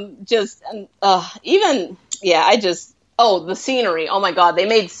 the scenery. Oh my God, they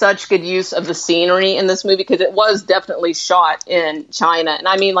made such good use of the scenery in this movie because it was definitely shot in China. And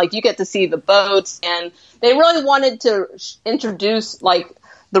I mean, like, you get to see the boats, and they really wanted to introduce like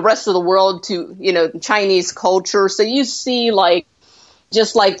the rest of the world to, Chinese culture. So you see like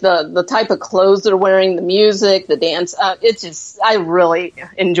just like the type of clothes they're wearing, the music, the dance. I really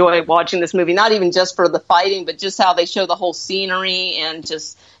enjoy watching this movie, not even just for the fighting, but just how they show the whole scenery and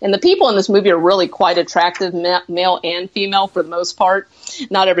the people in this movie are really quite attractive, male and female for the most part.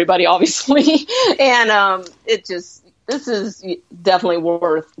 Not everybody, obviously. And this is definitely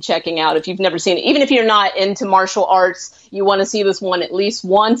worth checking out if you've never seen it. Even if you're not into martial arts, you want to see this one at least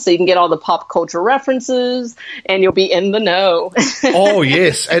once so you can get all the pop culture references and you'll be in the know. Oh,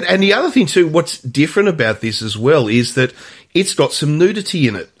 yes. And the other thing, too, what's different about this as well is that it's got some nudity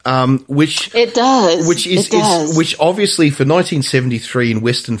in it, which it does. Which obviously for 1973 in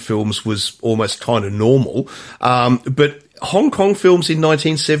Western films was almost kind of normal. But Hong Kong films in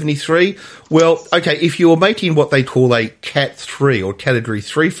 1973, well, okay, if you were making what they call a Cat 3 or Category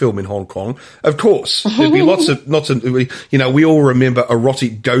 3 film in Hong Kong, of course, there'd be lots of, we all remember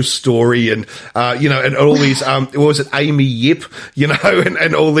Erotic Ghost Story and all these, what was it, Amy Yip,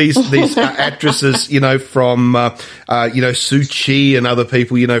 and all these actresses, from, Suu Kyi and other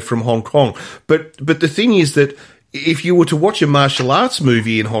people, from Hong Kong. But the thing is that if you were to watch a martial arts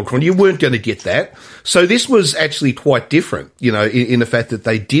movie in Hong Kong, you weren't going to get that. So this was actually quite different, you know, in the fact that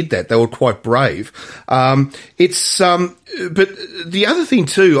they did that. They were quite brave. But the other thing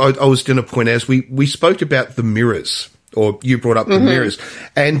too, I was going to point out is we spoke about the mirrors, or you brought up the mirrors.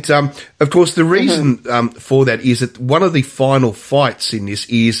 And, of course, the reason for that is that one of the final fights in this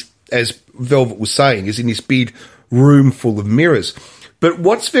is, as Velvet was saying, is in this big room full of mirrors. But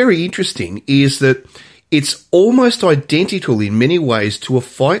what's very interesting is that it's almost identical in many ways to a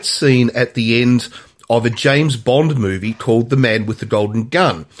fight scene at the end of a James Bond movie called The Man with the Golden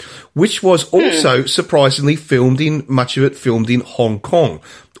Gun, which was also surprisingly much of it filmed in Hong Kong,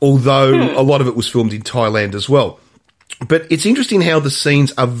 although a lot of it was filmed in Thailand as well. But it's interesting how the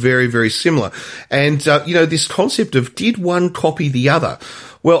scenes are very, very similar. And, you know, this concept of did one copy the other?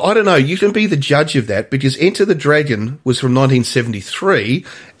 Well, I don't know. You can be the judge of that because Enter the Dragon was from 1973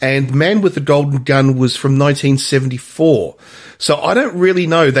 and Man with the Golden Gun was from 1974. So I don't really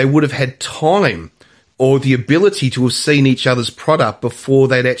know. They would have had time or the ability to have seen each other's product before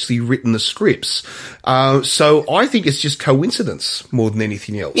they'd actually written the scripts. So I think it's just coincidence more than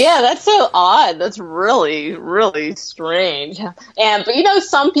anything else. Yeah, that's so odd. That's really, really strange. But you know,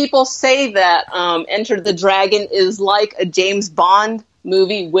 some people say that Enter the Dragon is like a James Bond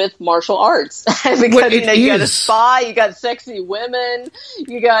movie with martial arts because well, you know you got a spy, you got sexy women,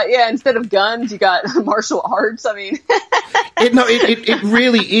 you got instead of guns you got martial arts. I mean, it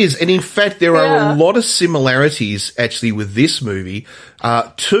really is, and in fact there are a lot of similarities actually with this movie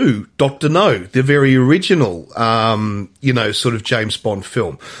to Dr. No, the very original you know, sort of James Bond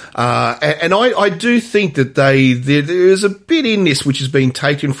film, and I do think that there's a bit in this which has been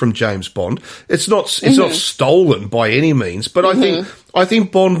taken from James Bond. It's not stolen by any means, but I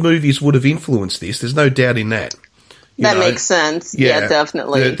think Bond movies would have influenced this. There's no doubt in that. That makes sense. Yeah,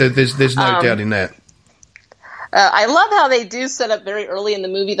 definitely. There's no doubt in that. I love how they do set up very early in the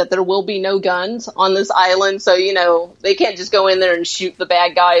movie that there will be no guns on this island. So, you know, they can't just go in there and shoot the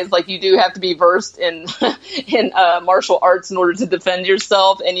bad guys. Like, you do have to be versed in martial arts in order to defend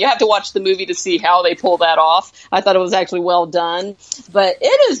yourself. And you have to watch the movie to see how they pull that off. I thought it was actually well done. But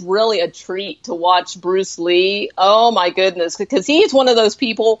it is really a treat to watch Bruce Lee. Oh, my goodness. Because he is one of those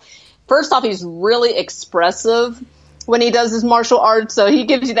people. First off, he's really expressive when he does his martial arts, so he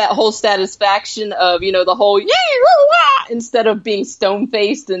gives you that whole satisfaction of, you know, the whole instead of being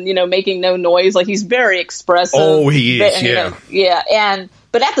stone-faced and, you know, making no noise. Like, he's very expressive. Oh, he is,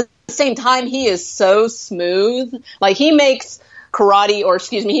 but at the same time, he is so smooth. Like, he makes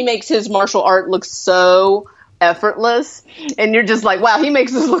he makes his martial art look so effortless, and you're just like, wow, he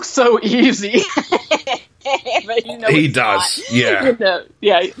makes this look so easy. But you know he does, not.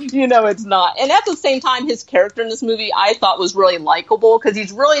 You know it's not. And at the same time, his character in this movie I thought was really likable because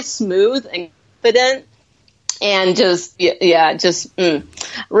he's really smooth and confident, and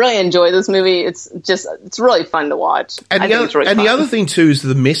really enjoy this movie. It's really fun to watch. And the other thing too is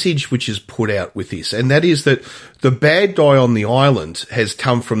the message which is put out with this, and that is that the bad guy on the island has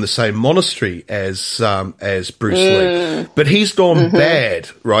come from the same monastery as Bruce Lee, but he's gone bad,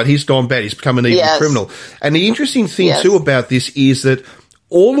 right? He's gone bad. He's become an evil criminal. And the interesting thing too about this is that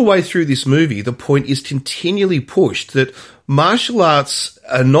all the way through this movie, the point is continually pushed that martial arts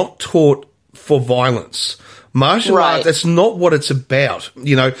are not taught for violence. Martial arts, that's not what it's about.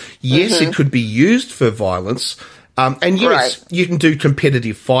 You know, yes, it could be used for violence. And yes, you can do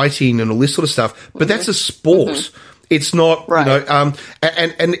competitive fighting and all this sort of stuff, but that's a sport. It's not, you know,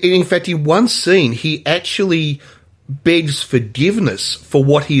 and in fact, in one scene, he actually begs forgiveness for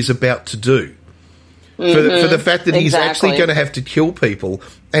what he's about to do. For the fact that he's actually going to have to kill people,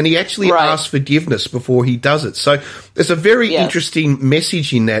 and he actually asks forgiveness before he does it. So there's a very interesting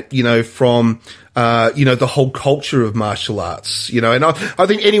message in that, you know, from, you know, the whole culture of martial arts, you know, and I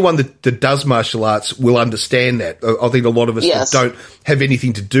think anyone that does martial arts will understand that. I think a lot of us that don't have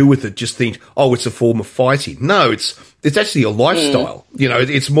anything to do with it just think, oh, it's a form of fighting. No, it's actually a lifestyle. You know,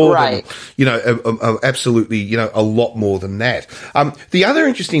 it's more than, you know, absolutely, you know, a lot more than that. The other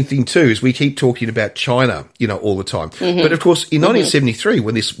interesting thing too is we keep talking about China, you know, all the time. But of course, in 1973,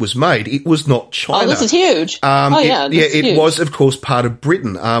 when this was made, it was not China. Oh, this is huge. It was, of course, part of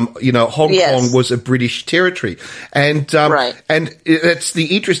Britain. You know, Hong Kong was a British territory. And, and it's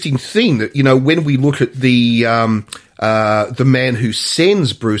the interesting thing that, you know, when we look at the man who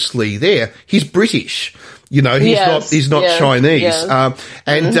sends Bruce Lee there, he's British. You know, he's not Chinese.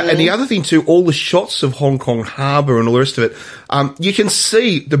 And the other thing too, all the shots of Hong Kong Harbour and all the rest of it, you can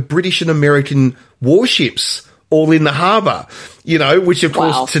see the British and American warships all in the harbour, you know, which of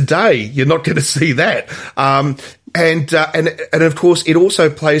course today you're not going to see that. And of course it also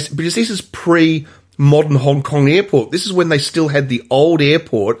plays, because this is modern Hong Kong airport. This is when they still had the old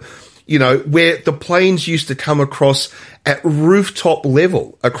airport, you know, where the planes used to come across at rooftop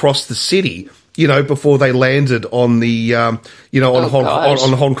level across the city, you know, before they landed on the, you know,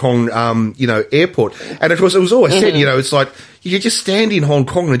 on Hong Kong, you know, airport. And of course, it was always said, you know, it's like you could just stand in Hong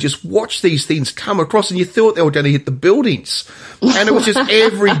Kong and just watch these things come across, and you thought they were going to hit the buildings. And it was just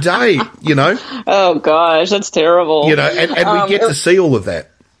every day, you know. Oh gosh, that's terrible. You know, and we get to see all of that.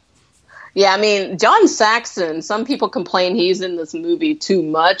 Yeah, I mean, John Saxon, some people complain he's in this movie too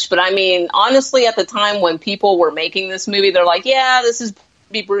much, but I mean, honestly, at the time when people were making this movie, they're like, yeah, this is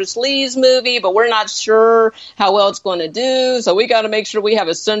be Bruce Lee's movie, but we're not sure how well it's going to do, so we got to make sure we have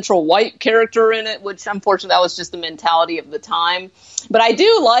a central white character in it, which unfortunately that was just the mentality of the time. But I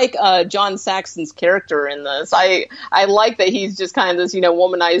do like John Saxon's character in this. I like that he's just kind of this, you know,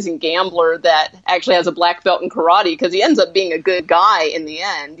 womanizing gambler that actually has a black belt in karate, because he ends up being a good guy in the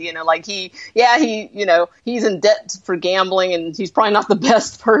end. You know, like he, you know, he's in debt for gambling, and he's probably not the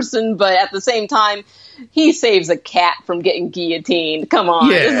best person, but at the same time, he saves a cat from getting guillotined. Come on,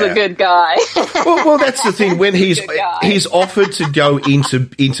 this is a good guy. well, that's the thing. When he's offered to go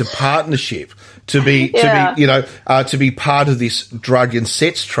into partnership to be you know to be part of this drug and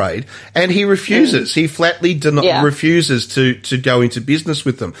sex trade, and he refuses. He flatly refuses to go into business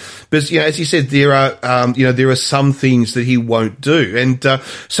with them. But you know, as you said, there are some things that he won't do, and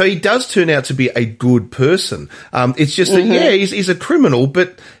so he does turn out to be a good person. It's just that he's a criminal,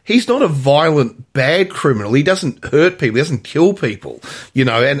 but he's not a violent, bad criminal. He doesn't hurt people. He doesn't kill people, you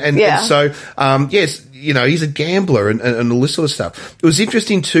know, and so, yes, you know, he's a gambler and all this sort of stuff. It was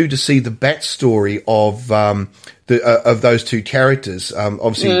interesting too to see the backstory of those two characters.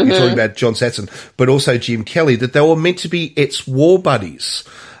 Obviously, you're talking about John Saxon, but also Jim Kelly, that they were meant to be ex-war buddies.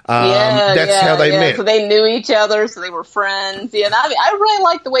 That's how they met. So they knew each other, so they were friends. Yeah, I really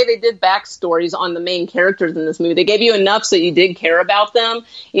like the way they did backstories on the main characters in this movie. They gave you enough so you did care about them,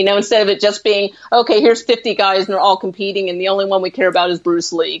 you know, instead of it just being, okay, here's 50 guys and they're all competing and the only one we care about is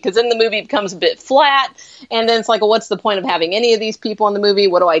Bruce Lee. Because then the movie becomes a bit flat, and then it's like, well, what's the point of having any of these people in the movie?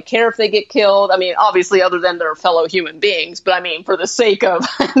 What do I care if they get killed? I mean, obviously, other than they're fellow human beings, but I mean, for the sake of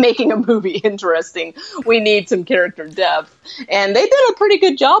making a movie interesting, we need some character depth. And they did a pretty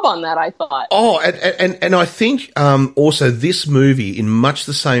good job on that, I thought. Oh, and I think also this movie, in much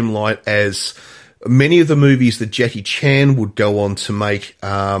the same light as many of the movies that Jackie Chan would go on to make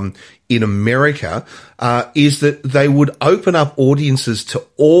in America, is that they would open up audiences to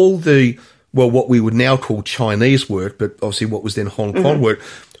all the, well, what we would now call Chinese work, but obviously what was then Hong Kong work,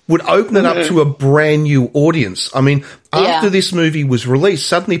 would open it up to a brand new audience. I mean, after this movie was released,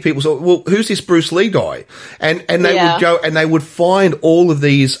 suddenly people said, well, who's this Bruce Lee guy? And they would go and they would find all of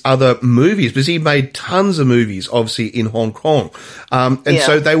these other movies, because he made tons of movies, obviously, in Hong Kong.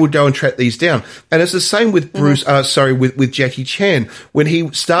 So they would go and track these down. And it's the same with with Jackie Chan. When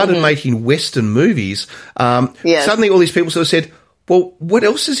he started making Western movies, suddenly all these people sort of said, well, what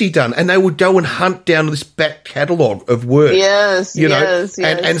else has he done? And they would go and hunt down this back catalogue of work.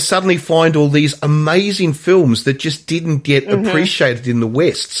 And suddenly find all these amazing films that just didn't get appreciated in the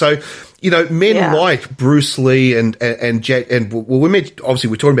West. So, you know, men like Bruce Lee and Jack, and well, obviously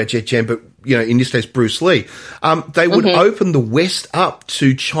we're talking about Jack Chan, but, you know, in this case, Bruce Lee, they would open the West up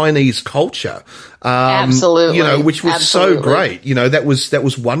to Chinese culture. Absolutely. You know, which was so great. You know, that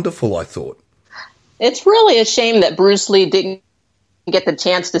was wonderful, I thought. It's really a shame that Bruce Lee didn't get the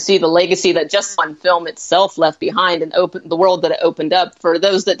chance to see the legacy that just on film itself left behind, and open the world that it opened up. For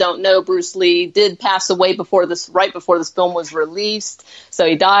those that don't know, Bruce Lee did pass away right before this film was released. So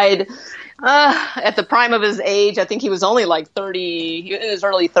he died at the prime of his age. I think he was only like 30, in his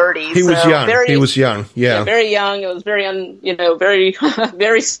early 30s. He was young. He was young. Yeah, very young. It was very very,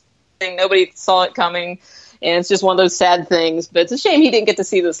 very. Nobody saw it coming. And it's just one of those sad things, but it's a shame he didn't get to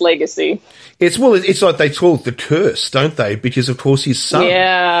see this legacy. It's like they call it the curse, don't they? Because of course his son.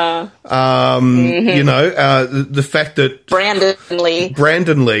 Yeah. You know, the fact that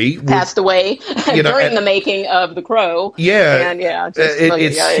Brandon Lee passed away during the making of The Crow. Yeah. And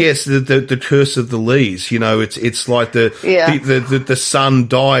the curse of the Lees. You know, it's like the son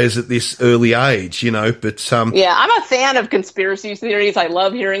dies at this early age. You know, but I'm a fan of conspiracy theories. I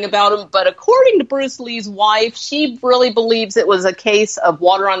love hearing about them, but according to Bruce Lee's wife, she really believes it was a case of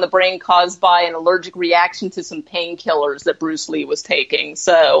water on the brain caused by an allergic reaction to some painkillers that Bruce Lee was taking.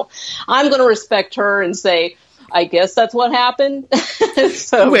 So I'm going to respect her and say, I guess that's what happened.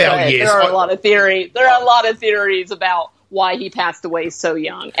 There are a lot of theories. There are a lot of theories about why he passed away so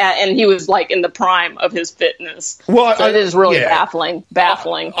young, and he was like in the prime of his fitness. Well, so it is really baffling.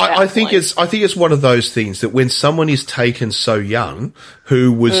 I think it's one of those things that when someone is taken so young,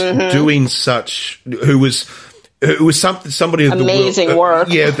 who was doing such, who was somebody of amazing the world,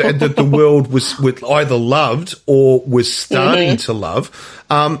 work. that the world was either loved or was starting to love.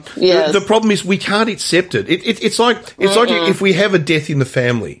 Yes. The problem is we can't accept it. It's like if we have a death in the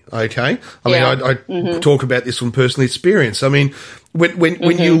family. Okay, I mean I talk about this from personal experience. I mean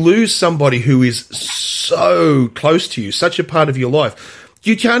when you lose somebody who is so close to you, such a part of your life.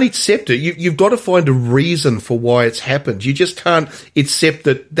 You can't accept it. You've got to find a reason for why it's happened. You just can't accept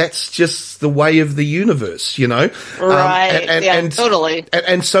that that's just the way of the universe, you know? Right. Totally.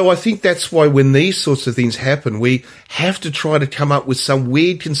 And so I think that's why when these sorts of things happen, we have to try to come up with some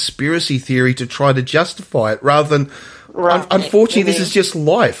weird conspiracy theory to try to justify it rather than, unfortunately, this is just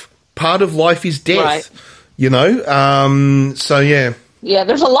life. Part of life is death, you know? So, yeah. Yeah,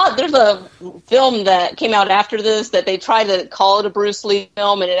 there's a film that came out after this that they try to call it a Bruce Lee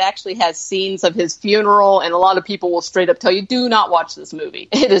film, and it actually has scenes of his funeral, and a lot of people will straight up tell you, do not watch this movie.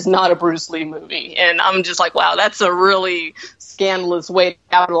 It is not a Bruce Lee movie. And I'm just like, wow, that's a really scandalous way to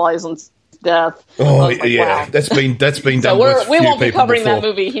capitalize on death. Oh, yeah, wow. That's been done. So we won't be covering that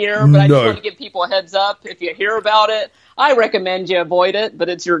movie here, but I just want to give people a heads up. If you hear about it, I recommend you avoid it, but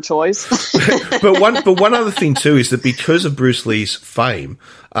it's your choice. but one other thing too is that because of Bruce Lee's fame,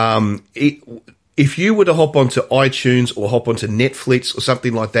 if you were to hop onto iTunes or hop onto Netflix or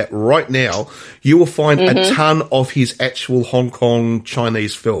something like that right now, you will find a ton of his actual Hong Kong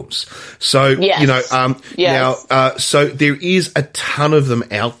Chinese films. So, you know, now, so there is a ton of them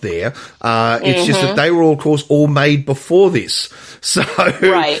out there. It's just that they were, of course, all made before this. So,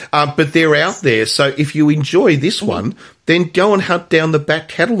 but they're out there. So if you enjoy this one, then go and hunt down the back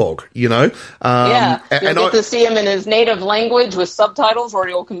catalogue, you know. You'll get to see him in his native language with subtitles, or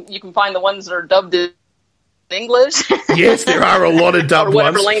you can find the ones that are dubbed in English. Yes, there are a lot of dubbed or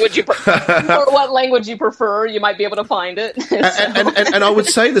ones. Or what language you prefer, you might be able to find it. And I would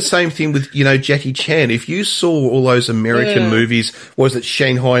say the same thing with, you know, Jackie Chan. If you saw all those American movies, was it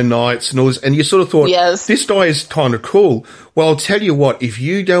Shanghai Nights and all this, and you sort of thought, this guy is kind of cool. Well, I'll tell you what, if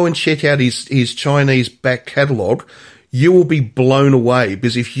you go and check out his Chinese back catalogue, you will be blown away,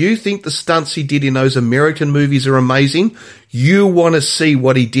 because if you think the stunts he did in those American movies are amazing, you want to see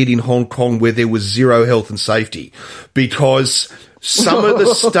what he did in Hong Kong where there was zero health and safety, because some of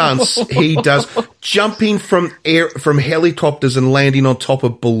the stunts he does, jumping from helicopters and landing on top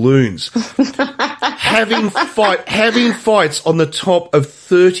of balloons, having fights on the top of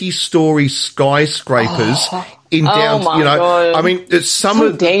 30-story skyscrapers. You know, God. I mean, it's some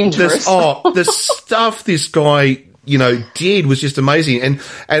of dangerous. the stuff this guy, you know, did was just amazing. And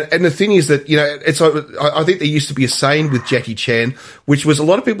the thing is that, you know, it's like, I think there used to be a saying with Jackie Chan, which was a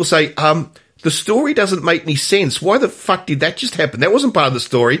lot of people say, the story doesn't make any sense. Why the fuck did that just happen? That wasn't part of the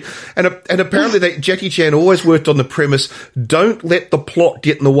story. And apparently Jackie Chan always worked on the premise, don't let the plot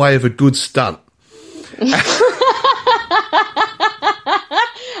get in the way of a good stunt.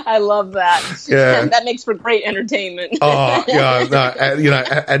 I love that. Yeah. That makes for great entertainment. Oh, yeah, no, you know,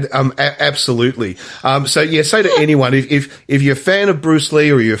 absolutely. So yeah, say to anyone, if you're a fan of Bruce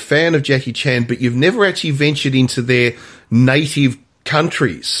Lee or you're a fan of Jackie Chan, but you've never actually ventured into their native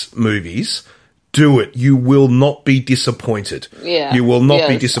countries' movies, do it. You will not be disappointed. Yeah. You will not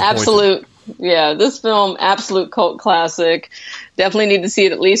be disappointed. This film, absolute cult classic. Definitely need to see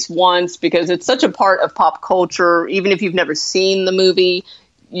it at least once, because it's such a part of pop culture. Even if you've never seen the movie,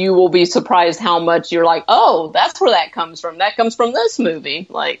 you will be surprised how much you're like, oh, that's where that comes from. That comes from this movie.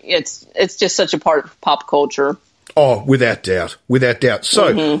 Like, it's just such a part of pop culture. Oh, without doubt.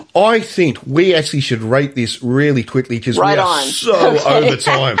 So I think we actually should rate this really quickly, because we are so over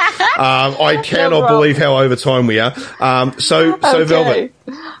time. I cannot believe how over time we are. So Velvet.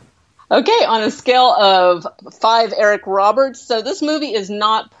 Okay, on a scale of 5 Eric Roberts, so this movie is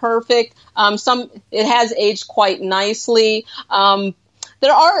not perfect. It has aged quite nicely.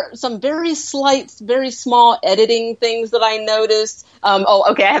 There are some very slight, very small editing things that I noticed. I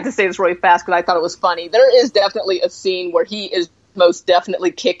have to say this really fast because I thought it was funny. There is definitely a scene where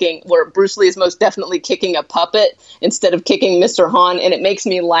where Bruce Lee is most definitely kicking a puppet instead of kicking Mr. Han, and it makes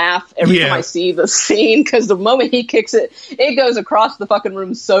me laugh every time I see the scene, because the moment he kicks it, it goes across the fucking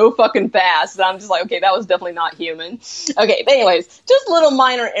room so fucking fast, and I'm just like, okay, that was definitely not human. Okay, but anyways, just little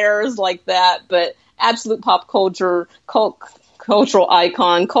minor errors like that, but absolute pop culture, cultural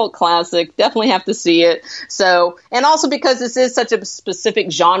icon, cult classic, definitely have to see it. So, and also because this is such a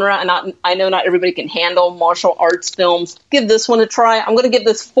specific genre, and I know not everybody can handle martial arts films, give this one a try. I'm going to give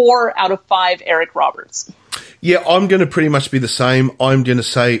this 4 out of 5 Eric Roberts. Yeah, I'm going to pretty much be the same. I'm going to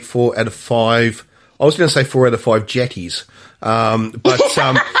say 4 out of 5. I was going to say 4 out of 5 jetties. But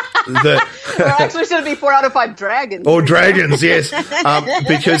actually should be 4 out of 5 dragons. Or dragons, yes.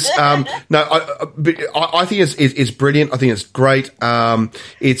 Because no, I think it's brilliant. I think it's great.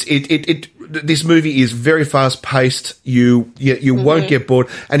 This movie is very fast paced. You won't get bored.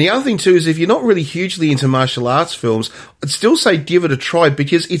 And the other thing too is if you're not really hugely into martial arts films, I'd still say give it a try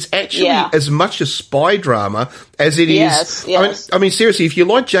because it's actually as much a spy drama as it is. Yes. I mean, seriously, if you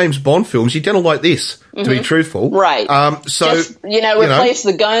like James Bond films, you're going to like this. To be truthful, right? So just, replace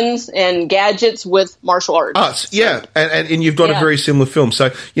the guns and gadgets with martial arts. And you've got a very similar film.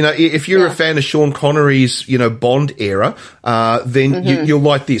 So if you're a fan of Sean Connery's Bond era, then you'll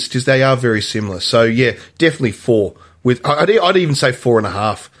like this because they are very similar. So yeah, definitely 4. I'd even say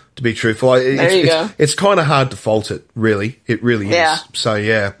 4.5. To be truthful, it's kind of hard to fault it. Really, it really is. So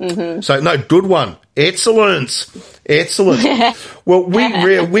yeah, so no, good one, excellent. Well,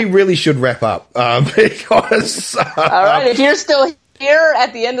 we really should wrap up because. All right, if you're still here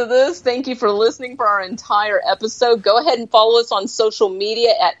at the end of this, thank you for listening for our entire episode. Go ahead and follow us on social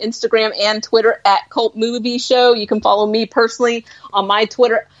media at Instagram and Twitter at Cult Movie Show. You can follow me personally on my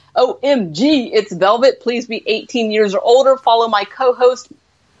Twitter. OMG, it's Velvet. Please be 18 years or older. Follow my co-host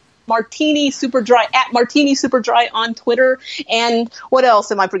Martini Super Dry at Martini Super Dry on Twitter. And what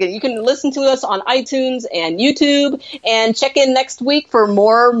else am I forgetting? You can listen to us on iTunes and YouTube and check in next week for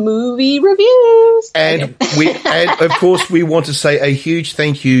more movie reviews. And and of course we want to say a huge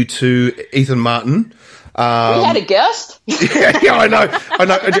thank you to Ethan Marten. We had a guest. Yeah, I know.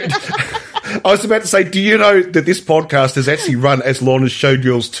 I was about to say, do you know that this podcast has actually run as long as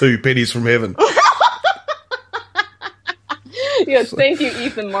Showgirls 2 Pennies from Heaven? Yes, thank you,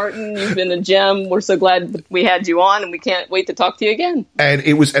 Ethan Marten. You've been a gem. We're so glad we had you on, and we can't wait to talk to you again. And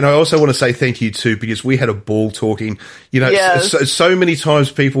I also want to say thank you too, because we had a ball talking. So many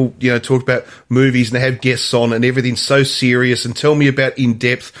times people, talk about movies and they have guests on, and everything's so serious. And tell me about in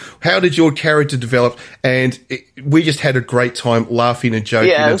depth. How did your character develop? And we just had a great time laughing and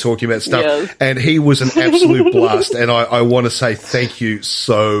joking and talking about stuff. Yes. And he was an absolute blast. And I want to say thank you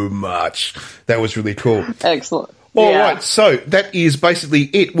so much. That was really cool. Excellent. All right, so that is basically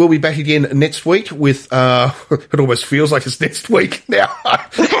it. We'll be back again next week with, it almost feels like it's next week now.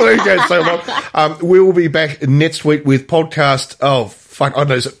 We go so long. We will be back next week with podcast, I don't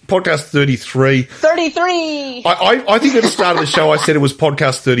know, is it podcast 33? 33! I think at the start of the show I said it was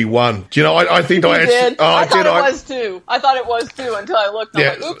podcast 31. Do you know, I think I did. I thought it was too until I looked and I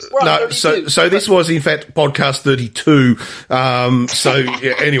was like, oops, we're on 32. So this was in fact podcast 32.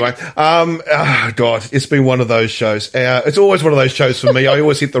 Anyway. God, it's been one of those shows. It's always one of those shows for me. I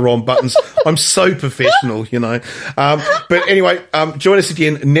always hit the wrong buttons. I'm so professional, But anyway, join us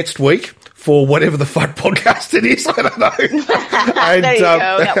again next week for whatever the fuck podcast it is. I don't know. And, there you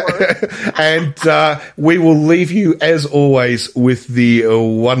go. That works. And we will leave you, as always, with the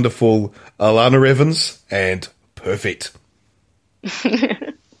wonderful Alana Evans and Perfect.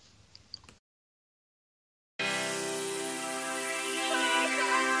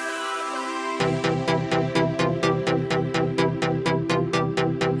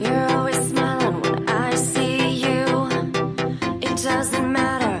 You're always smiling when I see you. It doesn't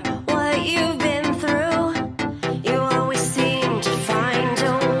matter